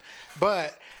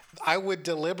 But I would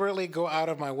deliberately go out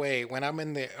of my way when I'm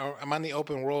on the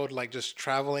open world, like just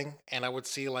traveling, and I would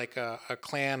see like a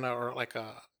clan or like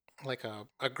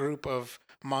a group of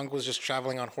Mongols just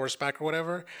traveling on horseback or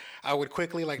whatever. I would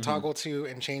quickly like Hmm. toggle to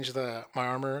and change the my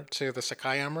armor to the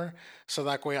Sakai armor, so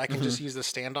that way I can just Hmm. use the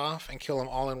standoff and kill them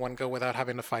all in one go without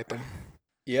having to fight them.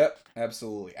 Yep,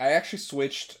 absolutely. I actually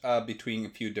switched between a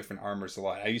few different armors a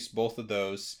lot. I used both of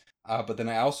those, but then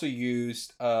I also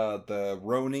used the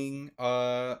Ronin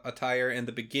attire in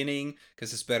the beginning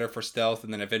because it's better for stealth,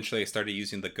 and then eventually I started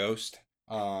using the ghost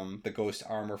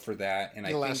armor for that. And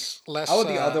I think all of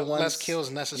the other Less ones, kills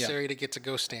yeah, necessary to get to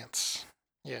ghost stance.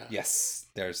 Yeah. yes,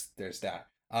 there's that.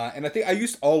 And I think I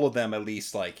used all of them at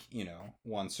least like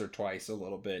once or twice a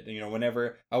little bit.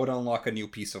 Whenever I would unlock a new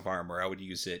piece of armor, I would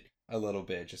use it a little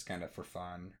bit just kind of for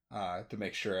fun, to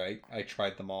make sure I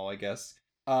tried them all, I guess.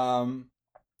 All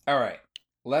right,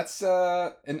 let's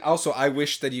and also I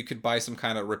wish that you could buy some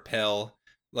kind of repel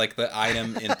like the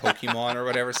item in Pokemon or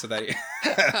whatever, so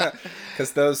that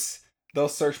because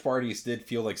those search parties did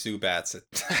feel like Zubats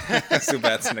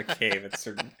Zubats in a cave at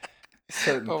certain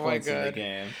Oh my points in the god.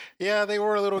 game. Yeah, they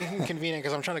were a little inconvenient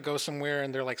because I'm trying to go somewhere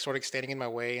and they're like sort of standing in my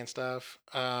way and stuff.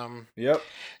 Yep.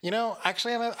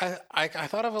 Actually, I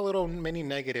thought of a little mini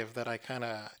negative that I kind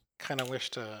of wish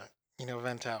to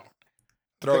vent out.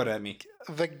 Throw The it at me.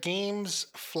 the game's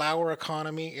flower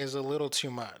economy is a little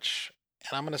too much,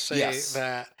 and I'm gonna say Yes.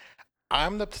 that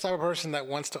I'm the type of person that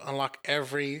wants to unlock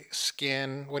every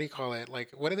skin. What do you call it? Like,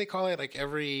 what do they call it? Like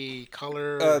every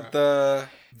color.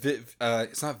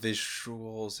 It's not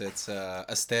visuals, it's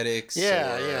aesthetics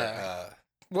Yeah, or yeah.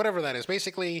 Whatever that is.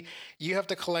 Basically, you have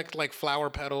to collect like flower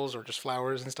petals or just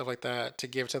flowers and stuff like that to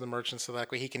give to the merchant so that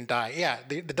way he can dye. Yeah,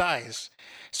 the dyes.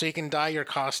 So you can dye your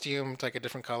costume to like a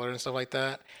different color and stuff like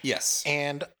that. yes.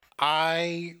 And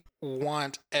I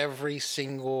want every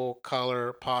single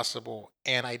color possible,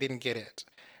 and I didn't get it.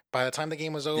 By the time the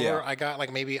game was over, Yeah. I got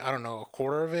like maybe, I don't know, a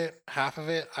quarter of it, half of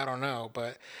it, I don't know.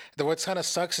 But what kind of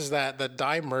sucks is that the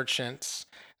dye merchants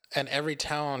and every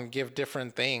town give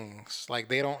different things. Like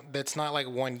they don't, that's not like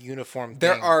one uniform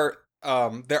There thing. are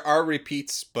there are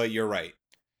repeats, but you're right.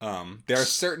 There are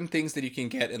certain things that you can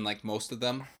get in like most of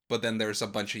them, but then there's a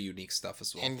bunch of unique stuff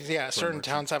as well And yeah, for a certain merchant.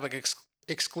 towns have like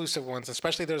exclusive ones,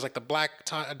 especially there's like the black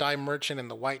dye merchant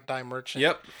and the white dye merchant.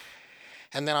 Yep.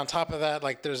 And then on top of that,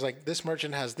 like there's like this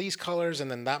merchant has these colors, and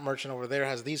then that merchant over there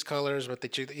has these colors, but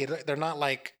they're not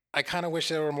like. I kind of wish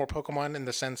there were more Pokemon in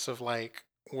the sense of like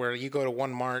where you go to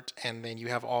one mart and then you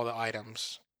have all the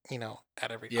items, at all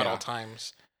Yeah.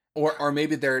 times. Or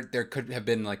maybe there could have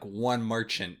been like one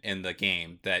merchant in the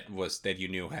game that you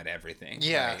knew had everything, right? Or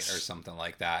Yes, something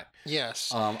like that.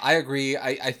 yes, I agree.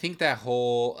 I think that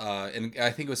whole and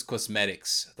I think it was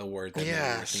cosmetics, the word that maybe we were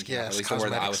yes, thinking of, at yes. least the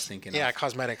word that I was Cosmetics. thinking Yeah, of.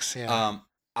 cosmetics. Yeah.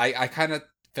 I kind of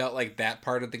felt like that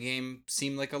part of the game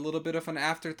seemed like a little bit of an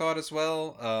afterthought as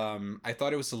well. I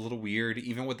thought it was a little weird,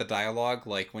 even with the dialogue.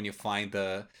 Like when you find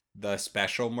the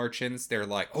special merchants, they're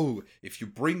like, "Oh, if you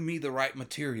bring me the right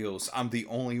materials, I'm the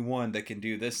only one that can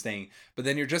do this thing." But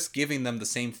then you're just giving them the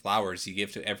same flowers you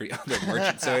give to every other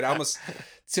merchant. So it almost,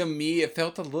 to me, it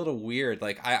felt a little weird.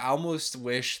 Like I almost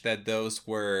wish that those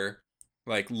were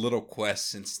like little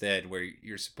quests instead, where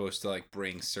you're supposed to like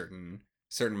bring certain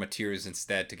materials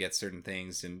instead to get certain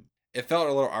things, and it felt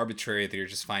a little arbitrary that you're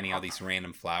just finding all these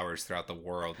random flowers throughout the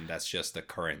world and that's just the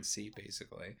currency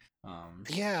basically.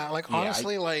 Yeah, like Yeah, I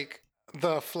honestly, like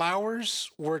the flowers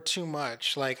were too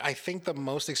much. Like I think the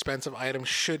most expensive item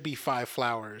should be 5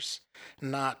 flowers,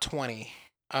 not 20.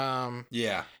 Um,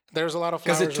 yeah, there's a lot of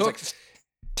because it flowers. It's like took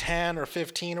 10 or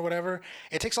 15 or whatever.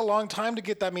 It takes a long time to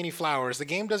get that many flowers. The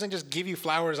game doesn't just give you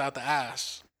flowers out the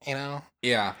ass, you know?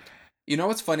 yeah,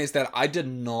 what's funny is that I did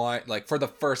not, like, for the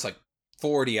first like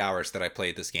 40 hours that I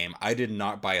played this game, I did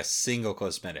not buy a single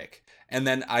cosmetic. And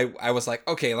then I was like,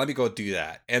 okay, let me go do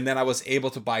that. And then I was able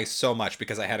to buy so much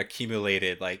because I had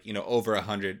accumulated like, over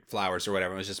 100 flowers or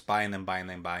whatever. I was just buying them, buying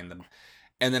them, buying them.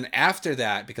 And then after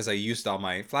that, because I used all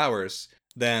my flowers,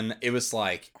 then it was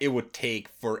like it would take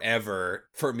forever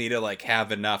for me to like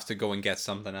have enough to go and get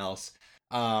something else.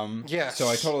 So I Yes.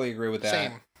 totally agree with that.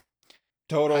 Same.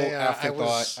 Total I afterthought,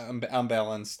 was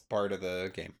unbalanced part of the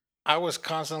game. I was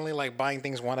constantly like buying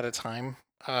things one at a time,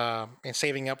 and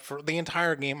saving up for the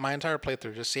entire game, my entire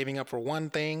playthrough, just saving up for one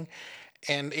thing.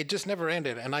 and it just never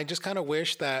ended. And I just kind of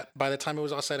wish that by the time it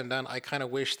was all said and done, I kind of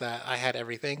wish that I had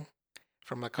everything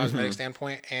from a cosmetic Mm-hmm.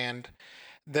 standpoint. And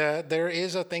there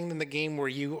is a thing in the game where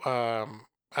you I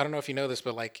don't know if you know this,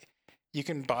 but like you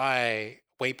can buy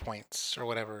waypoints or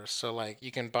whatever. So like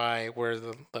you can buy where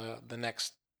the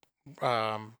next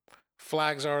um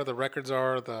flags are, the records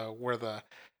are, the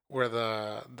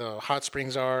hot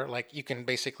springs are. Like you can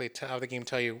basically have the game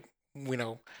tell you, you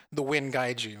know, the wind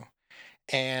guides you.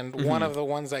 And one Mm-hmm. of the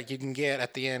ones that you can get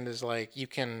at the end is like you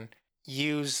can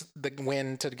use the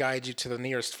wind to guide you to the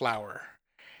nearest flower.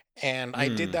 And I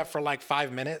did Mm. that for like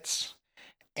 5 minutes,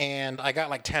 and I got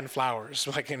like 10 flowers,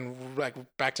 like in like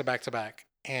back to back to back.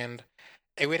 And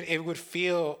it would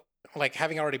feel like,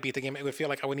 having already beat the game, it would feel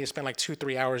like I would need to spend like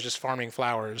 2-3 hours just farming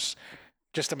flowers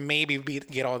just to maybe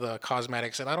get all the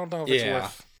cosmetics. And I don't know if it's Yeah.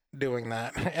 worth doing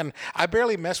that. And I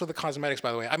barely mess with the cosmetics,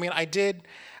 by the way. I mean, I did.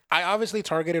 I obviously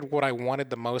targeted what I wanted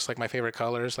the most, like my favorite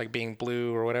colors, like being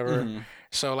blue or whatever. Mm-hmm.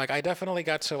 So like I definitely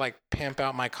got to like pimp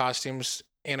out my costumes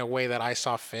in a way that I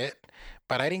saw fit,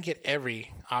 but I didn't get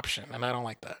every option, and I don't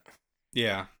like that.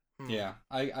 Yeah. Hmm. Yeah,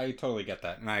 I totally get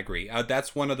that, and I agree.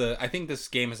 That's one of the. I think this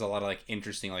game has a lot of like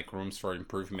interesting like rooms for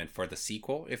improvement for the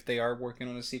sequel if they are working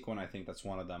on a sequel, and I think that's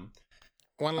one of them.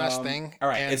 One last thing, All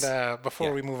right, and it's before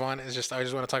yeah. we move on, is just I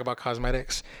just want to talk about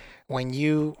cosmetics. When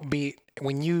you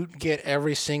get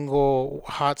every single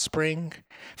hot spring,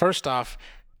 first off,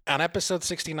 on episode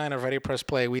 69 of Ready Press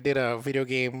Play, we did a video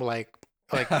game like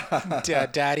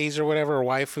daddies or whatever, or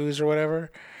waifus or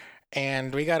whatever,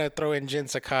 and we got to throw in Jin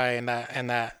Sakai and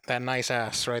that nice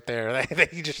ass right there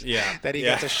Yeah, that he got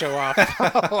yeah. to show off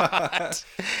a lot.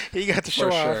 He got to For show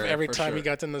off sure, every for time he sure.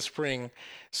 got in the spring.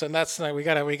 So that's like we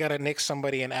gotta nick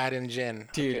somebody and add in Jin.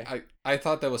 Dude, Okay. I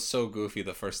thought that was so goofy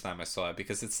the first time I saw it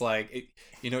because it's like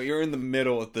you're in the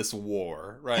middle of this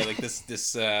war, right? Like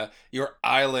this your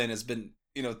island has been,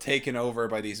 taken over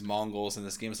by these Mongols, and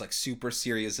this game is like super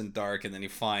serious and dark, and then you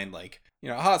find like,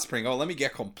 a hot spring. Oh, let me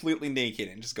get completely naked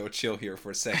and just go chill here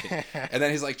for a second. And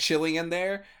then he's like chilling in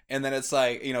there, and then it's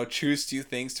like, choose two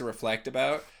things to reflect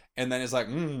about, and then it's like,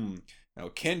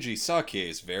 Kenji sake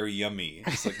is very yummy.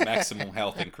 It's like maximum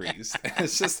health increase.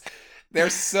 It's just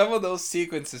there's some of those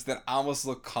sequences that almost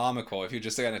look comical if you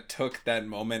just kind of took that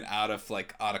moment out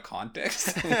of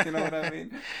context. You know what I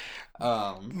mean?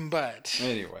 Um. But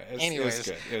Anyway, it was anyways,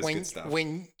 good. It was good when stuff.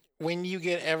 when when you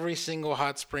get every single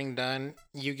hot spring done,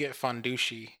 you get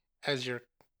Fondushi as your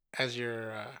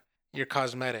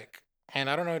cosmetic. And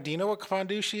I don't know, do you know what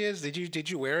Fondushi is? Did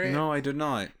you wear it? No, I did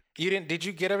not. You didn't? Did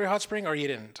you get every hot spring or you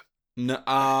didn't? No,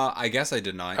 I guess I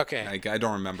did not. Okay. I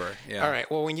don't remember. All Yeah. right.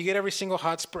 Well, when you get every single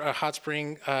hot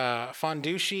spring,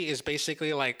 fondushi is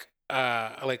basically like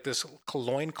this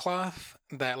loincloth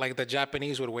that like the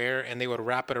Japanese would wear, and they would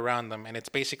wrap it around them, and it's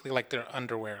basically like their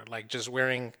underwear, like just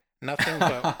wearing nothing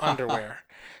but underwear,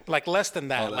 like less than Oh,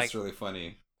 that, that's like really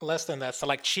funny. less than that. So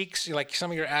like cheeks, like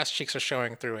some of your ass cheeks are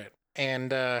showing through it,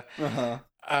 and Uh huh.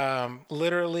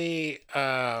 literally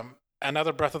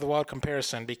another Breath of the Wild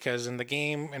comparison, because in the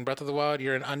game in Breath of the Wild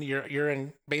you're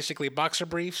in basically boxer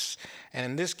briefs, and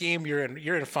in this game you're in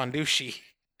fondushi.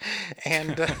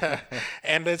 And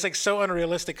and it's like so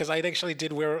unrealistic, because I actually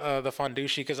did wear the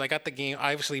fondushi because I got the game.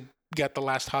 I obviously got the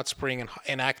last hot spring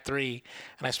in Act 3,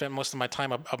 and I spent most of my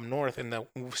time up north in the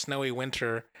snowy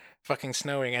winter, fucking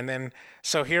snowing. And then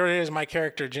so here it is, my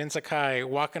character Jin Sakai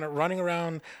running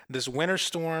around this winter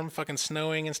storm, fucking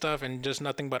snowing and stuff, and just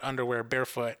nothing but underwear,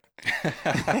 barefoot,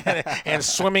 and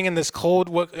swimming in this cold,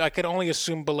 what I could only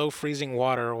assume below freezing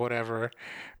water or whatever.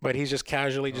 But he's just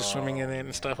casually just swimming in Oh it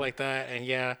and stuff man. like that. And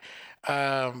yeah,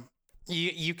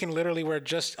 you can literally wear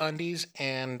just undies,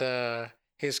 and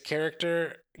his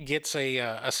character gets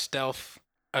a stealth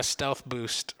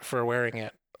boost for wearing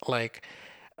it. Like,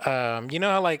 you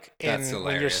know how like That's in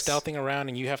when you're hilarious. stealthing around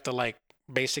and you have to like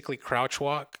basically crouch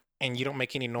walk and you don't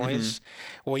make any Mm-hmm. noise.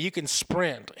 Well, you can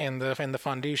sprint in the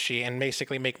fondushi and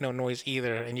basically make no noise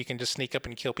either, and you can just sneak up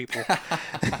and kill people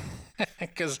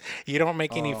because you don't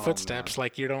make any Oh man. footsteps.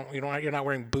 Like you're not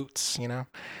wearing boots, you know.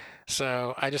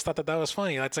 So I just thought that was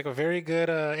funny. That's like a very good,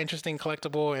 interesting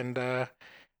collectible, and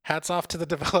hats off to the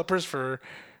developers for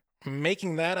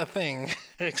making that a thing.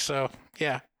 So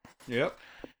yeah. Yep.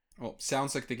 Well,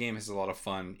 sounds like the game has a lot of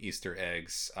fun Easter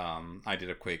eggs. I did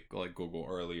a quick like Google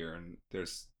earlier, and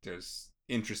there's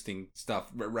interesting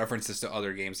stuff, references to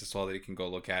other games as well that you can go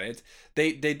look at it.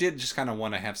 They did just kind of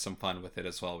want to have some fun with it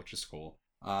as well, which is cool.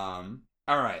 All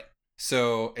right,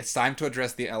 so it's time to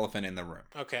address the elephant in the room.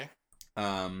 Okay.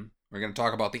 We're gonna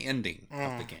talk about the ending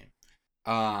of the Mm.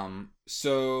 game.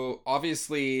 So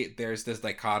obviously there's this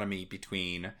dichotomy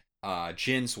between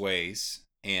Jin's ways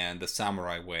and the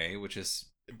samurai way, which is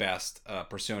best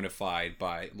personified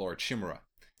by Lord Shimura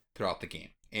throughout the game.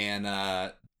 And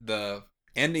the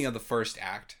ending of the first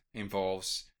act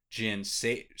involves Jin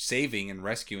saving and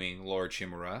rescuing Lord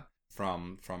Shimura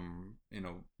from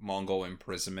Mongol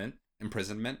imprisonment.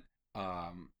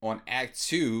 On Act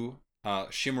 2,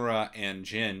 Shimura and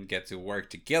Jin get to work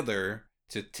together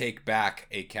to take back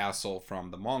a castle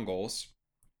from the Mongols.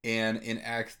 And in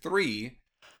Act 3,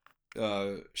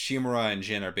 Shimura and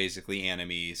Jin are basically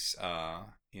enemies.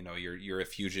 You're a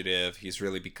fugitive. He's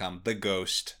really become the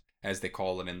ghost, as they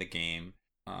call it in the game.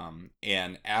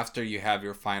 And after you have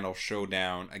your final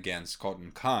showdown against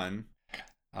Khotun Khan,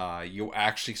 you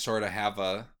actually sort of have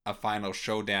a final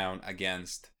showdown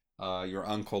against your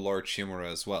uncle Lord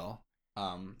Shimura as well.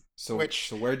 So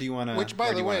where do you want to? Which,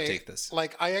 by the way, take this?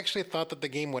 Like, I actually thought that the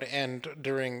game would end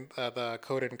during the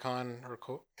Khotun Khan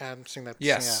I'm saying that.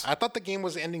 Yes, yeah, I thought the game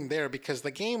was ending there because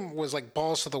the game was like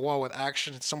balls to the wall with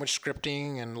action, so much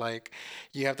scripting, and like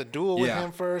you have to duel with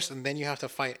him first, and then you have to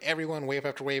fight everyone wave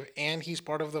after wave, and he's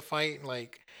part of the fight.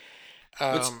 Like,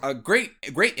 it's a great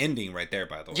ending right there,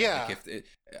 by the way. Yeah. Like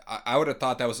I would have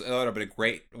thought that would have been a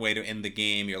great way to end the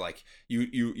game. You're like,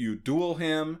 you duel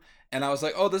him, and I was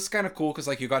like, oh, this is kind of cool because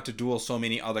like you got to duel so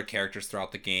many other characters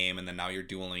throughout the game, and then now you're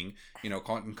dueling,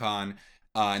 Khotun Khan,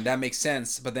 and that makes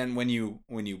sense. But then when you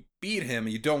beat him,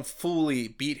 you don't fully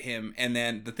beat him, and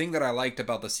then the thing that I liked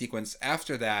about the sequence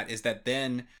after that is that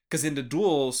then, because in the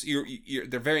duels,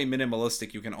 they're very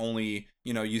minimalistic. You can only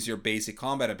use your basic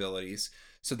combat abilities.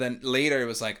 So then later it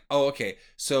was like, oh, okay,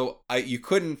 so you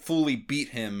couldn't fully beat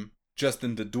him just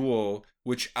in the duel,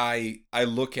 which I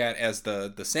look at as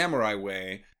the samurai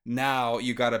way. Now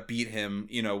you gotta beat him,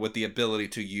 with the ability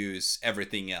to use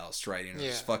everything else, right?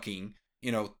 Just fucking,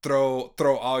 throw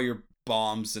all your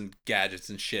bombs and gadgets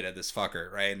and shit at this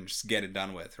fucker, right? And just get it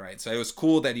done with, right? So it was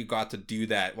cool that you got to do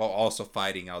that while also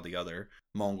fighting all the other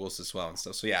Mongols as well and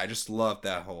stuff. So yeah, I just love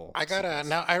that whole sequence.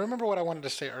 Now I remember what I wanted to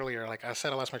say earlier. Like I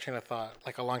said, I lost my train of thought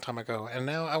like a long time ago, and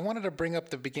now I wanted to bring up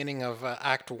the beginning of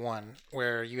Act 1,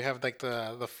 where you have like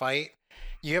the fight.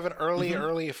 You have an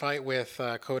early fight with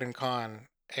Khotun Khan,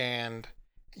 and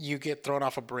you get thrown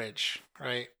off a bridge,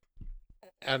 right?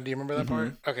 And do you remember that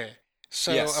part? Okay.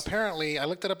 So apparently, I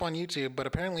looked it up on YouTube, but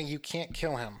apparently you can't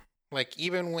kill him. Like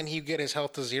even when you get his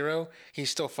health to 0, he's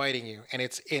still fighting you, and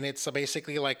it's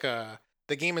basically like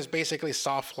the game is basically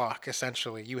soft lock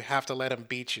essentially. You have to let him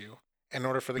beat you in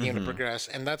order for the game to progress,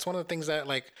 and that's one of the things that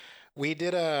like we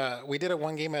did a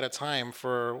one game at a time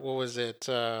for what was it?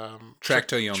 Trek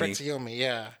to Yomi. Trek to Yomi,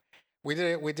 yeah. We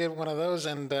did one of those,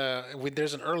 and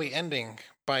there's an early ending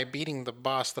by beating the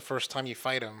boss the first time you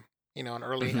fight him. An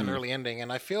early ending,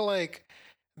 and I feel like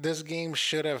this game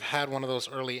should have had one of those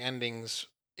early endings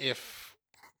if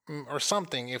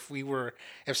somebody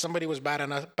was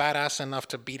badass enough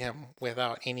to beat him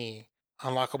without any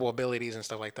unlockable abilities and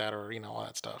stuff like that, or all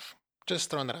that stuff. Just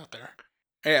throwing that out there.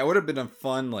 Yeah, it would have been a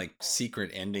fun like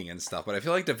secret ending and stuff, but I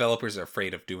feel like developers are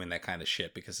afraid of doing that kind of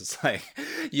shit because it's like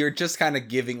you're just kind of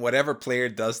giving whatever player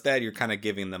does that, you're kind of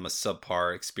giving them a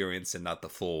subpar experience and not the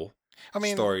full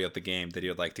story of the game that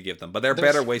you'd like to give them. But there are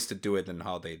better ways to do it than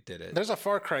how they did it. There's a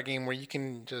Far Cry game where you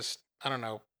can just, I don't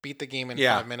know, beat the game in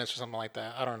 5 minutes or something like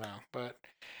that. I don't know, but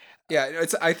yeah,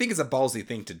 I think it's a ballsy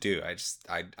thing to do. I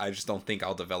just don't think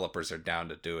all developers are down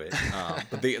to do it.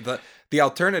 But the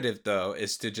alternative though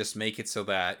is to just make it so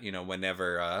that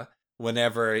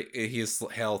whenever his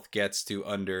health gets to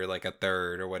under like a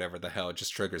third or whatever the hell, it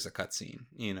just triggers a cutscene,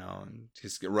 and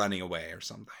he's running away or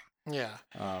something. Yeah.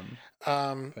 Go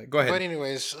ahead. But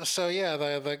anyways, so yeah,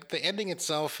 the ending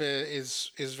itself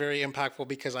is very impactful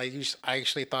because I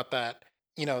actually thought that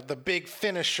the big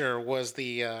finisher was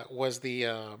the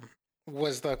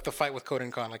fight with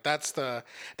Khotun Khan. Like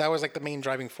that was like the main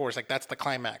driving force. Like that's the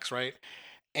climax, right?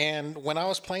 And when I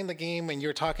was playing the game and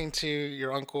you're talking to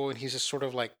your uncle and he's just sort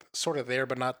of there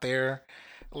but not there,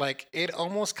 like it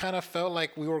almost kind of felt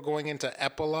like we were going into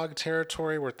epilogue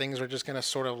territory where things were just going to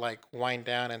sort of like wind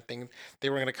down and they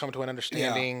were going to come to an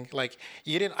understanding. Yeah. Like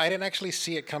I didn't actually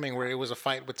see it coming where it was a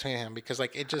fight between him because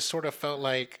like it just sort of felt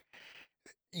like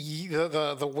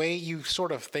the way you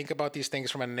sort of think about these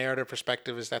things from a narrative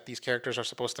perspective is that these characters are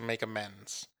supposed to make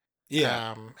amends.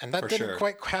 Yeah, and that didn't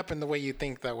quite happen the way you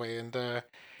think that way, and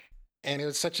it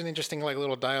was such an interesting like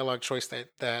little dialogue choice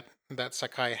that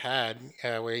Sakai had,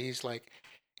 where he's like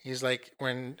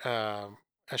when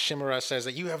Shimura says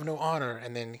that you have no honor,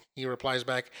 and then he replies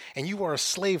back, and you are a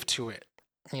slave to it,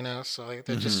 So like,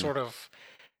 that just sort of,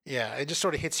 it just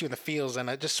sort of hits you in the feels, and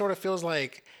it just sort of feels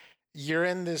like you're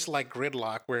in this like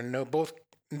gridlock where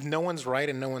no one's right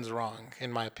and no one's wrong,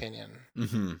 in my opinion.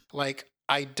 Like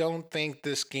I don't think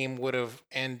this game would have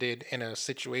ended in a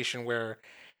situation where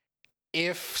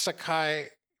if Sakai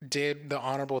did the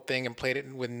honorable thing and played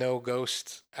it with no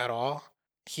ghosts at all,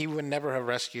 he would never have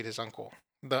rescued his uncle.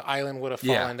 The island would have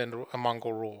Yeah. fallen into a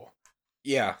Mongol rule.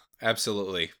 Yeah,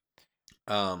 absolutely.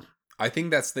 Um, I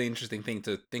think that's the interesting thing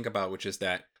to think about, which is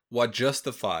that what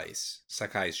justifies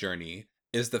Sakai's journey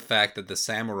is the fact that the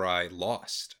samurai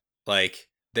lost. Like,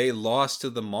 they lost to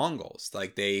the Mongols.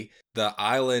 The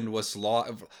island was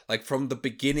lost. Like, from the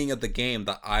beginning of the game,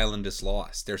 the island is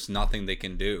lost. There's nothing they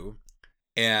can do.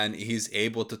 And he's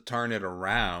able to turn it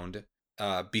around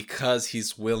because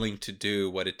he's willing to do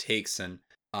what it takes. And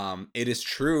it is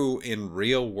true in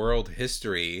real world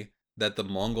history that the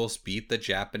Mongols beat the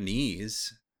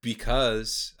Japanese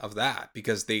because of that,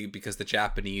 because the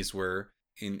Japanese were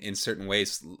in certain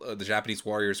ways, the Japanese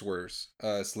warriors were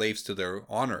slaves to their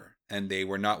honor, and they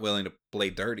were not willing to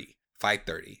fight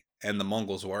dirty, and the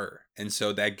Mongols were, and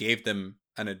so that gave them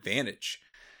an advantage.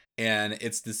 And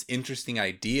it's this interesting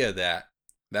idea that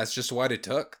that's just what it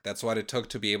took. That's what it took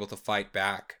to be able to fight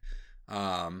back.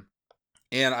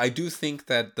 And I do think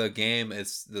that the game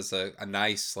there's a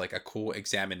nice, like, a cool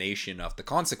examination of the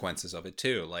consequences of it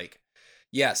too. Like,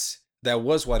 yes, that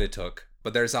was what it took,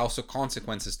 but there's also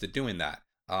consequences to doing that.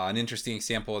 An interesting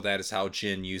example of that is how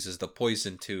Jin uses the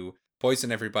poison to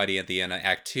poison everybody at the end of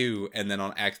Act 2, and then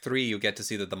on Act 3 you get to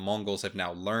see that the Mongols have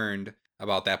now learned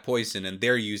about that poison, and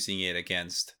they're using it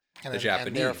against the Japanese.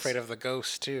 And they're afraid of the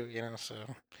ghosts too, so.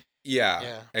 Yeah,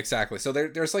 Yeah. exactly. So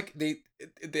there's like the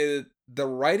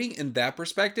writing in that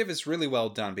perspective is really well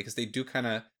done, because they do kind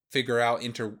of figure out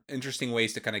interesting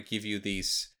ways to kind of give you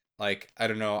these, like, I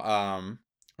don't know,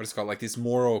 what it's called, like these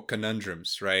moral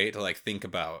conundrums, right? To like think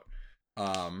about.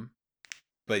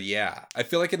 But yeah, I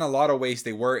feel like in a lot of ways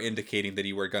they were indicating that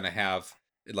you were gonna have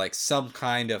like some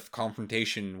kind of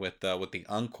confrontation with the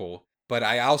uncle. But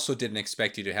I also didn't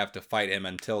expect you to have to fight him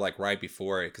until like right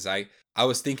before it, because I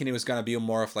was thinking it was gonna be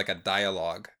more of like a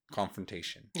dialogue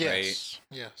confrontation, Yes.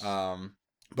 right? Yes.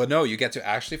 But no, you get to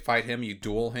actually fight him. You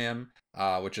duel him,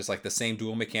 which is like the same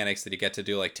duel mechanics that you get to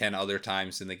do like 10 other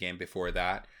times in the game before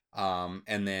that.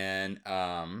 And then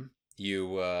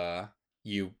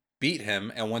you beat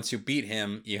him, and once you beat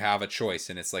him, you have a choice,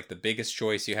 and it's like the biggest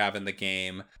choice you have in the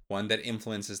game, one that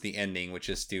influences the ending, which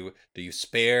is do you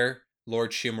spare Lord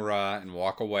Shimura and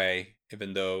walk away,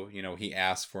 even though, he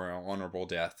asked for an honorable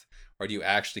death, or do you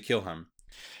actually kill him?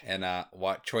 And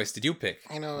what choice did you pick?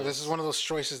 This is one of those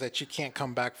choices that you can't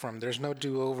come back from. There's no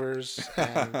do-overs,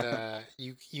 and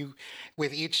you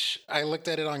with each. I looked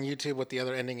at it on YouTube what the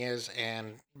other ending is,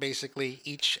 and basically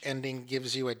each ending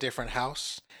gives you a different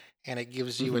house, and it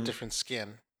gives you a different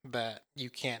skin that you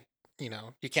can't.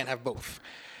 You can't have both.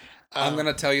 I'm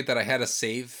gonna tell you that I had a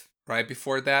save right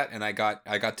before that, and I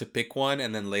got to pick one,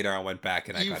 and then later I went back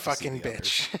and I got to see the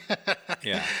bitch.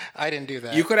 Yeah, I didn't do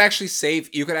that. You could actually save.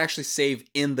 You could actually save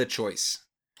in the choice.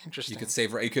 Interesting. You could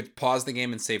save. You could pause the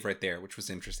game and save right there, which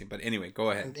was interesting. But anyway, go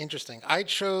ahead. Interesting. I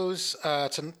chose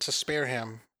to spare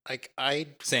him. Like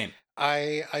Same.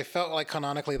 I felt like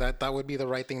canonically that would be the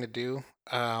right thing to do.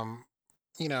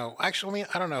 Actually,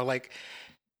 I don't know. Like,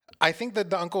 I think that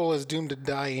the uncle is doomed to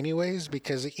die anyways,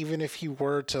 because even if he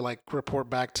were to like report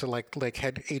back to like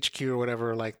head HQ or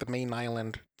whatever, like the main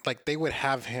island, like they would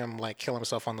have him like kill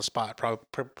himself on the spot,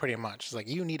 pretty much. It's like,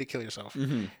 you need to kill yourself.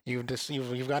 Mm-hmm.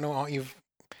 You've got no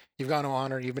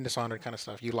honor. You've been dishonored, kind of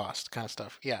stuff. You lost, kind of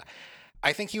stuff. Yeah.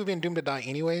 I think he would have been doomed to die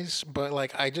anyways, but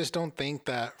like I just don't think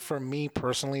that, for me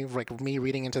personally, like me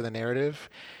reading into the narrative,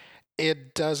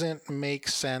 it doesn't make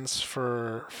sense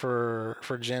for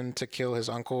Jin to kill his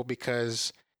uncle,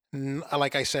 because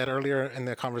like I said earlier in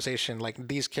the conversation, like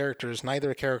these characters,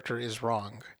 neither character is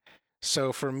wrong.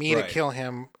 So for me to kill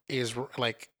him is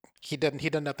like he done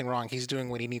nothing wrong. He's doing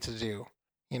what he needs to do,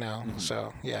 Mm-hmm.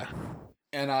 So yeah.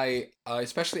 And I,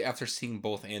 especially after seeing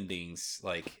both endings,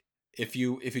 like if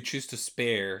you choose to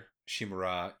spare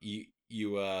Shimura,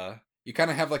 you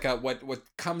kind of have like a what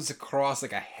comes across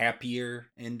like a happier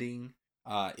ending.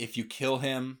 If you kill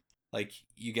him, like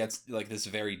you get like this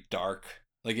very dark,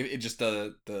 like it just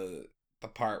the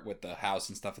part with the house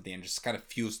and stuff at the end just kind of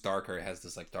feels darker. It has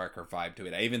this like darker vibe to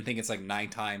it. I even think it's like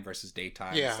nighttime versus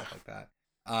daytime and stuff like that.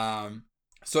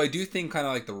 So I do think kind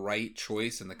of like the right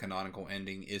choice in the canonical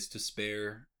ending is to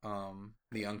spare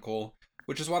the uncle,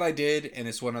 which is what I did, and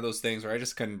it's one of those things where I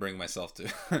just couldn't bring myself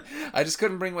to I just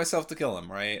couldn't bring myself to kill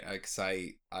him, right? Because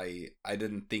I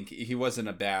didn't think he wasn't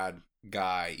a bad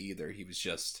guy either. He was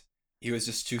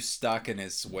just too stuck in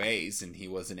his ways, and he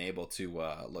wasn't able to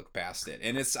look past it.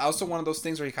 And it's also one of those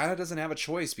things where he kind of doesn't have a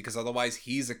choice, because otherwise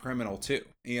he's a criminal too,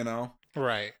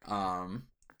 Right.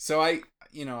 So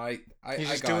I He's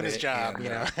just got doing his it, job, and you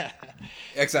know.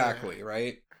 exactly,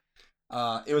 right.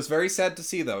 It was very sad to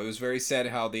see, though. It was very sad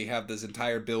how they have this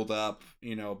entire build up,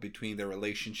 between their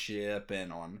relationship,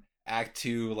 and on Act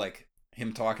Two, like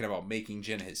him talking about making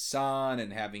Jin his son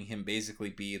and having him basically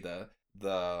be the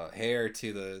heir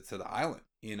to the island,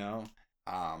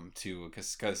 to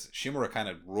because Shimura kind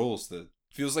of rules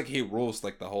feels like he rules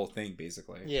like the whole thing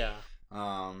basically. Yeah.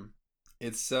 Um,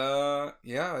 it's yeah,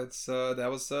 it's that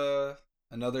was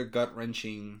another gut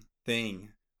wrenching thing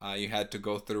you had to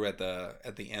go through at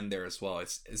the end there as well.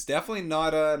 It's definitely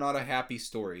not a happy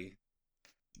story.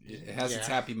 It has its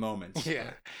Yeah. happy moments.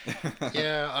 Yeah. But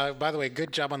Yeah. By the way,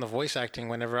 good job on the voice acting.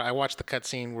 Whenever I watched the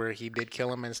cutscene where he did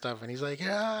kill him and stuff, and he's like,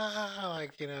 ah,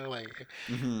 like like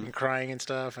hmm and crying and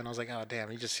stuff, and I was like, oh damn,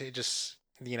 he just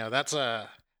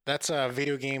that's a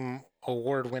video game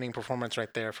award-winning performance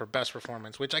right there for best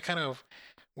performance. Which I kind of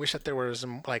wish that there was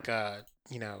like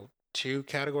two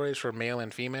categories for male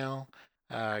and female,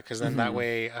 because then that hmm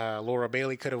way Laura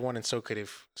Bailey could have won, and so could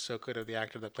have the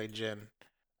actor that played Jin.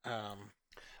 Um,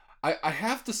 I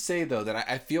have to say though that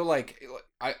I feel like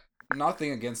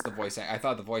nothing against the voice I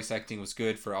thought the voice acting was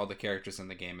good for all the characters in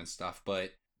the game and stuff,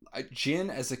 but Jin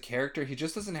as a character, he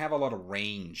just doesn't have a lot of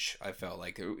range. I felt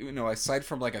like, aside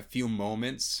from like a few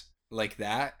moments like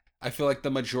that, I feel like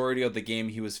the majority of the game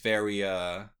he was very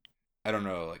I don't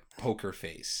know, like poker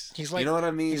face. He's You like know what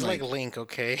I mean? he's like Link,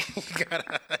 okay?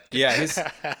 Yeah,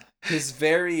 he's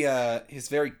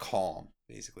very calm.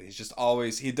 Basically, he's just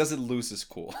always he doesn't lose his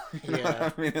cool. You know Yeah.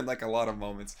 what I mean? In like a lot of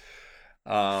moments.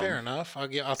 Fair Um, enough. I'll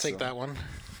take so that one.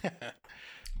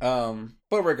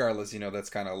 but regardless, that's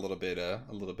kind of a little bit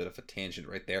of a tangent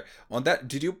right there. On that,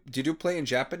 did you play in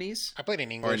Japanese I played in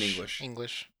or in English. English?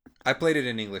 English. I played it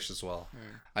in English as well.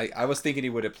 Hmm. I was thinking he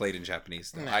would have played in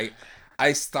Japanese though. Nah.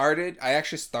 I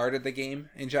actually started the game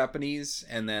in Japanese,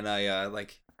 and then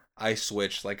I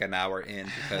switched like an hour in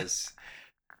because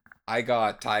I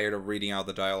got tired of reading out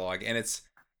the dialogue, and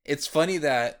it's funny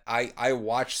that I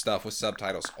watch stuff with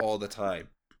subtitles all the time,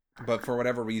 but for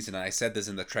whatever reason, and I said this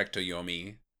in the Trek to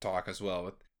Yomi talk as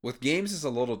well, with games is a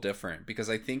little different because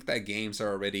I think that games are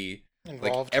already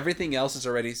like Involved. everything else is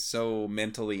already so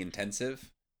mentally intensive.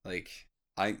 Like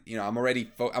I'm already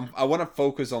I want to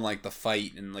focus on like the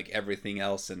fight and like everything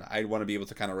else, and I want to be able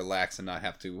to kind of relax and not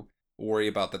have to worry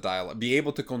about the dialogue, be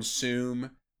able to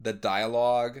consume the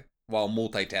dialogue while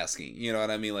multitasking. You know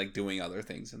what I mean? Like doing other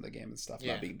things in the game and stuff,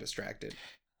 Yeah. not being distracted.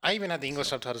 I even had the English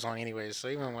So subtitles on anyways, so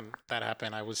even when that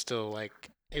happened, I was still like,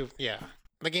 yeah.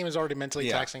 The game is already mentally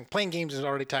yeah, taxing. Playing games is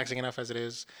already taxing enough as it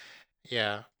is.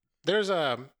 Yeah. There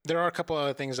are a couple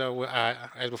other things though.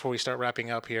 As before we start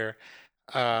wrapping up here,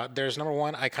 there's number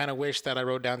one. I kind of wish that I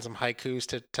wrote down some haikus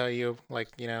to tell you. Like,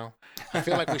 I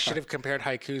feel like we should have compared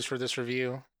haikus for this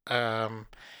review.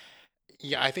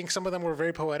 Yeah, I think some of them were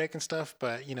very poetic and stuff,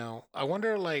 but I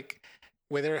wonder like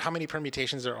whether how many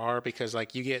permutations there are because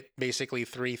like you get basically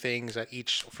three things at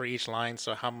each for each line.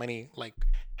 So how many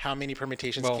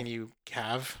permutations well, can you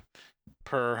have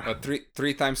per?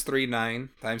 three times three 9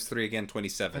 times three again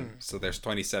 27. Hmm. So there's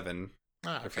 27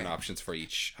 Ah, different okay. options for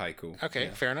each haiku. Okay,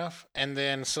 Yeah. fair enough. And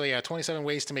then so yeah, 27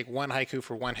 ways to make one haiku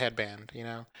for one headband.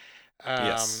 Um,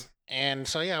 Yes. and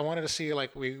so yeah, I wanted to see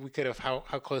like we could have how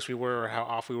close we were or how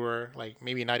off we were. Like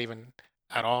maybe not even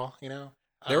at all.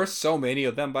 There Um, were so many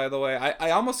of them, by the way. I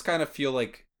almost kind of feel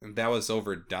like that was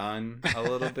overdone a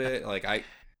little bit. Like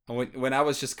when I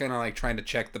was just kind of like trying to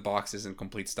check the boxes and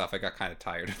complete stuff, I got kind of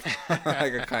tired. I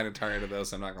got kind of tired of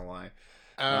those. I'm not gonna lie.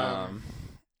 um, Um,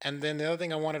 and then the other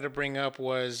thing I wanted to bring up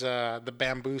was the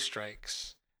bamboo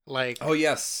strikes. Like oh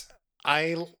yes.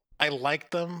 I I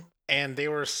liked them, and they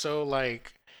were so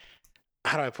like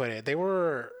how do I put it? They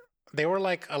were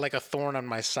like a thorn on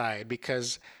my side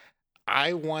because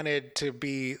I wanted to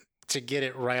get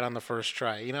it right on the first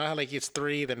try. You know how like it's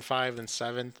three, then five, then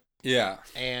seven, Yeah.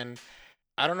 and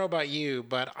I don't know about you,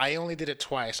 but I only did it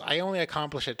twice. I only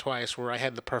accomplished it twice where I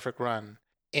had the perfect run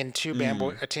in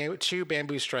Mm. two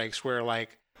bamboo strikes where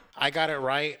like I got it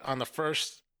right on the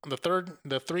first, the third,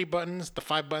 the three buttons, the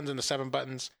five buttons, and the seven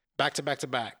buttons back to back to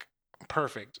back,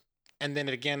 perfect. And then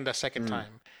again the second Mm.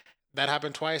 time. That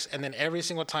happened twice, and then every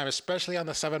single time, especially on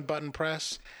the seven button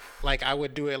press, like I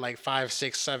would do it like five,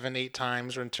 six, seven, 8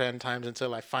 times or 10 times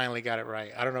until I finally got it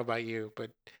right. I don't know about you,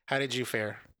 but how did you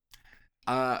fare?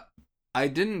 Uh, I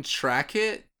didn't track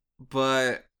it,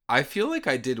 but I feel like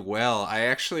I did well. I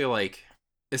actually like,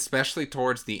 especially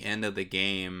towards the end of the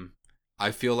game,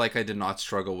 I feel like I did not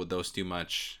struggle with those too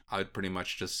much. I would pretty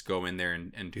much just go in there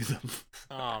and do them.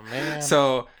 Oh man.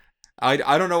 So I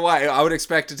don't know why. I would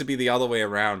expect it to be the other way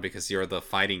around because you're the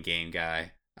fighting game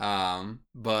guy.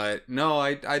 But no,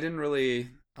 I didn't really.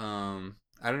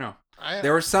 I don't know. I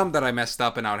There were some that I messed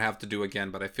up and I would have to do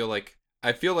again, but I feel like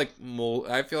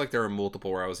there were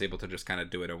multiple where I was able to just kind of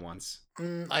do it at once.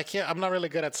 I can't. I'm not really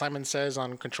good at Simon Says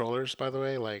on controllers, by the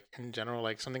way. Like in general,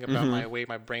 like something about Mm-hmm. my way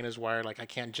my brain is wired. Like I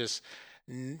can't just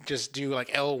do like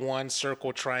L1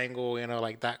 circle triangle,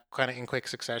 like that kind of in quick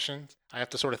succession. I have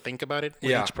to sort of think about it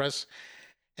with Yeah. each press.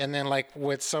 And then like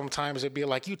with sometimes it'd be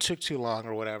like you took too long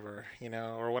or whatever,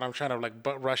 or when I'm trying to like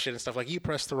rush it and stuff, like you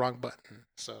pressed the wrong button.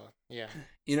 So yeah.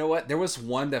 You know what? There was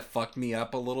one that fucked me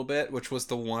up a little bit, which was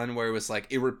the one where it was like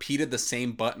it repeated the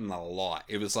same button a lot.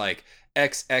 It was like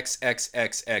X X X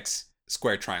X X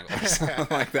square triangle or something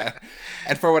like that.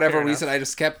 And for whatever Fair reason, enough. I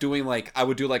just kept doing like I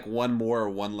would do like one more or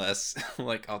one less,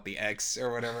 like out the X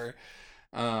or whatever.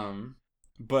 Um,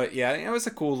 but yeah, it was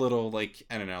a cool little like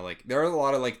I don't know, like there are a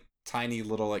lot of like tiny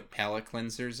little like palette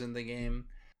cleansers in the game.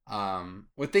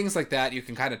 With things like that, you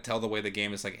can kind of tell the way the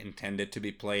game is like intended to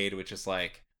be played, which is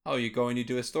like, oh, you go and you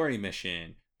do a story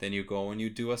mission, then you go and you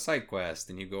do a side quest,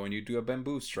 then you go and you do a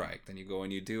bamboo strike, then you go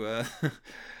and you do a,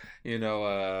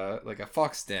 like a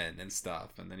fox den and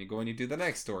stuff, and then you go and you do the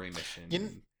next story mission. You,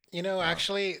 And, uh,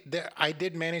 actually, I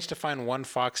did manage to find one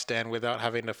fox den without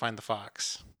having to find the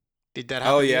fox. Did that oh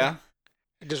happen to you? yeah,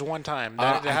 Just one time.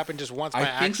 uh, That I happened just once I by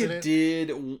think it accident.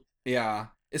 did. Yeah,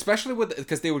 especially with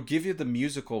because they would give you the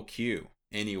musical cue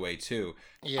anyway too.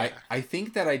 Yeah. I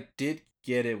think that I did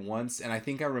get it once, and I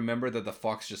think I remember that the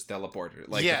fox just teleported.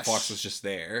 Like the fox Yes. was just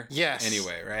there. Yes.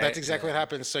 Anyway, That's right? exactly what Yeah.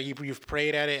 happens. So you've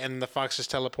prayed at it, and the fox just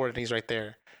teleported, and he's right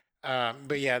there.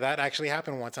 But yeah, that actually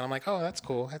happened once, and I'm like, oh, that's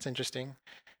cool. That's interesting.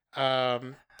 I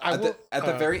At the will at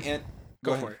the very end.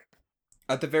 go Go for ahead. it.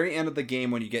 At the very end of the game,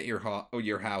 when you get your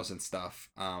house and stuff,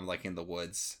 like in the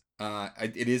woods,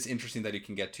 it is interesting that you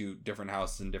can get to different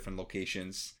houses in different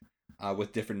locations,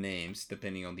 with different names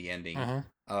depending on the ending. Hmm.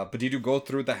 But did you go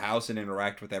through the house and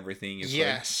interact with everything you could?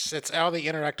 Yes, it's all the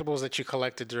interactables that you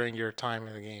collected during your time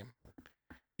in the game.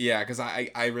 Yeah, because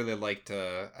I really liked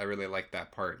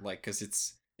that part, like because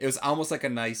it was almost like a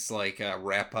nice like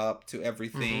wrap up to Hmm.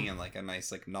 everything and like a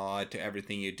nice like nod to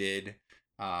everything you did.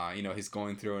 He's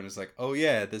going through and it's like, oh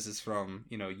yeah, this is from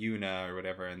Yuna or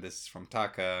whatever, and this is from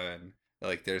Taka, and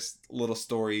like there's little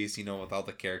stories with all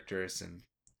the characters, and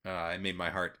it made my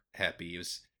heart happy. It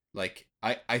was like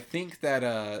I think that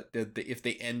if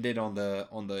they ended on the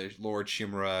Lord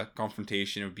Shimura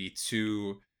confrontation, it would be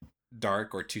too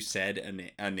dark or too sad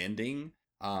an ending.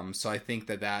 So I think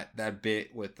that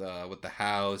bit with the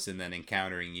house and then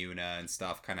encountering Yuna and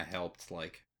stuff kind of helped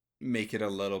like make it a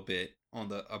little bit on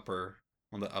the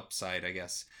upside, I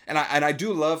guess. And I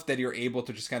do love that you're able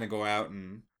to just kind of go out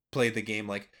and play the game.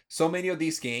 Like so many of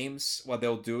these games, what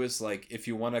they'll do is like if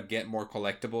you want to get more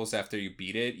collectibles after you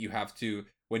beat it, you have to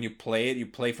when you play it, you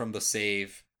play from the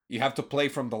save. You have to play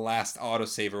from the last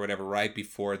autosave or whatever right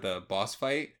before the boss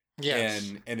fight,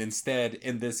 Yes. and instead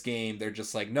in this game they're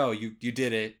just like, no, you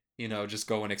did it, just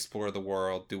go and explore the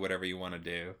world, do whatever you want to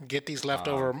do. Get these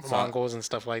leftover So Mongols and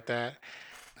stuff like that.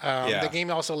 The yeah.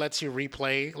 game also lets you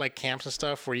replay like camps and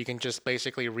stuff where you can just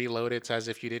basically reload it as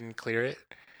if you didn't clear it.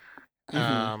 Hmm.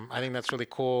 I think that's really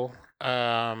cool.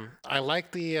 I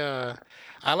like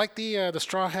the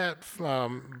Straw Hat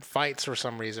fights for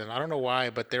some reason. I don't know why,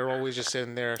 but they're always just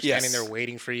sitting there, standing there Yes.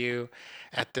 waiting for you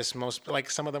at this most like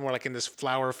some of them were like in this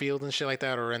flower field and shit like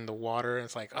that, or in the water.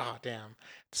 It's like, oh damn,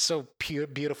 it's so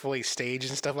beautifully staged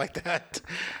and stuff like that.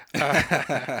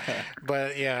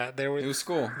 But yeah, It was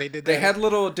cool. they did They that. had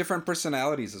little different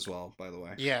personalities as well, by the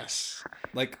way. Yes.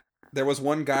 Like there was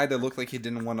one guy that looked like he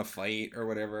didn't want to fight or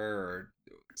whatever, or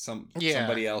Yeah.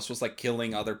 somebody else was like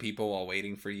killing other people while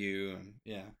waiting for you, and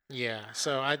yeah. Yeah.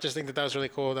 So I just think that was really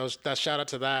cool. That shout out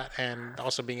to that, and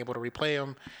also being able to replay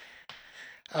them.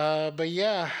 But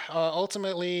yeah,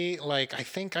 ultimately, like I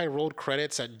think I rolled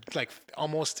credits at like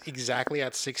almost exactly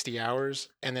at 60 hours,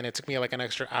 and then it took me like an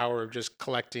extra hour of just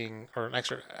collecting, or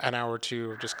an hour or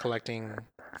two of just collecting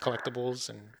collectibles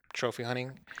and trophy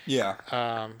hunting. Yeah.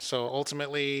 So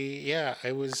ultimately, yeah,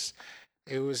 it was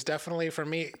definitely for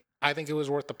me. I think it was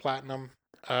worth the platinum.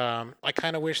 I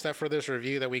kind of wish that for this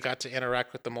review that we got to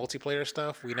interact with the multiplayer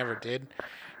stuff. We never did.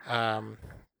 Um,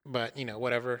 but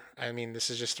whatever. I mean, this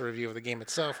is just a review of the game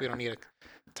itself. We don't need to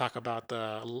talk about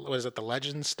the what is it, the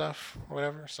legend stuff or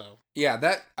whatever. So Yeah,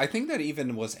 that I think that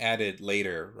even was added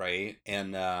later, right?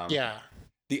 And yeah,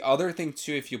 The other thing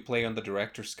too, if you play on the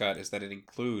director's cut, is that it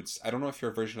includes. I don't know if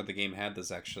your version of the game had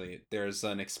this actually. There's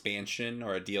an expansion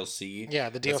or a DLC Yeah,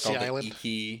 the that's DLC called the island.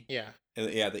 Iki. Yeah.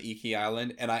 Yeah, the Iki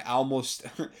Island, and I almost,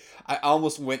 I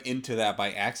almost went into that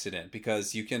by accident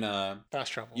because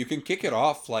Fast travel. you can kick it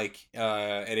off like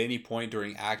at any point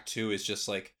during Act 2. Is just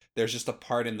like there's just a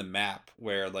part in the map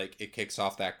where like it kicks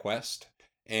off that quest,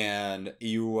 and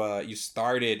you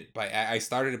started by I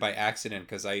started it by accident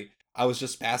because I was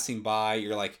just passing by.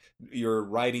 You're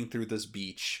riding through this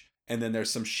beach, and then there's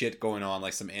some shit going on,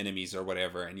 like some enemies or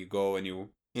whatever, and you go and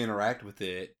you interact with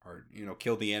it, or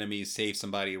kill the enemies, save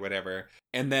somebody or whatever,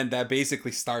 and then that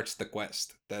basically starts the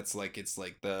quest. That's like it's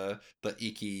like the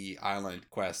Iki Island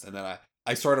quest, and then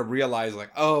I sort of realized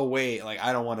like, oh wait, like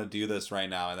I don't want to do this right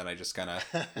now, and then I just kind of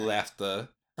left the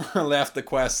left the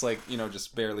quest, like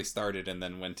just barely started, and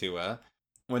then went to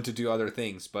do other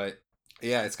things. But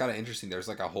yeah, it's kind of interesting. There's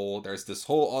this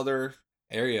whole other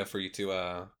area for you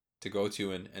to go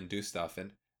to and do stuff.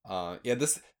 And yeah,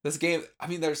 this game,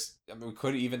 we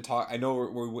could even talk. I know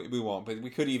we won't, but we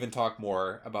could even talk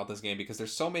more about this game because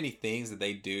there's so many things that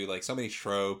they do, like so many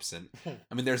tropes. And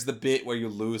there's the bit where you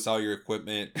lose all your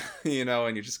equipment,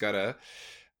 and you just gotta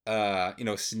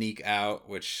sneak out,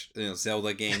 which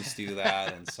Zelda games do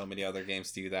that, and so many other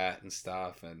games do that and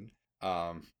stuff. And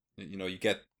you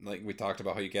get, like we talked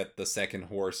about, how you get the second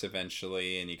horse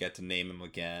eventually, and you get to name him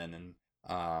again. And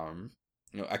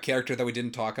a character that we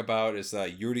didn't talk about is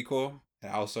Yuriko. It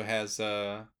also has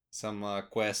some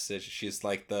quests. She's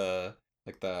like the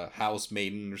house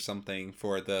maiden or something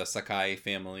for the Sakai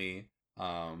family.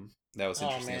 That was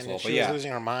interesting as well. She was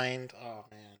losing her mind. Oh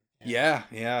man. Yeah,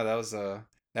 that was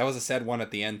a sad one at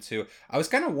the end too. I was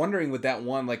kind of wondering with that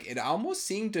one, like it almost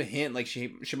seemed to hint like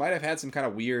she might have had some kind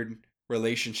of weird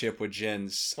relationship with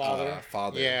Jin's father.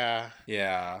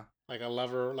 Yeah. Like a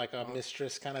lover, like a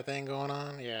mistress kind of thing going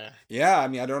on. Yeah. Yeah,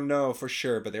 I don't know for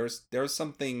sure, but there was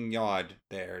something odd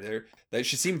there. That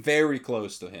she seemed very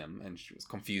close to him, and she was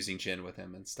confusing Jin with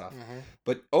him and stuff. Mm-hmm.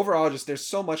 But overall, just there's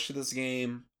so much to this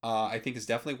game. I think it's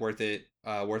definitely worth it.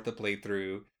 Worth the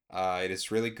playthrough. It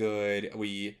is really good.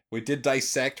 We did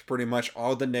dissect pretty much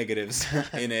all the negatives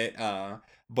in it,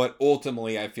 but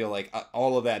ultimately, I feel like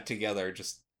all of that together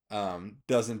just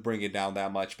doesn't bring it down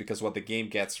that much, because what the game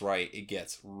gets right, it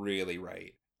gets really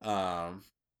right. And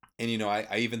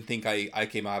I even think I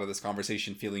came out of this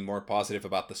conversation feeling more positive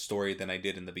about the story than I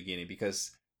did in the beginning,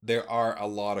 because there are a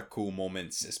lot of cool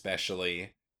moments,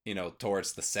 especially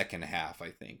towards the second half,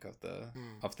 I think, of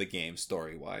the game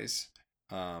story wise.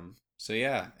 So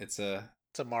yeah, it's a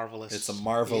marvelous yeah.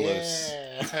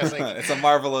 it's a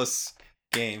marvelous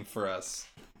game for us.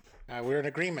 We're in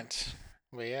agreement.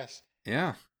 But yes.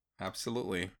 Yeah,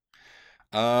 absolutely.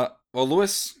 Well,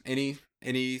 Lewis,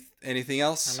 anything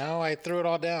else? No, I threw it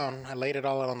all down. I laid it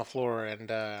all out on the floor, and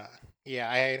I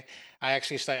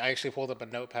actually pulled up a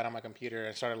notepad on my computer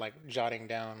and started like jotting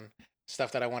down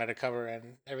stuff that I wanted to cover,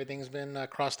 and everything's been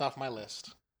crossed off my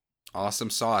list. Awesome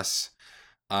sauce.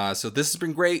 So this has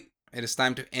been great. It is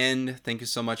time to end. Thank you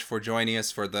so much for joining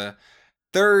us for the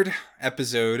third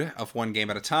episode of One Game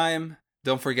at a Time.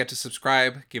 Don't forget to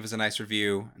subscribe, give us a nice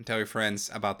review, and tell your friends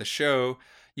about the show.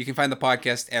 You can find the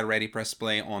podcast at Ready Press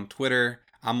Play on Twitter.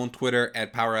 I'm on Twitter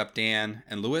at PowerUpDan,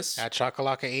 and Lewis at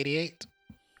Chocolaka88.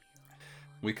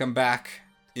 We come back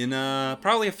in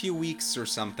probably a few weeks or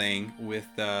something with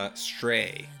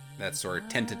Stray. That's our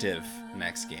tentative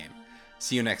next game.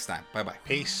 See you next time. Bye-bye.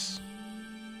 Peace.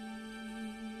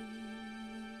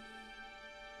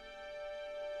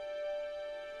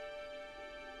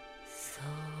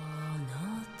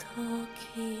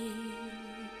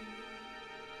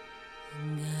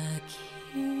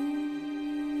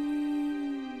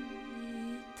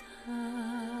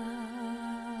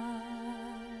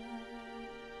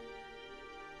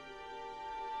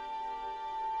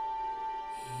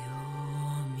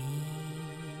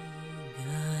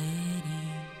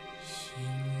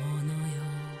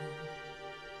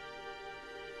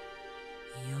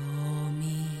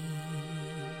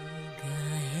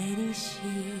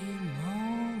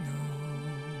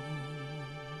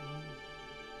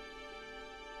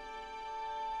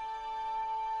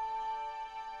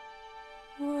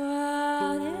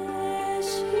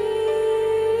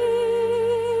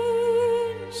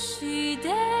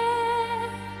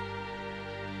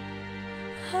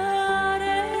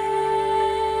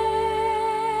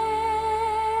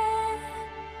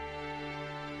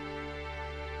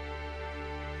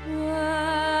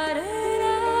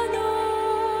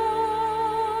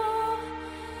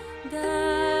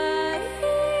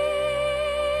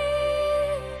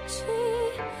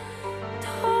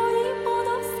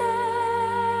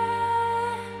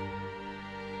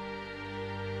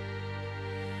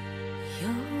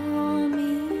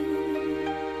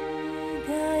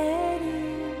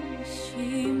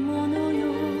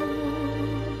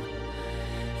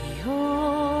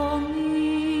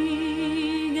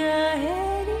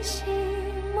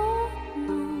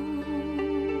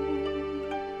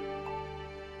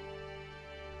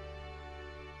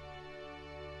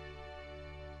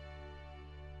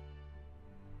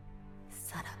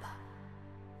 さらば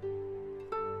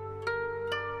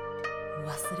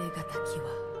忘れがたきは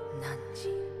何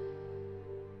時